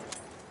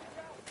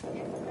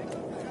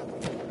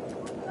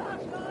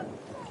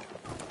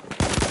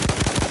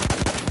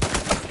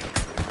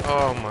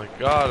 Oh my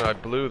god, I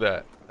blew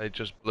that. I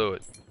just blew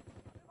it.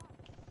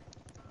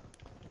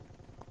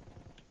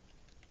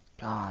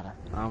 God,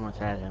 I almost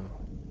had him.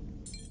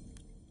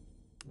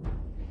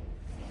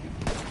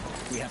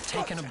 We have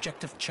taken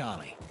objective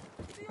Charlie.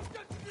 The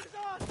objective is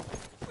ours!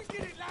 We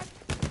did it, lad!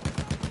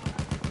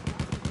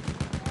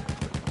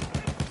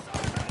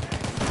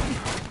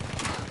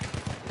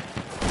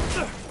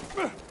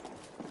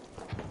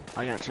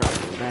 I got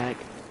shot in the back.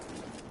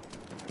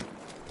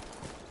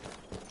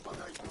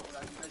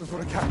 We've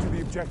got to capture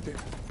the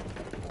objective.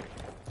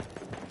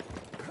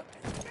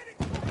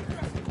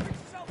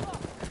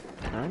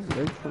 Alright,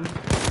 good for me.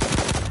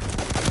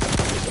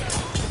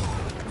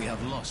 We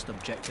have lost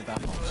objective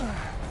apples.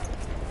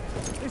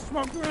 This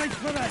smoke grenades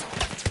for them!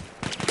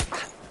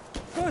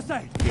 First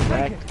aid! Get Take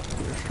back. it!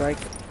 Strike.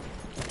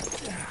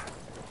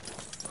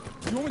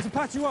 You want me to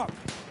patch you up?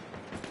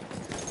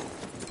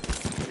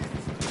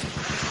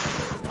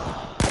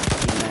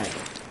 Get back.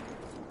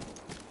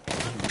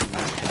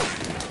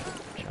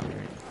 Shot me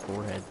right in the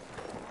forehead.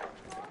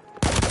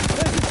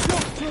 There's a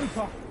shock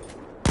trooper!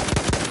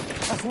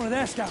 That's one of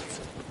their scouts.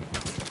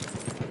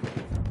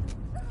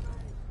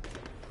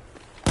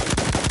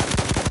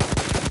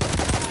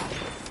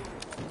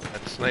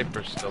 That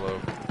sniper's still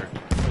over there.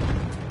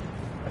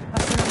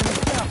 That's an enemy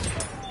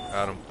scout.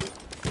 Got him.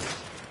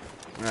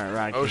 Alright,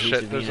 right. Oh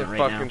shit, there's a right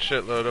fucking now.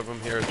 shitload of them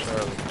here at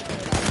Charlie.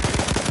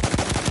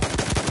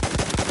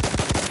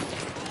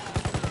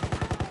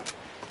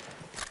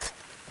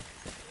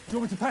 Do you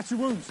want me to patch your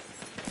wounds?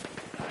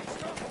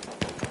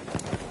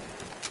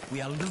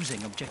 We are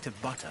losing objective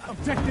butter.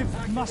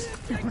 Objective must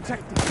be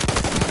protected.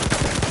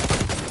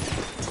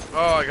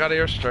 Oh, I got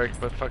airstrike,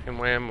 but fucking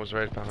Wham was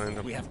right behind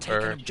him. We have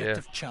taken Or,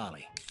 objective yeah,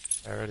 Charlie.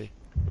 already.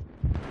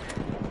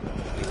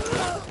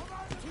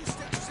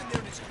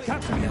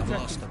 Capture We the have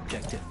objective. lost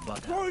objective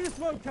butter. Throw in the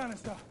smoke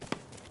canister.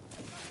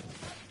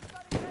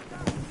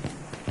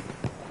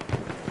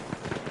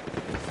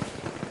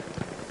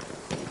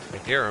 I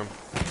hear him.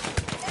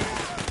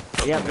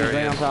 Yep, There he's he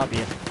right on is. top of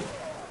you.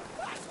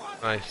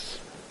 Nice.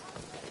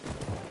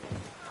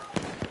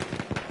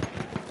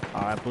 Oh,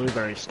 that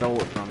blueberry stole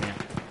it from you.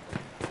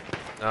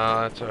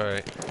 Nah, that's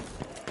alright.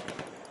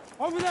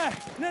 Over there,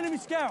 an enemy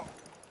scout.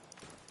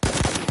 These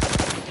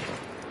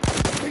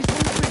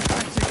wounds been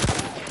fancy.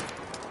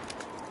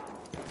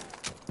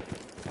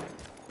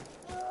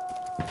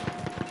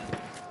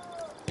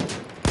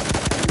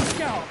 Enemy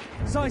scout,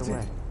 sighted.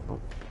 Away. Oh,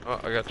 Oh,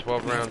 I got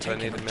 12 rounds. I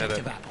need a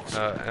medic.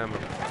 Ammo.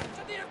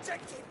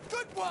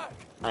 Good work.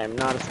 I am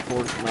not a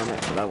sports moment,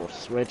 but I will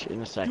switch in a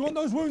You second. want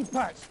those wounds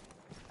patched?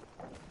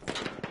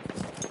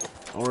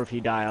 Or if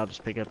you die, I'll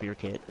just pick up your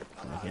kit.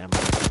 Okay,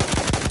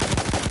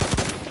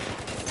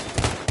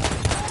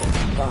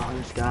 oh,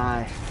 this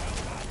guy.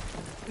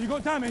 You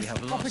got damage? We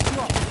have I'll lost. pick you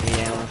up.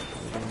 Yeah,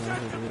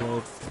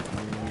 reload.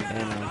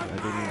 Damage, I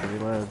didn't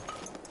reload.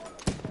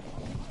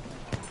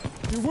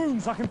 Your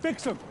wounds, I can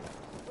fix them.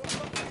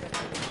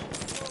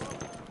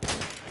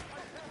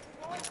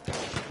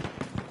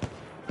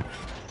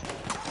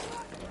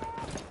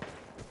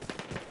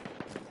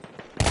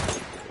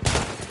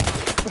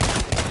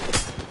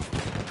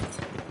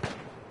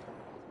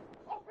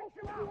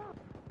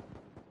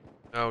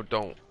 No,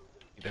 don't.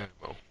 Need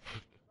ammo.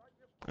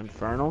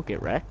 Infernal,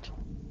 get wrecked.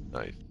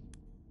 Nice.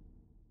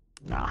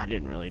 No, I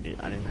didn't really do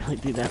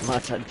that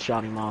much. I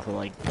shot him off with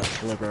like a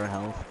sliver of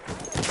health.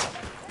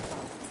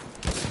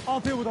 I'll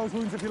deal with those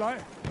wounds if you like.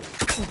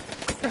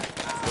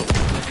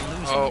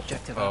 Losing Oh,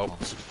 objective oh.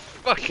 apples.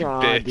 Fucking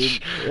Aw, bitch.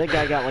 dude, that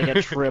guy got like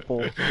a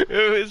triple.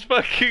 It was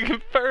fucking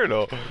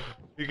infernal.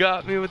 You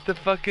got me with the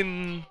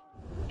fucking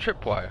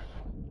tripwire.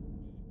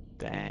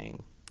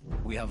 Dang.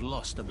 We have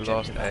lost We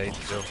lost objective A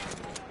apples. still.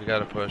 We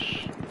gotta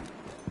push.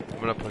 I'm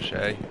gonna push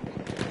A.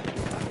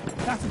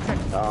 That's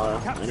objective.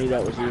 I knew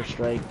that was your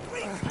strike.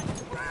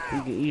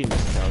 You can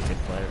just tell a good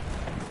player.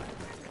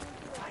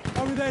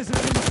 Over there's an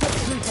enemy scout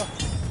trooper.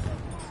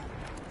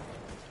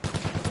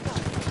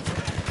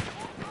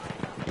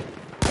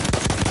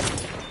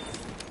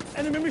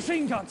 Enemy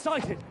machine gun,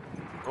 sighted.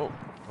 Oh,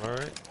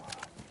 alright.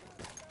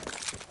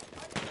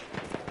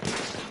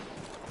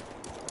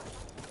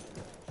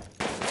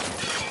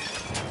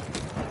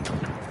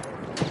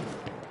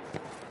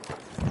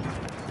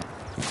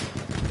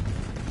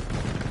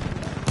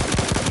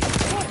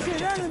 Watch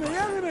it,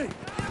 enemy!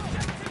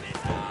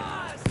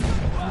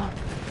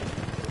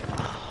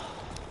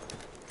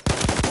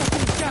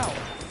 Fucking scout.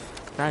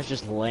 Guy's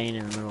just laying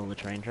in the middle of the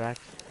train tracks.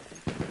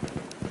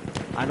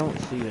 I don't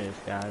see this,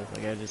 guys.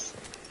 Like, I just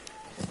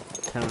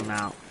tone him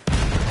out.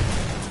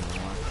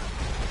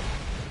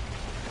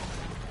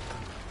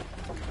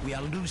 We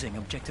are losing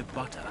objective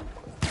butter.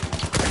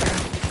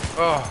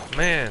 Oh,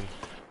 man.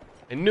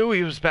 I knew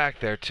he was back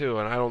there, too,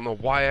 and I don't know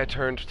why I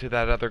turned to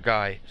that other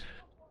guy.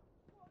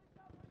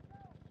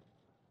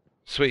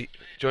 Sweet.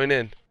 Join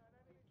in.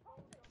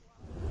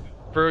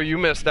 Bro, you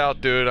missed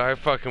out, dude. I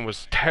fucking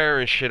was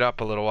tearing shit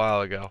up a little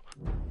while ago.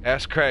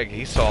 Ask Craig.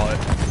 He saw it.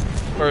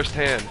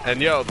 Firsthand.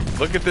 And, yo,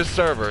 look at this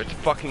server. It's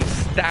fucking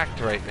stacked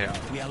right now.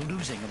 We are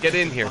losing Get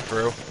in objective here,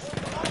 butter.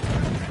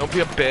 Fru. Don't be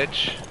a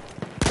bitch.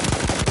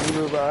 Let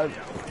me revive.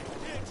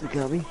 You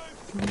got me?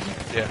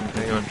 Yeah,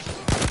 hang on.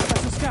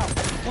 That's a scout.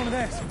 One of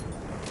theirs.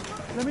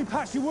 Let me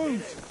patch your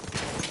wounds.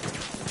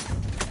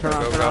 Turn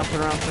around, Go, turn go. around,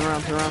 turn around, turn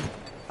around, turn around.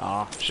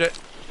 Aw, Shit.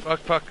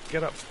 Fuck,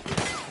 get up.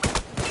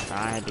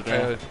 I had to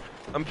go.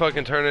 I'm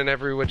fucking turning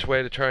every which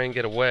way to try and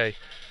get away.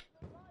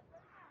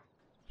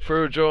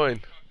 Fru,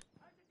 join.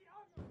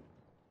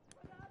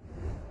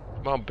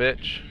 Come on,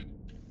 bitch.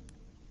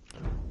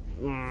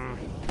 Oh,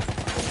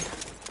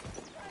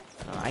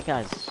 that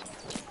guy's...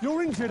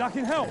 You're injured. I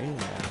can help.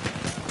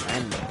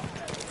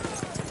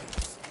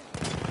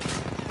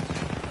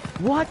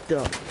 What the?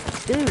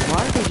 Dude,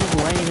 why are they just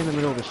laying in the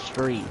middle of the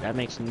street? That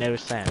makes no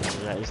sense.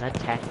 Is that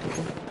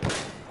tactical?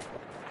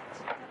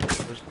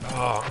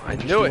 Oh, I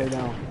knew it.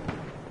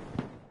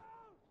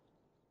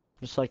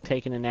 Just like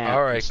taking a nap.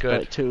 All right, just good.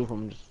 Like two of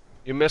them.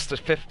 You missed a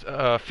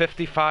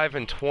 55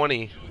 and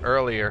 20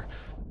 earlier,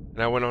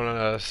 and I went on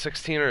a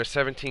 16 or a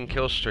 17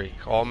 kill streak,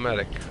 all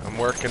medic. I'm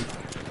working,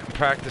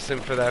 practicing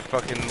for that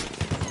fucking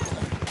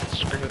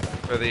script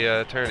for the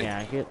attorney.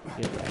 Yeah, get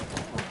that.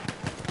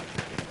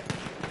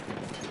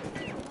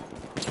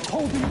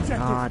 Hold the objective.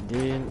 God,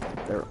 dude,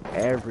 they're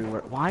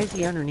everywhere. Why is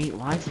he underneath?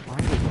 Why are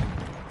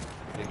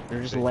they?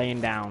 They're just laying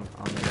down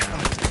on the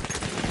ground.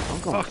 I'm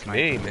going Fuck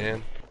me,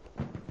 man.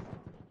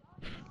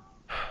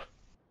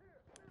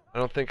 I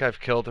don't think I've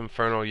killed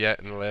Inferno yet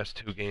in the last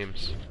 2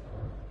 games.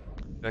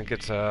 I think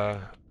it's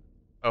 0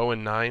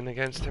 and 9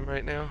 against him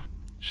right now.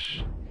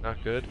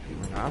 Not good.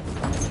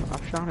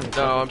 I've shot him.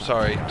 No, I'm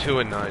sorry, 2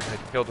 and 9.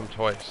 I killed him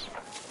twice.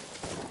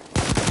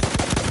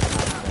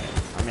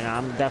 I mean,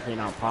 I'm definitely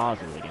not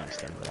positive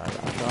against him, but I've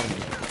shot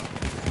him.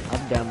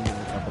 I've done him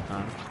a couple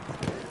times.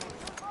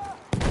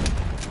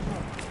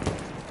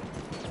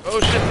 Oh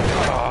shit!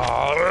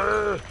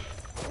 Oh,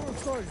 Oh,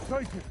 sorry,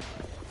 take it.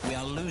 We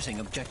are losing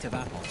objective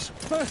apples.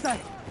 First aid.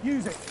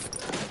 Use it.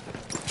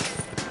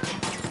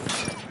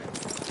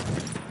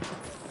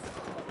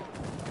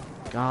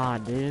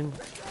 God, dude.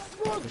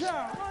 Look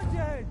out! Mind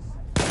your heads.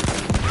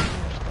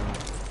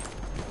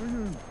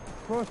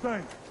 First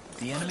aid.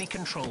 The enemy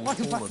controls I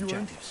can all patch your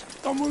wounds.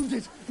 objectives. I'm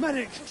wounded.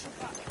 Medic.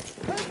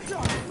 Heads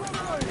up. Run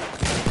away.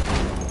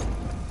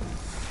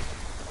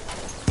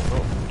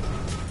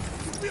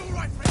 You'll be all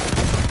right, friend.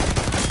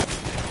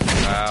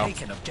 wow.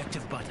 Taken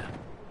objective butter.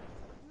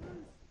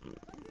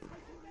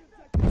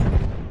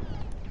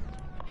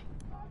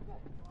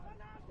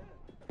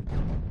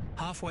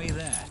 Halfway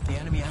there, the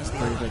enemy has the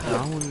He's upper like, hand.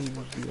 I want to use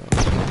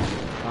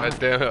the God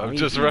damn it, I'm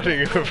just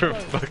running over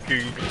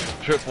fucking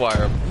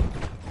tripwire.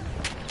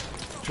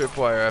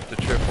 Tripwire after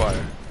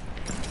tripwire.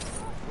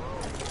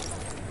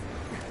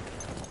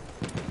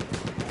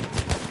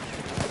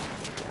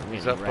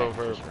 He's up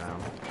over.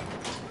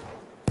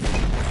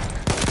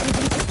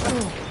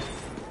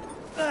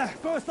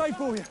 First aid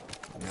for you.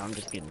 Yeah, I'm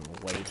just getting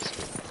wasted.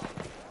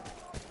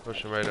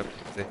 Pushing right up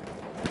to the.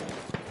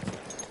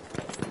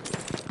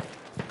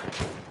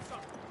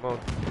 Come on.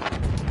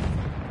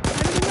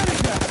 Enemy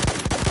medic now.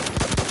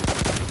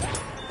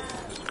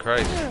 Jesus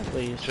Christ.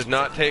 Please. Should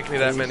not take me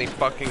that many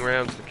fucking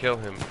rounds to kill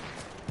him.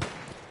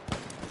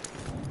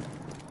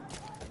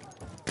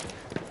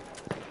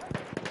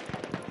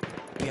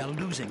 We are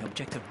losing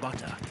objective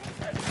butter.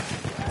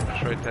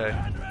 It's right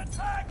there.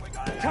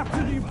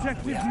 Capture the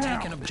objective We have now.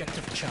 taken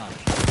objective Charlie.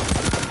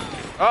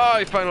 Oh,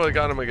 he finally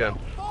got him again.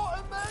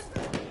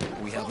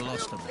 We have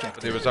lost But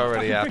objective. he was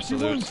already I can fix your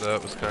absolute, wounds. so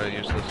it was kind of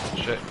useless and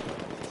shit.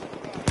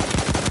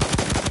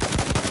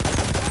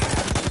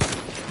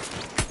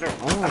 I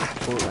want to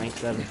support rank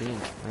 17.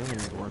 I really need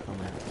to work on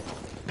that.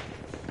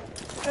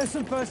 There's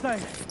some first aid.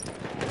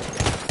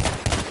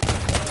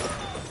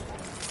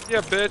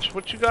 Yeah, bitch,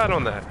 what you got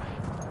on that?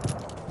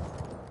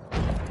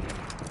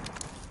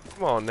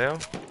 Come on now.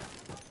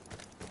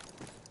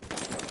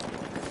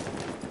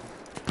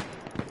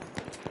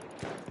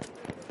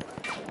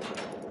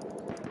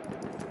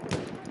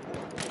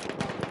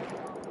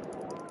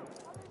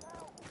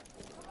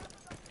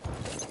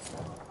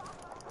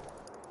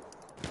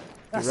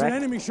 That's Direct.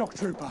 an enemy shock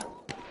trooper.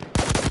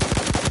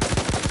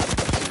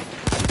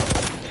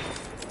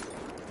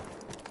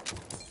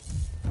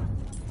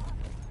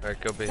 Alright,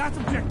 go B. That's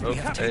objective. Oh,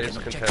 captured. A is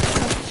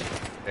contested.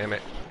 Damn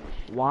it.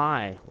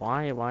 Why?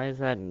 Why is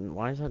that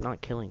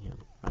not killing him?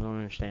 I don't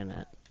understand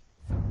that.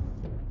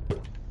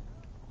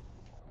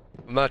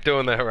 I'm not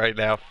doing that right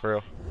now, for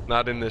real.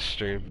 Not in this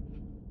stream.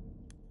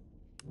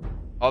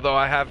 Although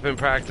I have been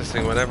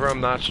practicing. Whenever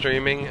I'm not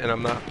streaming and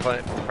I'm not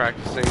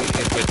practicing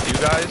it with you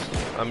guys,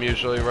 I'm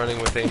usually running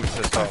with aim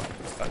assist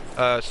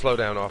off. Slow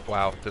down off.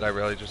 Wow, did I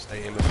really just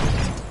say aim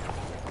assist?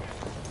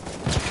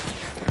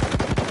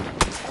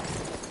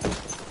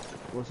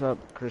 What's up,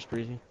 Chris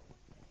Breezy?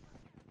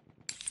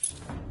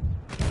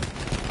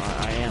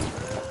 I am.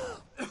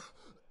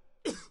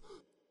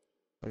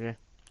 Okay.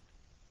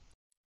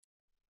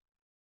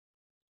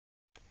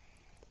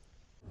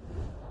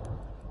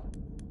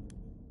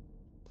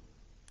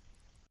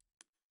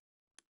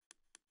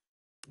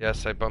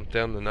 Yes, I bumped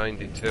down to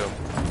 92.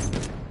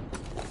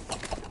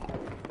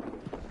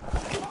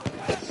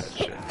 That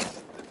shit.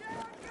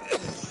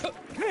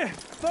 Here,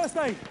 first First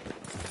aid.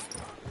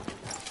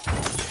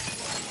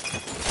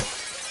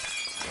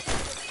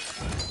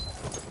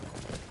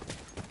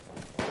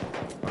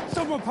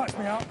 Someone patch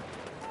me out.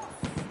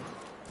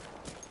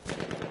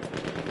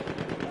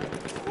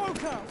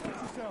 Smoke out.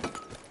 Watch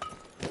yourself.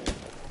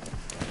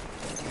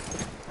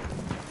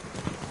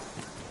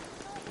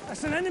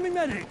 That's an enemy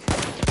medic.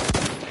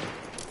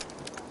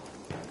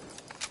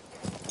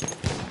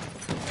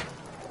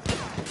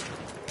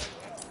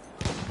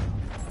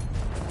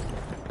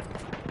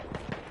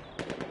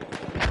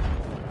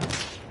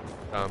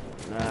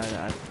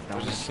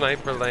 There's a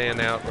sniper laying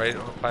out right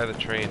by the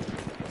train.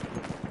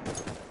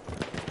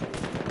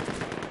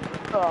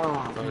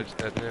 Oh, He's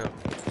dead now.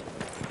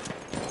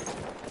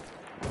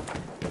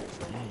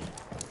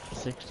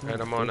 16, Right,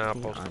 I'm on 15,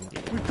 apples. I'm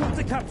good. We've got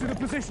to capture the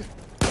position.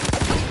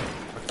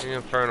 Fucking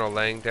Inferno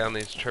laying down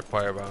these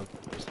tripwire bombs.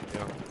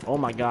 Yeah. Oh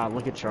my god,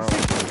 look at Charlie.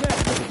 Look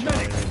at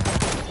Charlie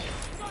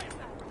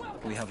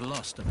right We have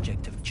lost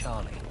objective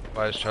Charlie.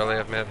 Why does Charlie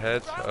have mad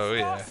heads? Oh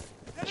yeah.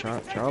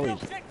 now.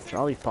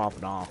 Charlie's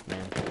popping off,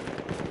 man.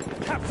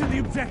 Capture the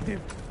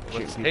objective.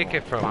 Let's take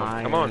it from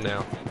them. Come on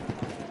now.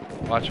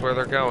 Watch where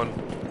they're going.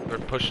 They're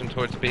pushing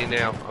towards B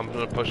now. I'm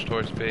gonna push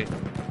towards B.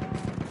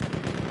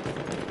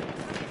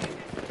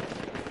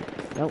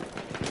 Nope.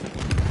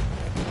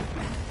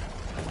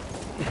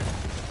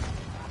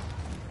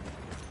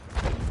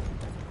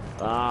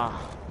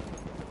 Ah.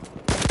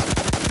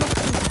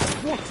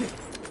 Watch it.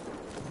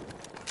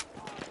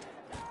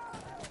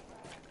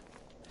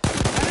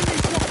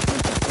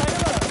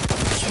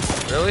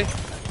 Really?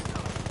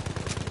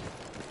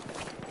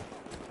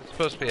 It's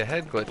supposed to be a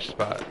head glitch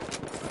spot.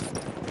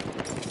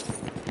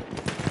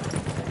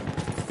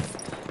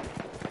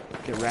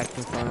 Get wrecked,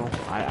 Infernal.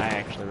 I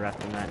actually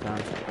wrecked him that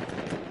time.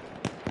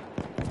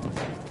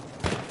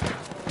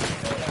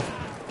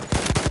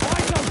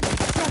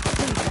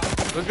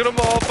 Look at them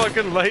all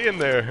fucking laying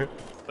there.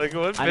 Like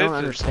what bitches? I don't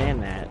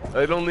understand that.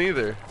 I don't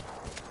either.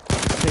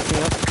 Pick me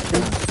up.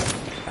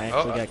 I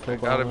actually got I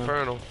killed by got one.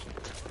 Infernal.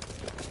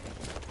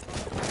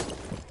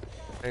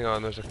 Hang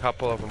on, there's a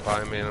couple of them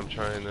by me and I'm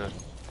trying to...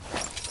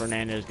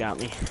 Fernando's got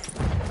me.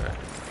 Okay.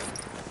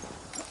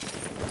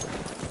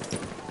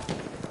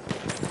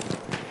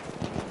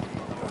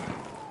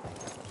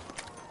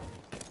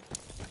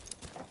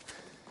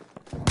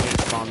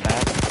 Spawn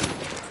back.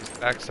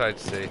 Backside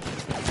C.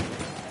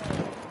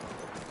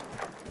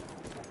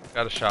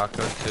 Got a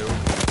shotgun too.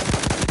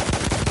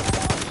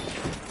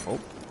 Oh.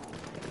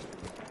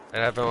 I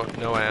have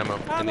no ammo.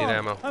 I need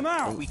ammo. I'm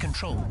out. We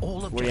control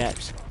all Where you at?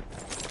 objectives.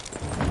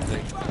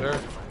 Thank you, sir.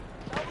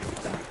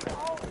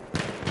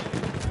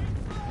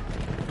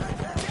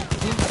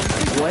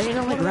 Laying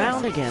on the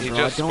ground again, He bro.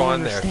 just I don't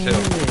spawned there,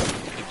 understand too.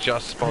 it. He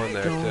just spawned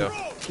there too.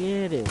 Don't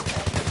get it.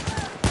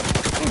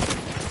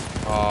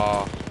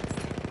 Aw.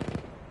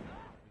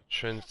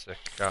 Intrinsic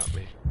got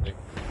me.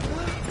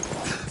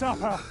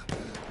 Topper.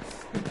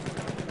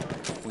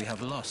 We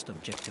have lost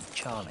objective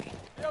Charlie.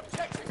 The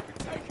objective's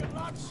been taken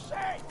like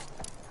shit!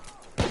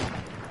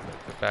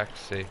 Get back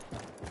to C.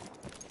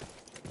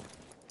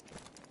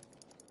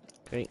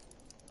 Great.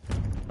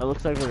 It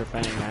looks like we're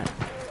defending that.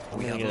 I'm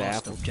We gonna have get lost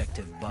apple.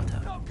 objective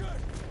Butter.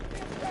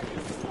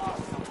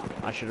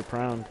 I should have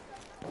proned.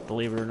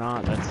 Believe it or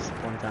not, that's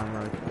one time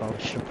where I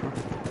probably should have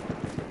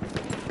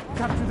proned.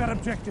 Capture that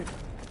objective.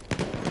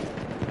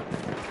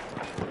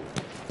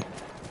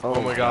 Oh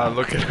my god,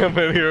 look at how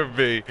many are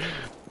B.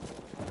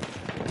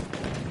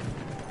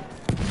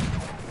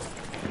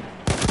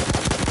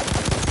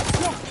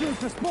 Shock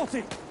trooper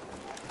spotted.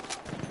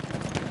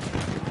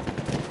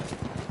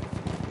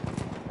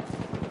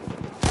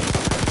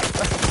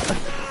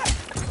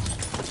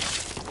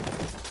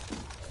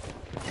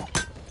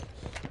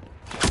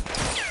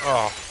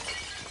 Oh.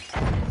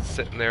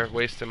 Sitting there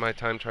wasting my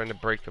time trying to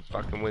break the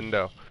fucking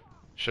window.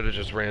 Should have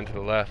just ran to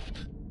the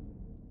left.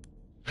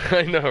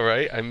 I know,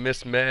 right? I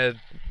missed mad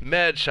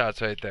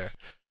shots right there.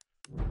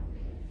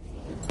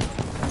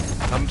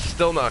 I'm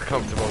still not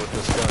comfortable with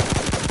this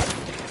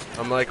gun.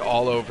 I'm like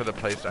all over the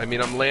place. I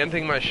mean, I'm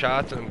landing my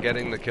shots and I'm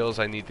getting the kills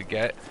I need to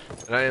get.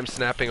 And I am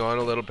snapping on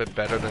a little bit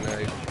better than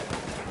I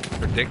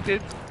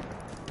predicted.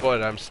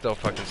 But I'm still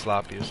fucking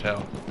sloppy as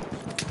hell.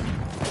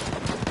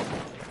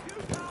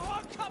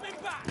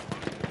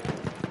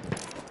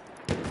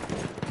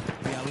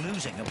 We are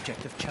losing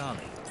objective Charlie.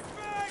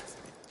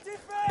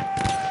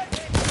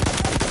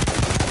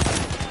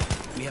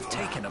 We have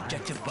taken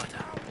objective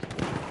Butter.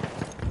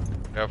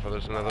 Careful,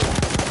 there's another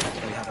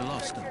one. We have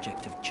lost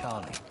objective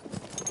Charlie.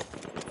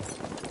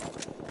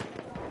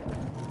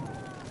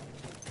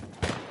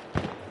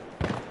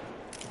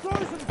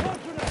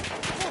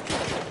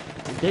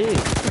 Dude,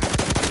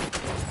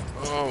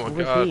 Oh my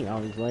where's god. he?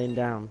 Oh, he's laying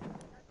down.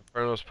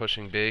 Inferno's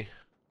pushing B.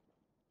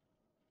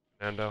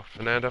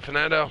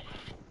 Fernando.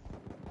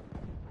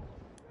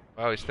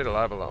 Wow, he stayed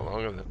alive a lot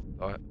longer than I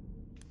thought.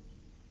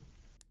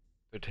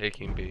 They're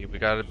taking B. We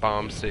got a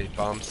bomb C.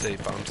 Capture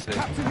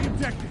the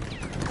objective.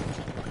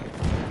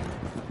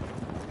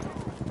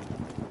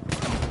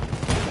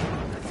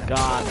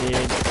 God,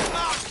 dude.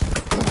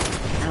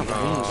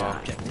 Aw.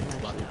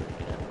 Objective Butter.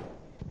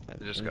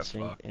 I just got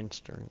Instinct, fucked.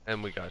 instinct.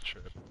 And we got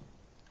tripped.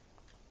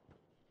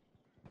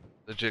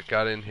 Legit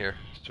got in here.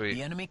 Sweet.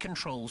 The enemy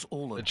controls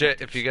all Legit,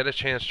 objectives. if you get a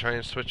chance, try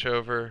and switch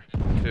over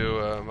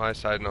to my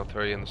side and I'll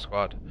throw you in the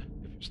squad. If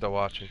you're still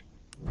watching.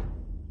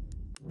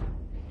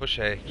 Push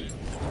A.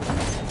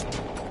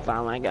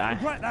 Found my guy.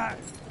 Regret that.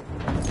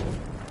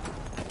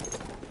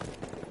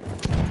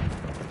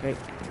 Okay.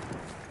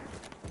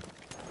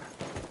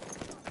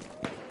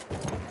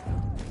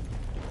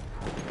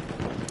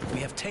 We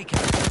have taken.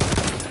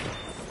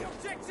 The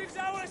objective's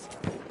ours.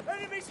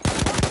 Enemies.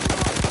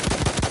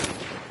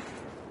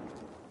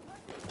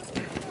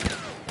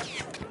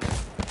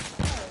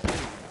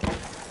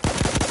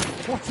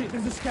 Watch it,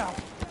 there's a scout.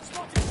 We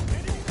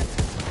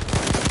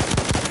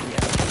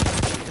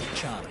have objective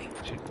Charlie.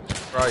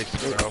 Jesus Christ,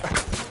 bro.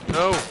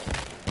 No!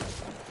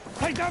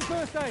 Take down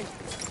first aid.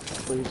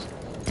 Please. Here,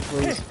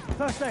 Please.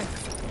 first aid.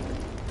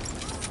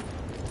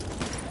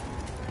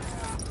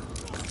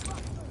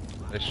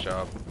 Nice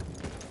job.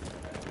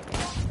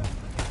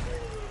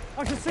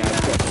 I can see them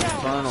scout.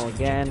 Infernal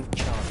again.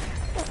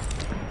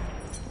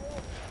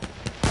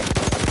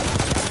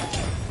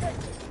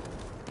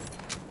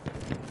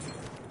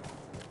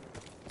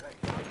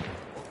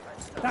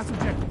 That's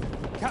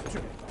objective. Capture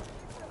it.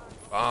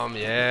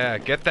 Yeah.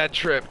 Get that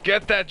trip.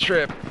 Get that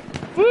trip.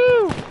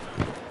 Woo!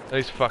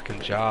 Nice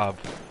fucking job.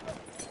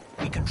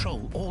 We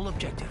control all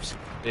objectives.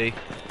 B.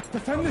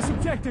 Defend this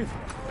objective.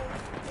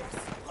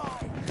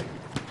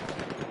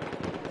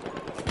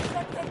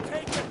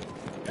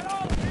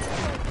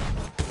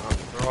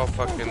 They're all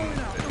fucking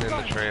in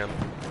the tram.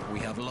 We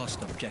have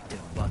lost objective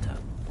Butter.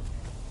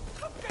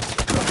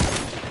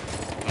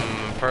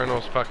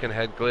 Infernal's fucking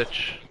head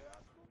glitch.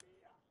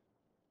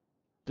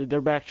 Dude,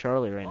 they're back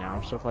Charlie right now.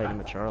 I'm still fighting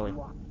with Charlie.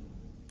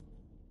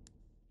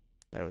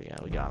 There we go.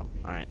 We got him.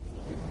 Alright.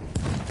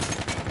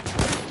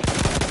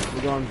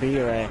 We going B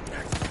or A?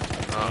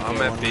 I'm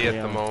Okay, at one B or at the the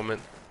other.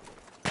 moment.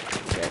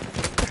 Okay.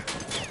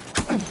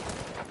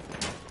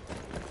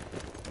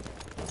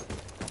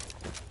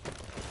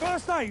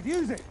 First aid,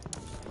 use it.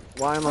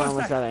 Why am I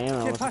almost out of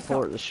ammo? Get With past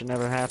support, up. this should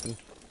never happen.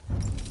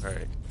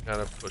 Alright.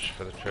 Gotta push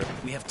for the trip.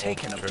 We have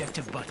taken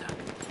objective Butter.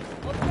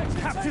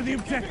 Capture the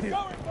objective.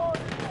 Oh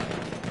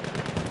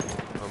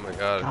my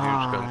god, a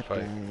Ah, huge gunfight.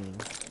 dang.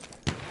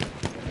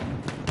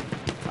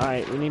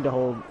 Alright, we need to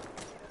hold.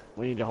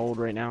 We need to hold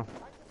right now.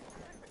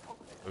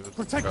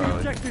 Protect the Charlie.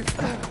 objective.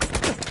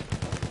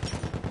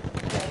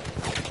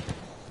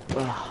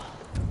 Ugh.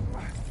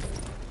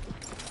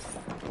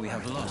 We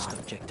have lost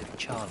objective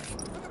Charlie.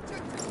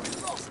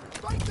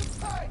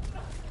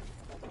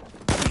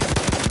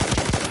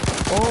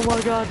 Oh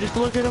my god, just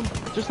look at him.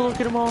 Just look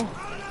at them all.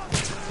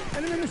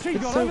 Enemy machine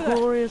It's gun so over there.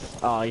 glorious.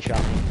 Oh, he shot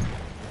me.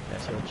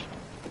 That switch.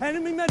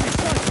 Enemy medic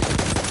sighted.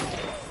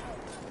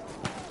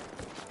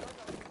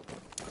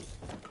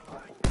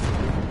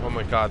 Oh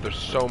my god, there's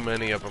so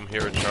many of them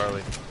here at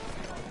Charlie.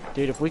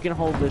 Dude, if we can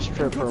hold this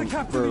trip Got to for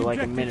capture the like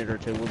a objective. minute or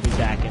two, we'll be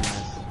back in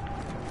this.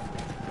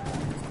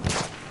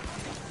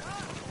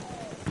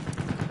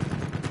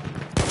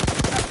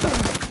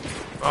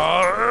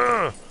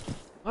 Oh,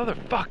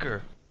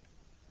 motherfucker!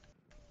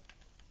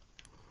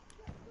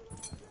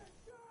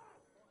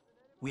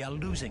 We are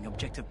losing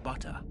objective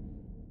Butter.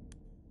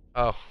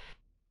 Oh.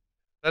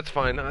 That's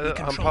fine. I'm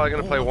control probably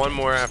gonna play all one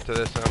more after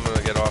this and I'm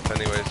gonna get off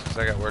anyways because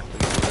I got work to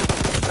do.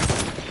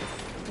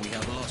 We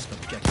have lost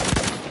objective.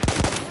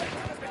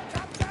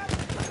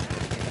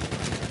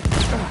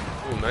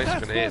 Ooh, nice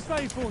That's grenade.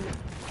 first aid for you.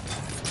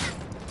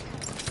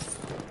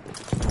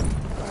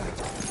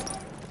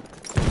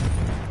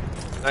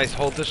 Nice,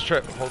 hold this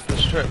trip. Hold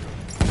this trip.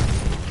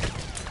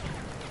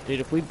 Dude,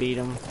 if we beat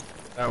him,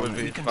 That would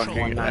be We control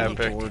fucking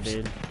 194, epic.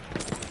 dude.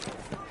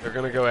 They're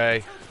gonna go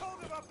A.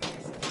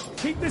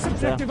 Keep this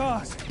objective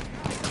ours.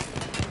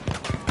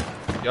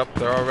 Yup,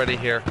 they're already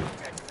here.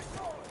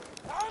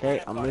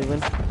 Okay, I'm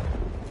moving.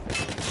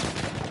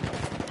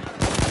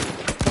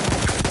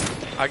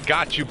 I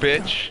got you,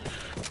 bitch.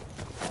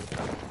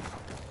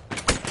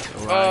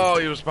 Oh,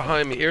 he was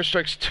behind me.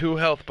 Airstrike's 2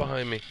 health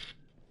behind me.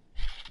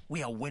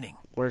 We are winning.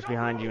 Where's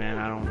behind you, man?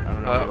 I don't know.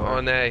 where you are.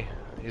 On A.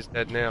 He's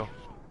dead now.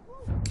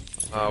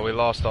 We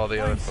lost all the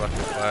other fucking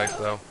flags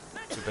though.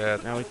 Too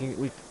bad. Now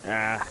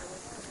ah.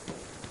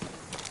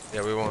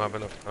 Yeah, we won't have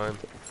enough time.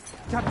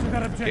 Capture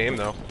that objective. Game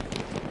though.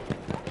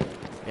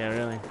 Yeah,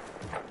 really.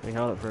 We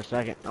held it for a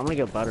second. I'm gonna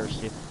go butter,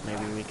 see if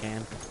maybe we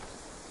can.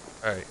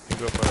 Alright, you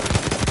go first.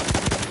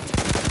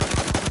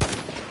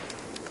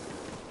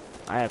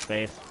 I have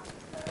faith.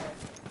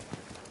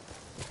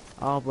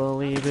 I'll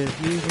believe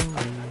if you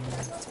believe.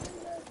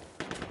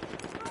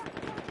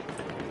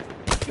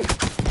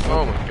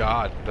 Oh my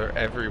god, they're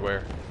everywhere.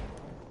 In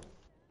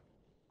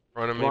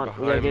front of me, Come on,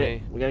 we gotta behind get me.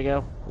 it. We gotta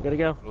go. We gotta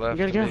go. Left We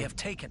gotta of go. We have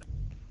taken.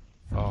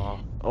 Oh.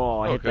 Oh,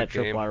 I Oh, hit that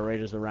good game. tripwire right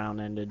as the round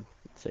ended.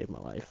 Saved my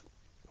life.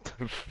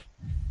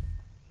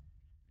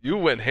 You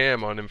went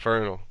ham on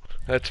Infernal.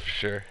 That's for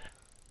sure.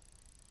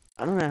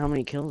 I don't know how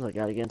many kills I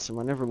got against him.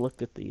 I never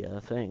looked at the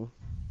thing.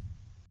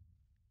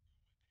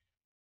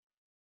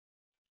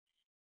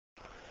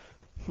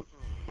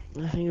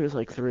 I think it was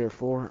like 3 or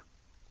 4.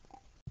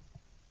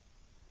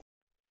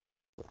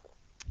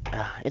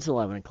 It's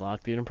 11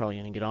 o'clock, dude. I'm probably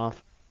gonna get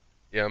off.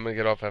 Yeah, I'm gonna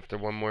get off after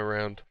one more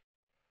round.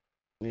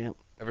 Yep.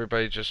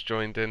 Everybody just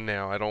joined in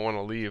now. I don't want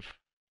to leave,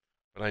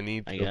 but I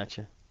need to. I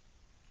gotcha.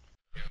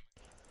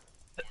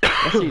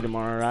 I'll see you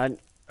tomorrow, Rod.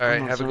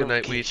 Alright, have a good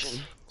night,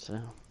 Weets. So,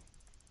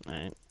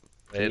 alright.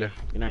 Later.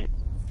 Good night.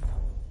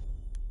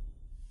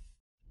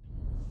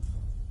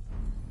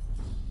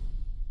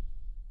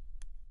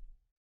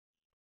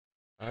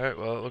 Alright,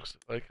 well, it looks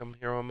like I'm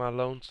here on my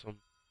lonesome.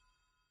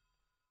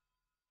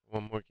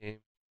 One more game.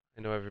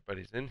 I know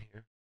everybody's in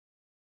here.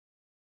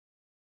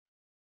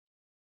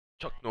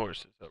 Chuck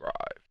Norris has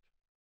arrived.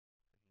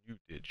 You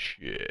did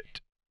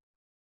shit.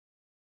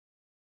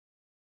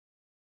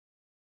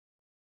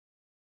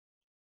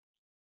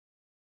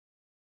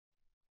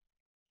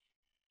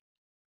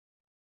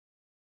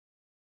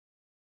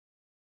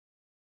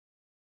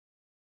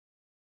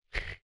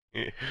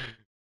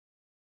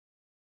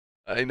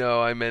 I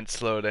know, I meant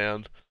slow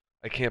down.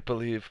 I can't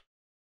believe.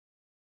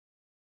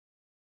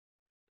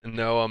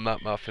 No, I'm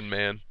not Muffin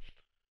Man.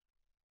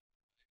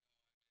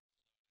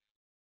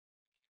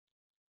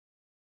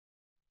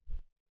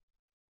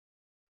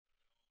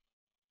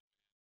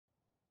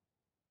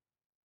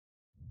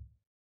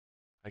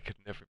 I could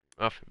never be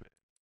Muffin Man.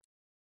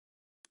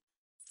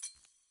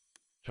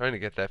 Trying to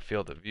get that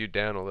field of view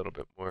down a little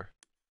bit more.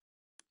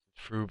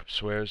 Froob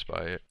swears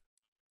by it.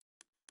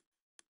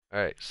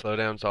 Alright,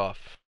 slowdown's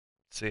off.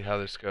 Let's see how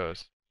this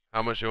goes.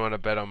 How much you want to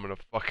bet I'm gonna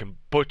fucking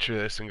butcher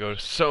this and go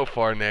so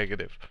far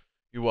negative?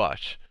 You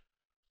watch.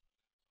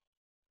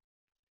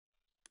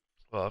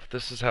 Well, if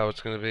this is how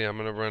it's gonna be, I'm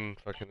gonna run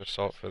fucking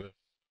assault for this.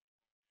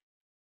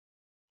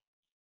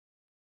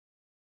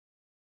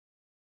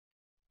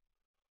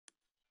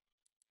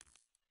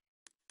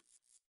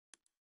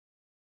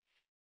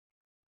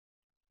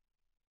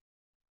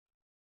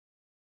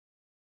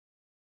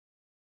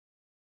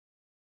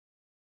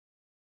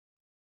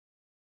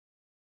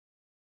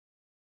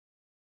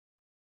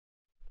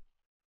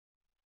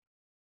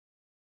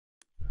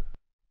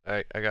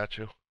 Alright, I got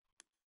you.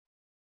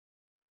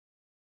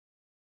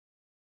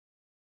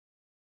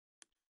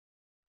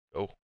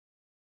 Go.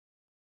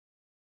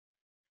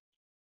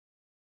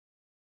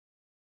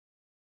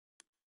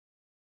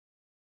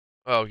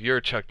 Oh,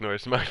 you're Chuck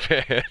Norris, my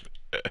bad.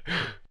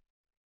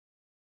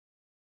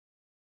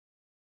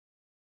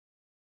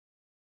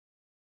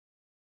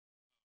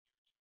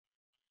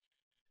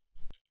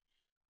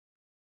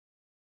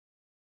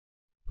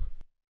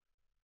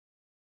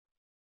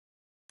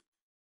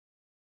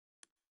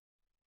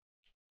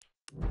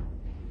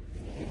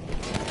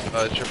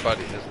 It's your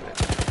buddy, isn't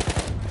it?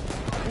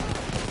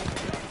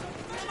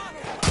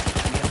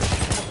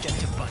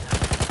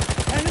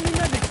 Enemy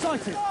medic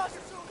sighted!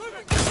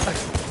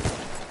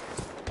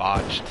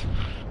 Botched.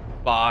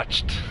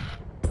 Botched.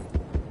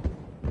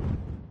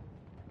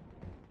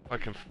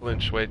 Fucking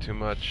flinch way too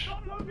much.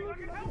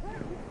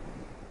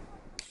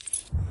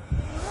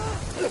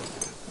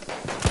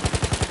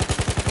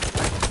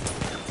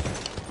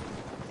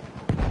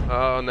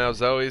 Oh, now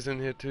Zoe's in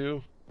here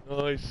too.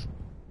 Nice.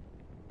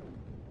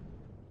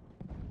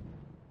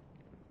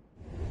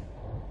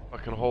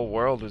 Fucking whole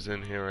world is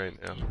in here right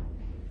now.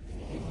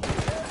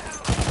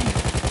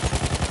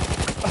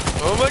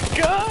 Oh my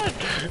god!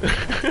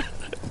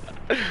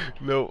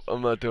 No,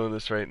 I'm not doing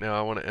this right now.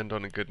 I want to end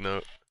on a good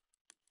note.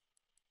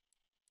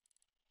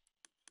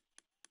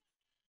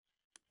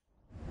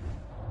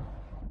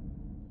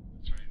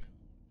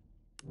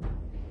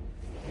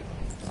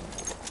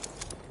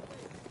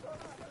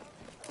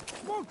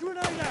 Smoke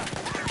grenade out!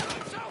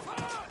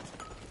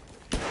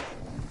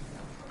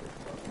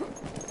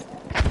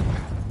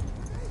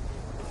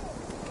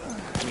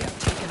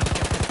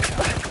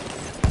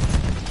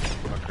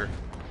 Fucker.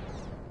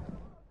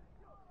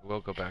 We'll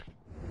go back.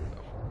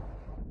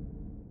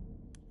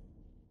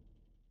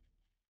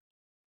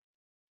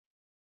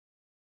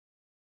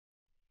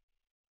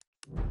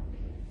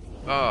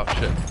 Oh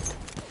shit.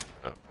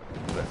 Oh,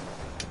 there.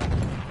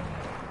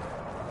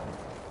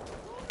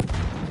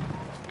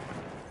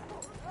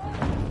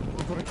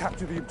 We've got to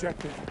capture the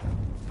objective.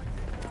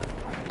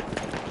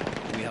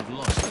 We have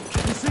lost You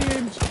objective. see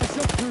him? A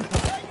shock trooper.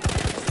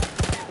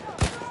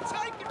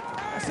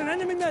 That's an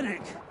enemy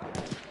medic.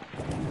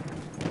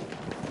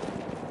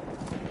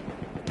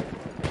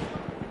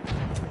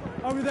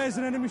 Over there's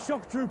an enemy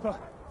shock trooper.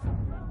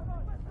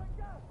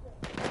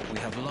 We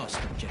have lost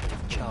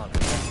objective Charlie.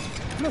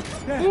 Look,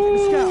 there, the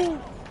scout.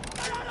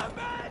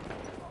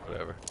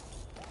 Whatever.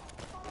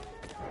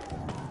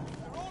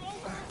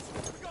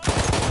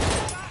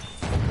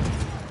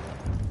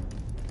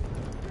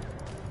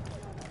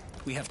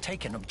 We have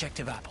taken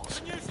objective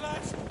apples. News,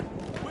 lads.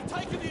 We're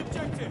taking the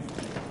objective.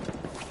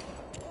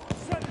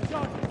 Set the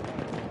target.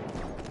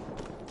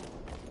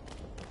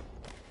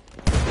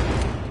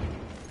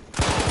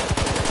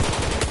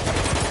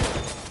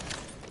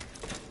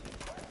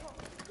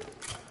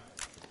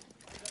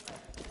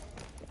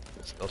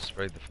 Still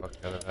sprayed the fuck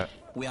out of that.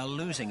 We are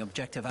losing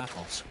objective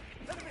apples.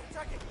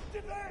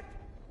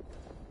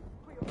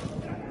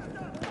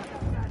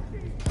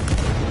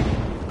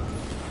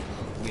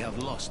 We have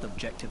lost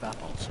objective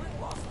apples.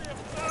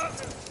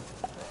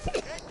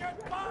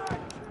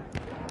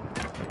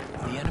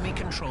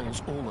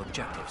 controls all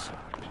objectives.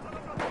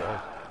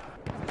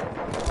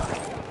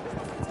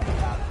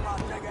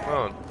 Come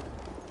on.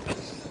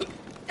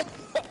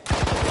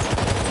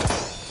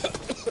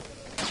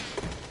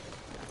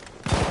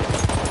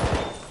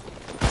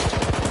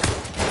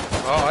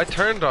 Oh, I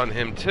turned on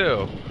him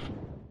too.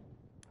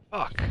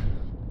 Fuck.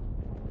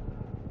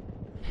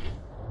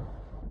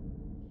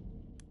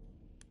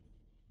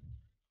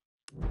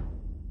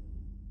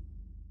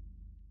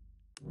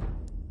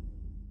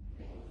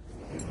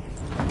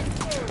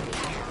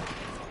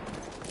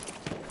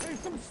 Here's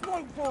some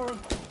smoke for him.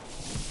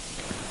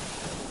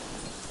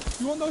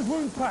 You want those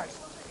wounds patched?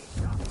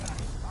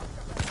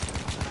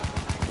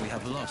 We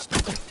have lost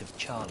objective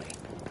Charlie.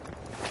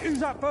 Use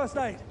that first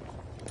aid.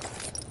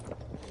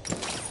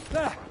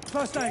 There,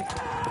 first aid.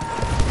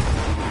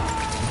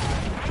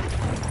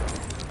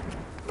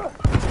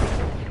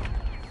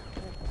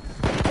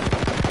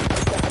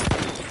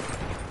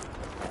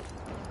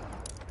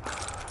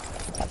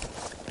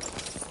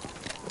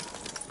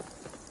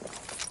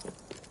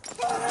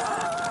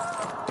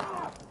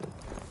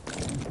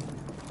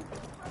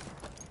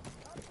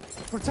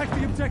 Protect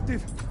the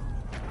objective.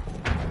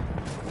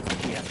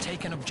 We have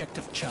taken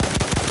objective Charlie.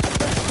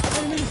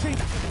 Enemy machine.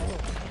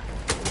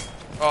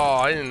 Oh,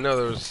 I didn't know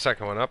there was a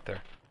second one up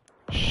there.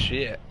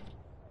 Shit.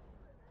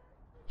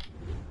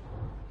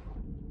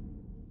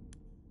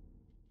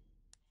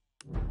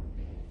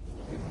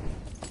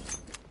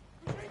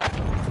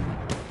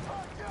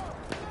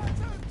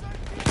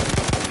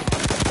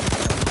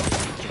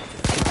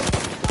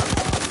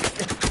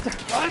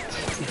 What?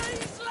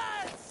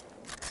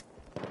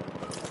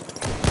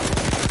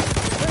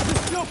 There's a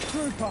shock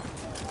trooper.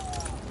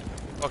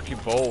 Fuck you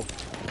both.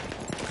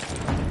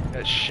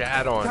 Got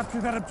shat on.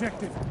 Capture that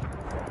objective.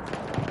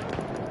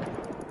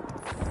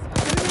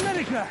 Enemy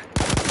medic there.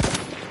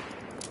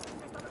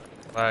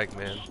 Flag,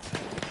 man.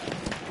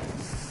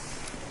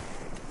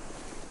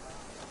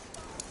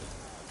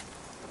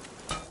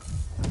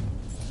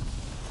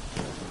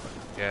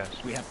 Yes.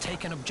 We have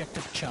taken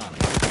objective Charlie.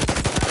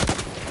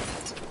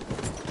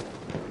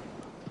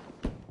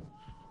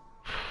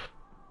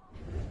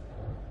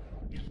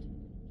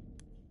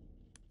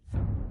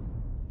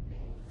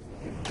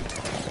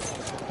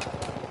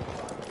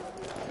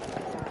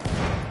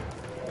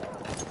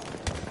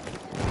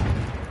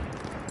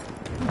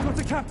 We've got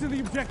to capture the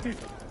objective.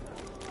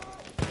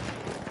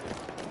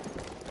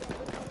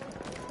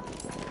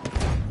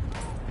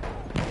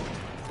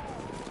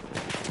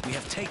 We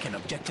have taken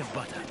objective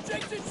Butter.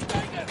 Objective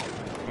Stanger!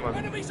 Come on.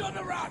 Enemies on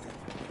the run!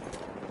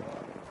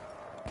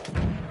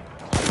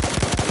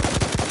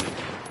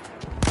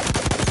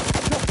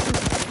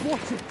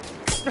 Watch it.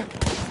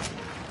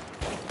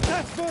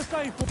 That's first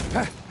aid for...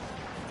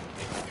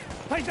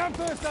 Take down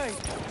first aid.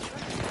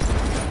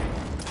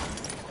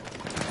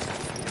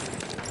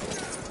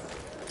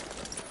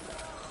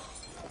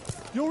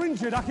 You're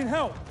injured, I can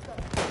help.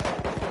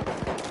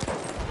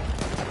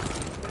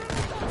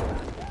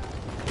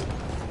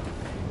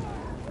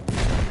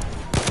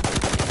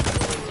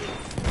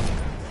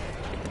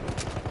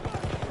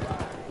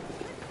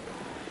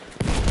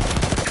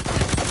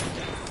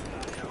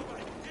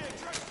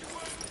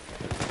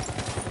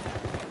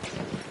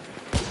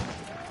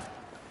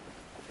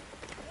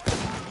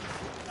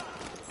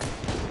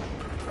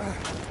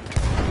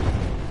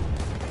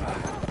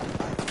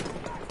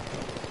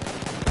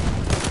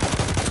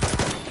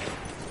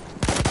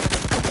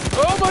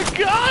 Oh my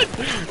god!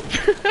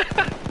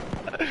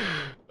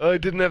 I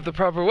didn't have the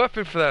proper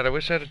weapon for that. I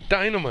wish I had a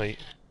dynamite.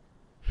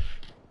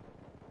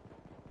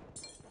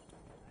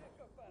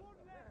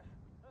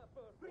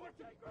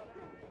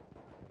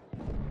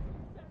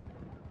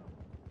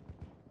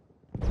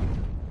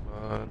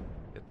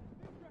 Get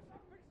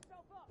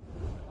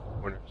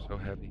corner so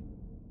heavy.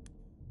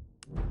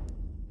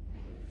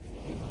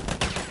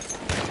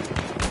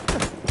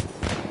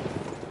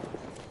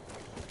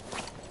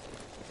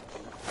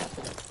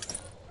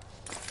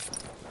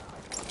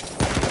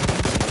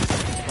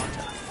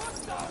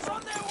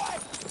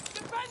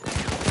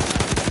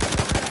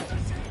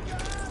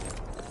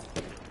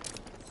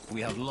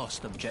 We have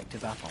lost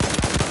objective Apple.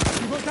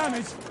 You've got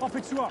damage, I'll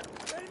fix you up.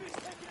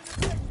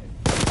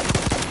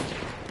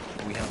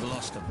 We have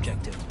lost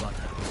objective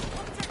Butter.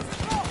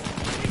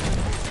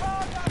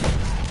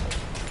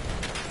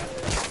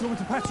 You want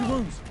me to patch your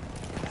wounds?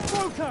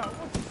 Smoke out,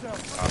 watch yourself.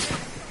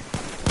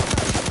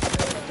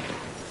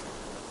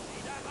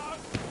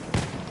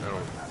 I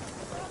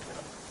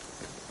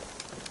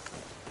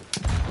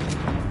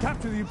don't.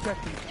 Capture the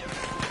objective.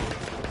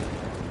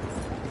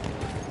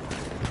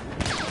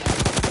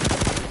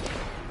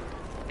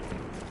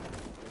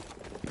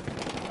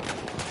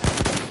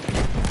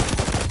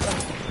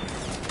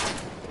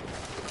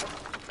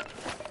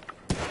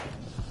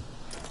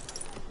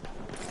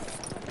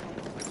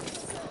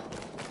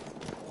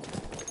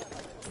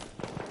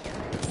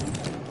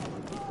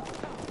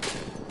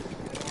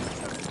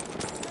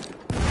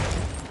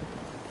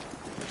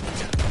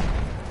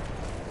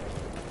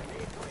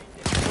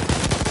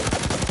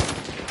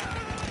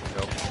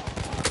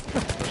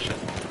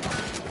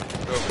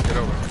 Get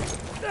over.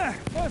 There,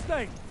 first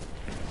aid.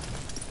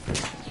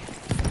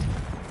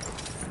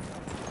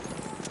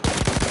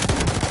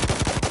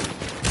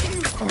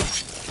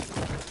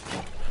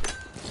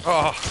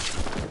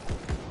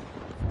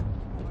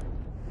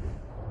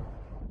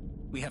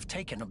 We have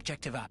taken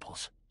objective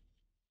apples.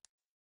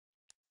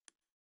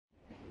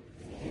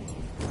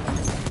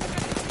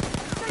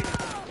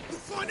 You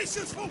find this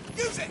useful?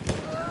 Use it!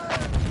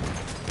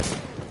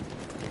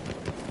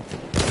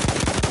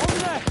 Over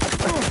there!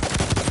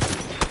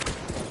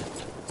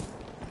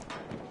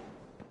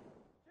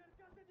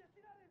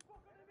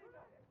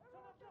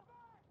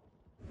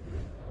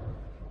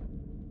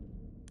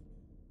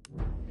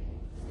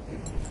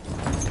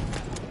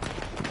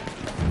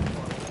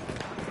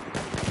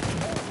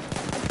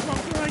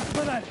 Right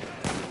for that!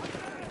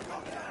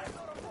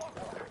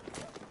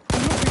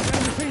 Looking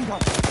down the finger!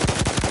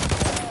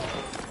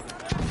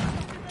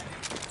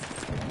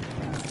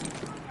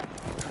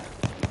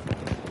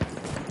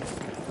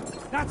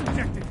 That's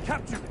objective,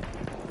 capture it!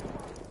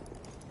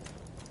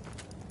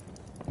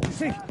 You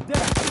see,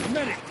 there,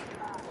 medic!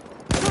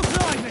 Look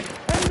behind me!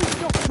 Enemy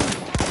shock trooper!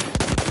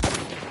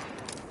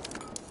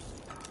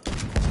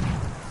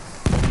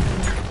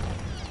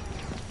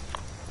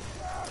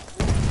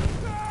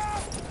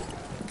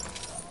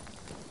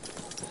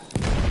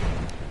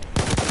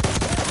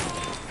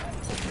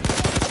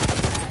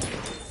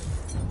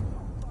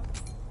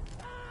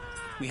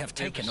 We have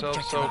Make taken yourself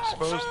objective so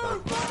apples. exposed then.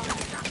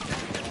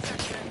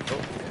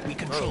 We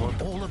control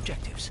all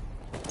objectives.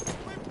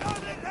 We've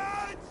done it,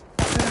 lads!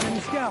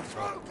 Enemy scout!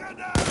 Broken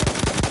them!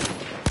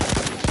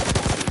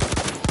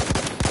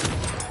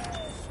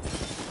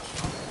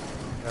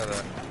 Yeah,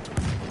 that.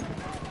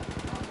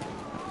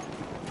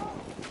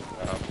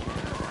 Oh.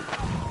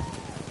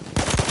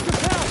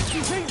 Look out!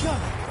 Machine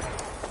gun!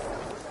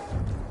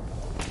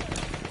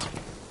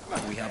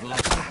 We have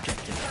lost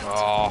objective.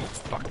 Oh,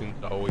 fucking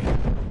Zoe.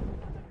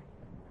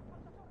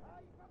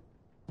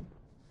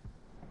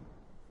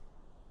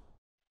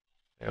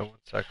 Yeah, 1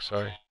 sec,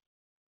 sorry.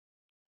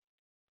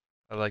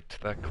 I liked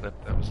that clip,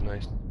 that was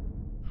nice.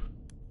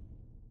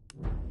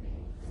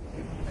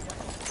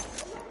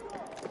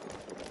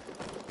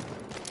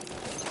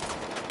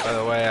 By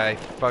the way, I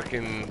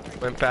fucking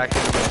went back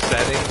into my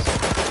settings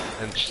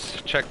and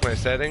checked my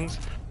settings.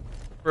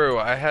 Bro,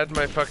 I had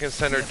my fucking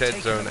center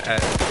dead zone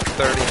at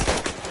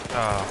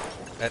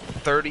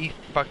 30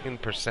 fucking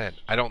percent.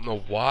 I don't know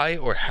why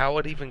or how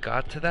it even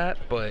got to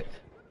that, but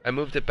I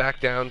moved it back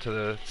down to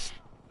the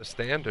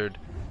standard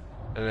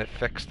and it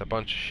fixed a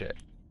bunch of shit.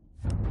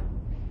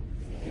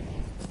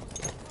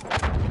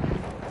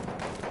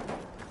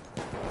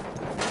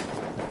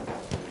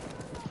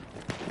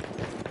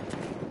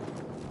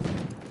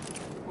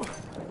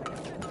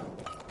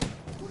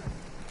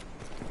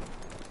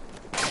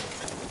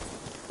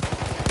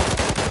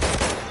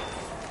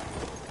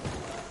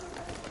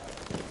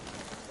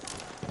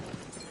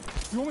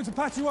 You want me to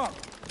patch you up?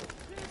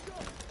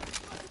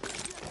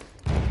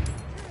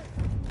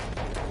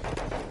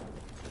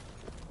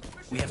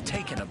 We have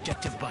taken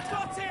objective butter.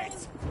 Got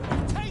it!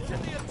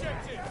 Taken the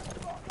objective!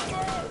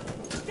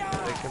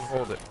 They can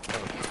hold it.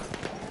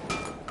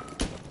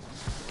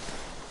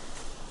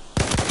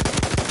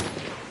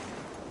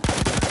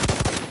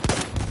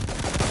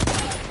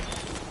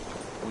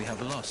 We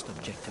have lost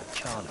objective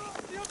Charlie.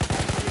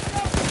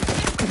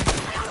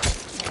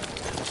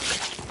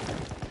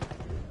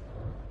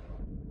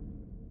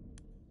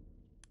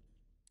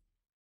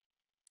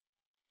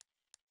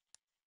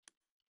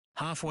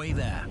 Halfway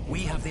there,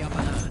 we have the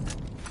upper hand.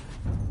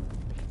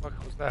 What the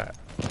fuck was that?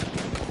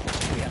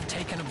 We have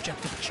taken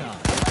objective Charlie.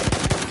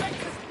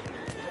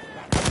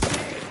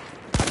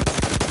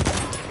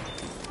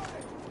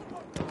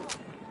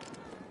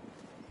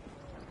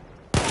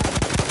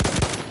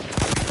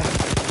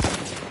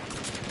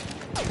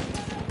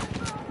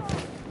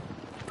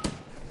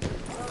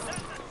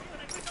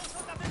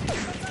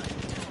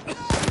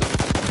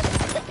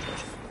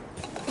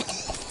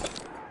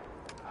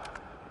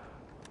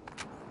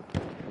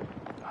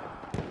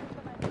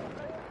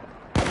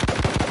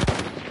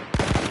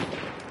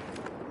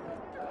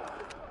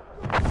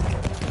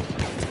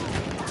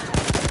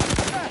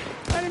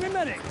 Enemy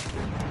medic!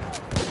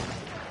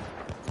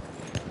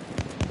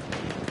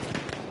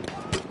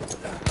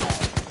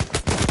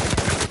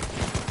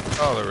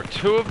 Oh, there were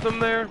 2 of them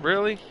there?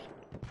 Really?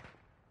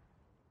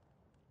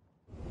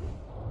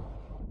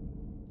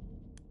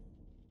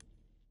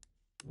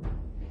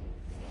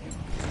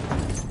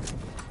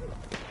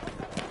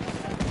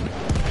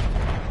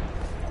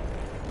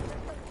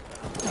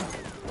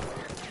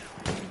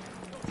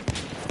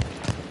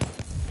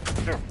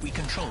 We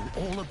control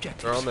all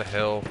objectives. They're on the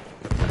hill.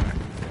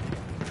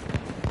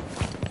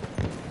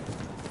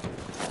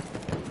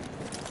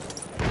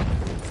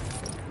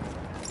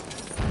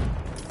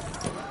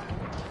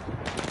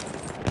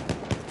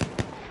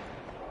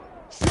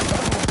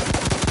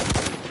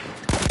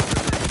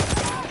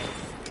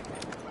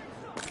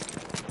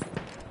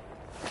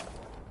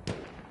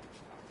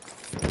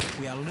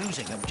 We are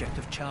losing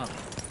objective Charlie.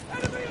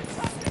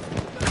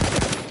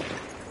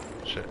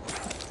 Shit.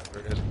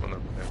 There is one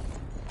up there.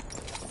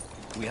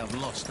 We have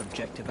lost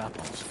objective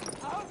apples.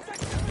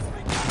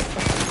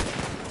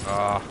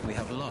 Ah, We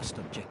have lost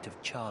objective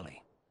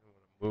Charlie.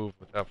 move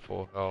without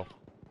full health.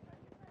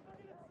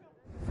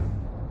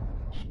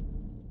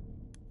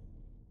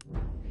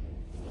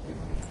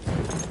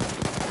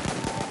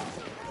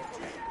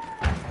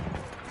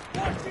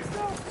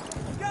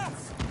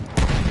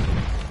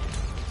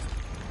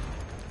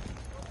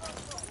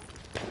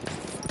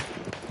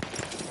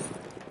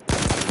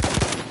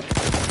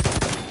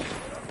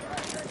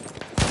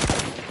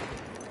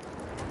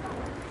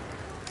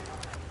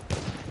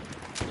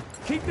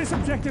 Keep this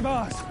objective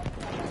ours.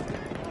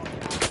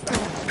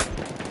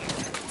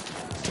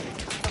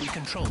 We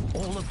control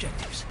all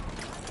objectives.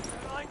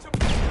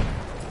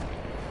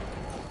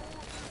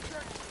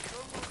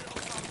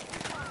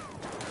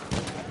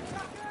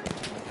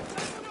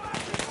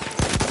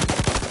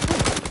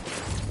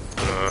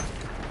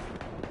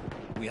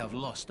 We have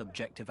lost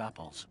objective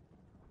apples.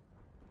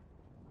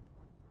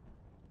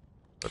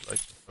 But like,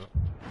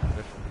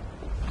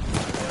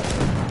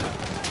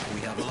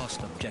 We have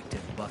lost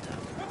objective butter.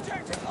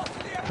 Objective lost to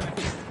the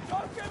enemy.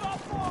 Don't give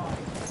up more.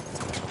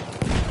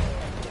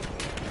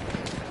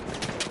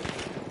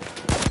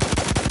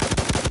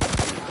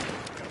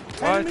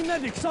 Enemy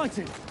medic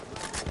sighted.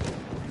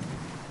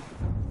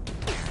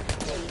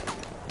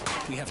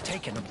 We have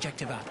taken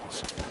objective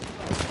apples.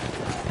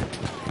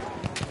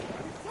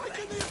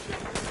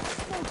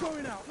 Smoke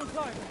going out. Look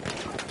like.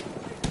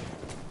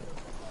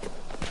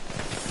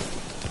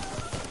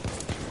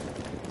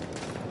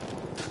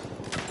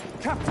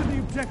 Capture the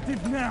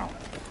objective now.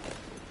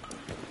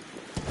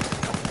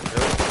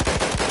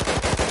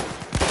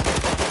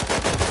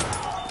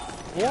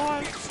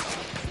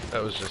 what?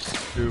 That was just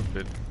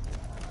stupid.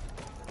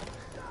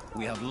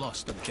 We have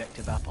lost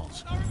objective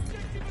apples.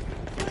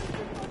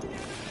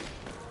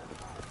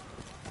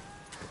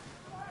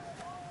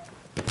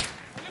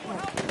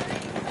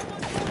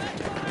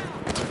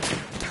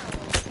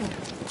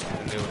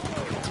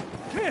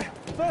 Here,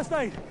 first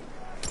aid.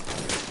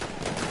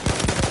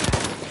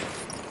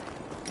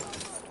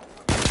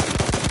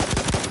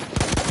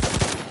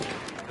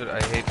 Dude,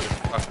 I hate this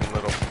fucking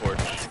little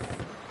porch.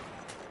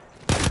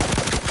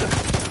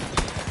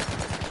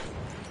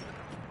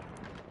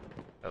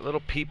 That little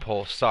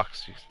peephole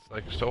sucks. It's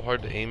like so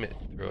hard to aim it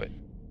through it.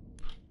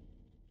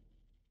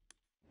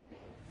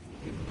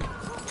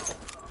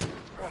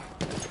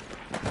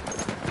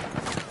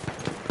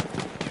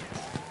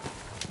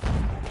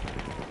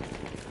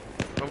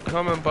 I'm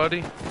coming,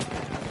 buddy.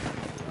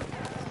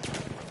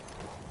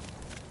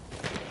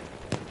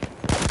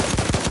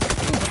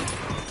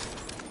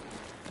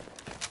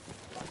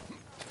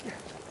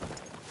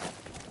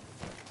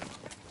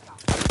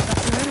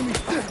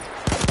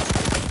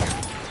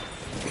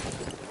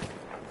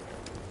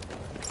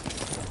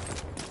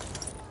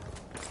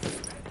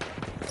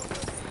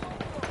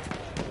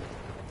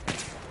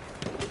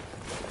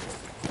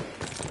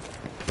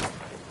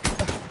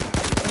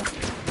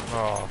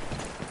 Oh.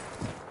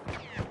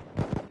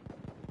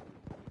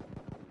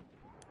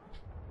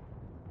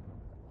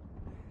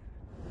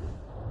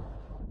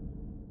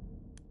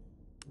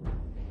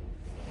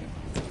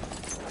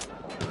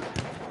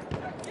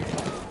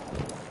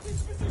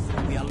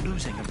 We are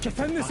losing objective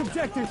Defend this butter.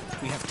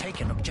 objective. We have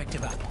taken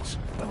objective apples.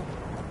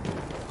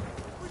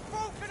 We've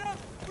broken them.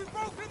 We've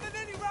broken the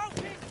Nini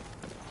routing.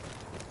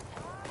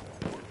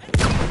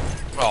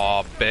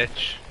 Aw,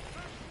 bitch.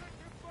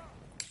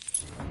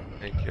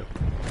 Thank you.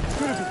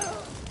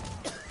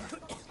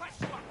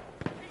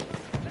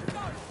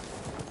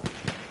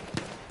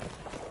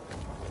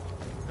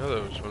 I know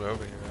there was one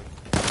over here.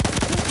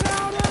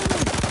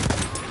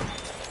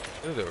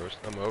 I knew there was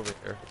some over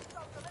here.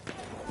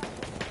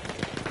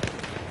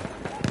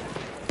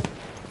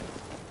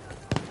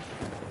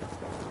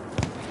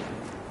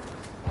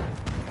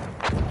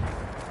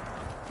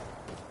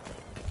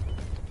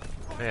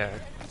 Yeah,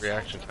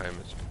 reaction time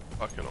is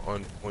fucking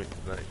on point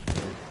tonight.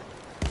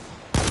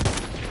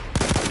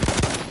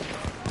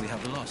 We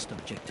have lost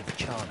objective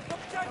Charlie.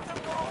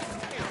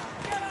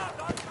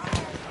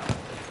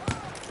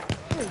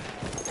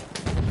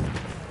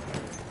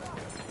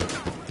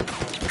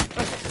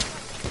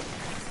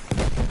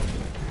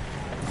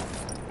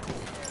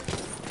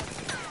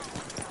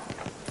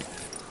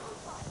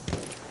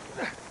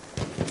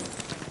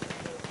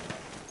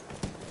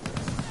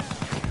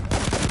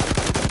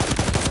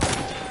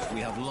 We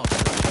have lost.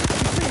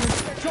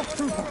 Shock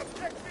trooper.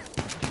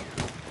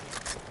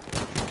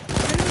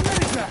 Enemy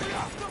medic back.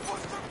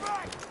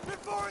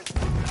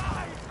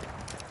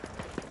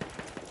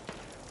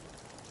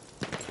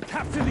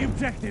 Capture the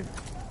objective.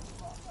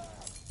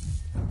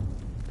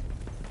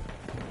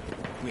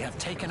 We have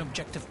taken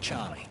objective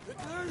Charlie.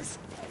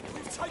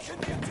 We've taken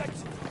the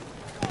objective.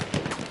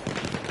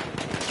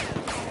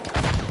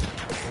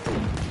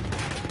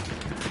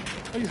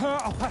 Are you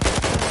hurt? I'll patch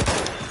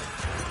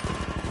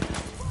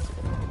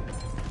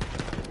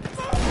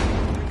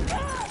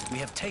We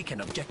have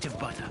taken objective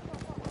butter.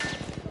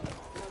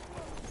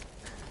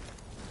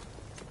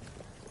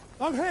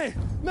 I'm here!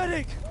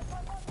 Medic!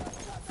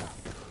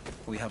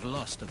 We have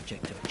lost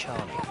objective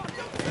Charlie.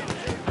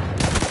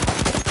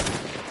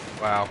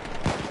 Wow.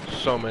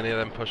 So many of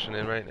them pushing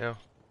in right now.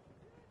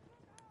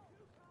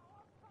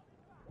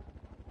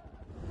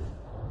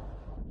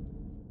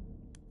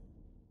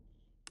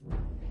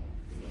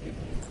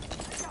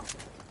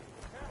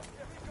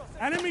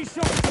 Enemy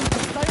shock trooper,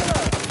 stay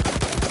alert!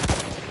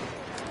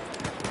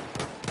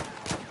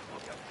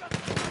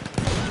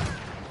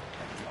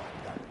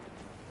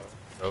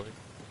 Over.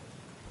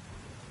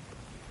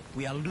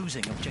 We are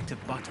losing objective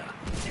butter.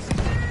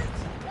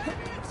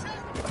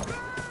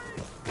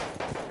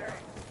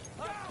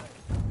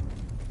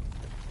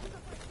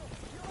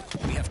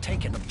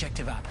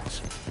 objective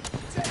apples.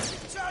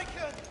 Objective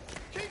taken!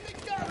 Keep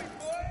it going,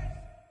 boys!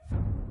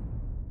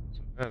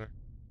 Doesn't matter.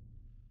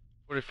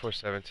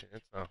 44-17.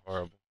 It's not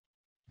horrible.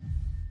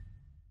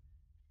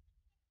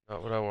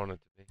 Not what I wanted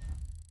to be.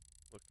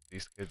 Look at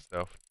these kids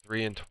though.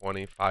 3 and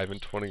 20, 5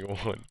 and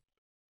 21.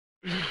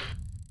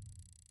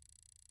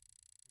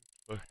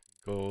 Fucking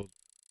gold.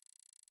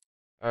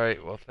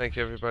 Alright, well thank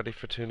you everybody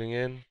for tuning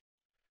in.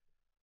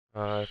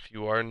 If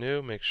you are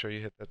new, make sure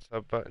you hit that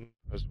sub button,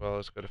 as well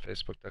as go to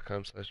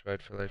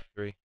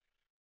facebook.com/rideforlife3.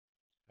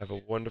 Have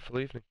a wonderful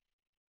evening.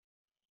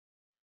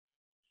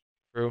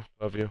 Crew,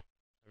 love you.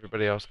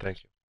 Everybody else,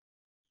 thank you.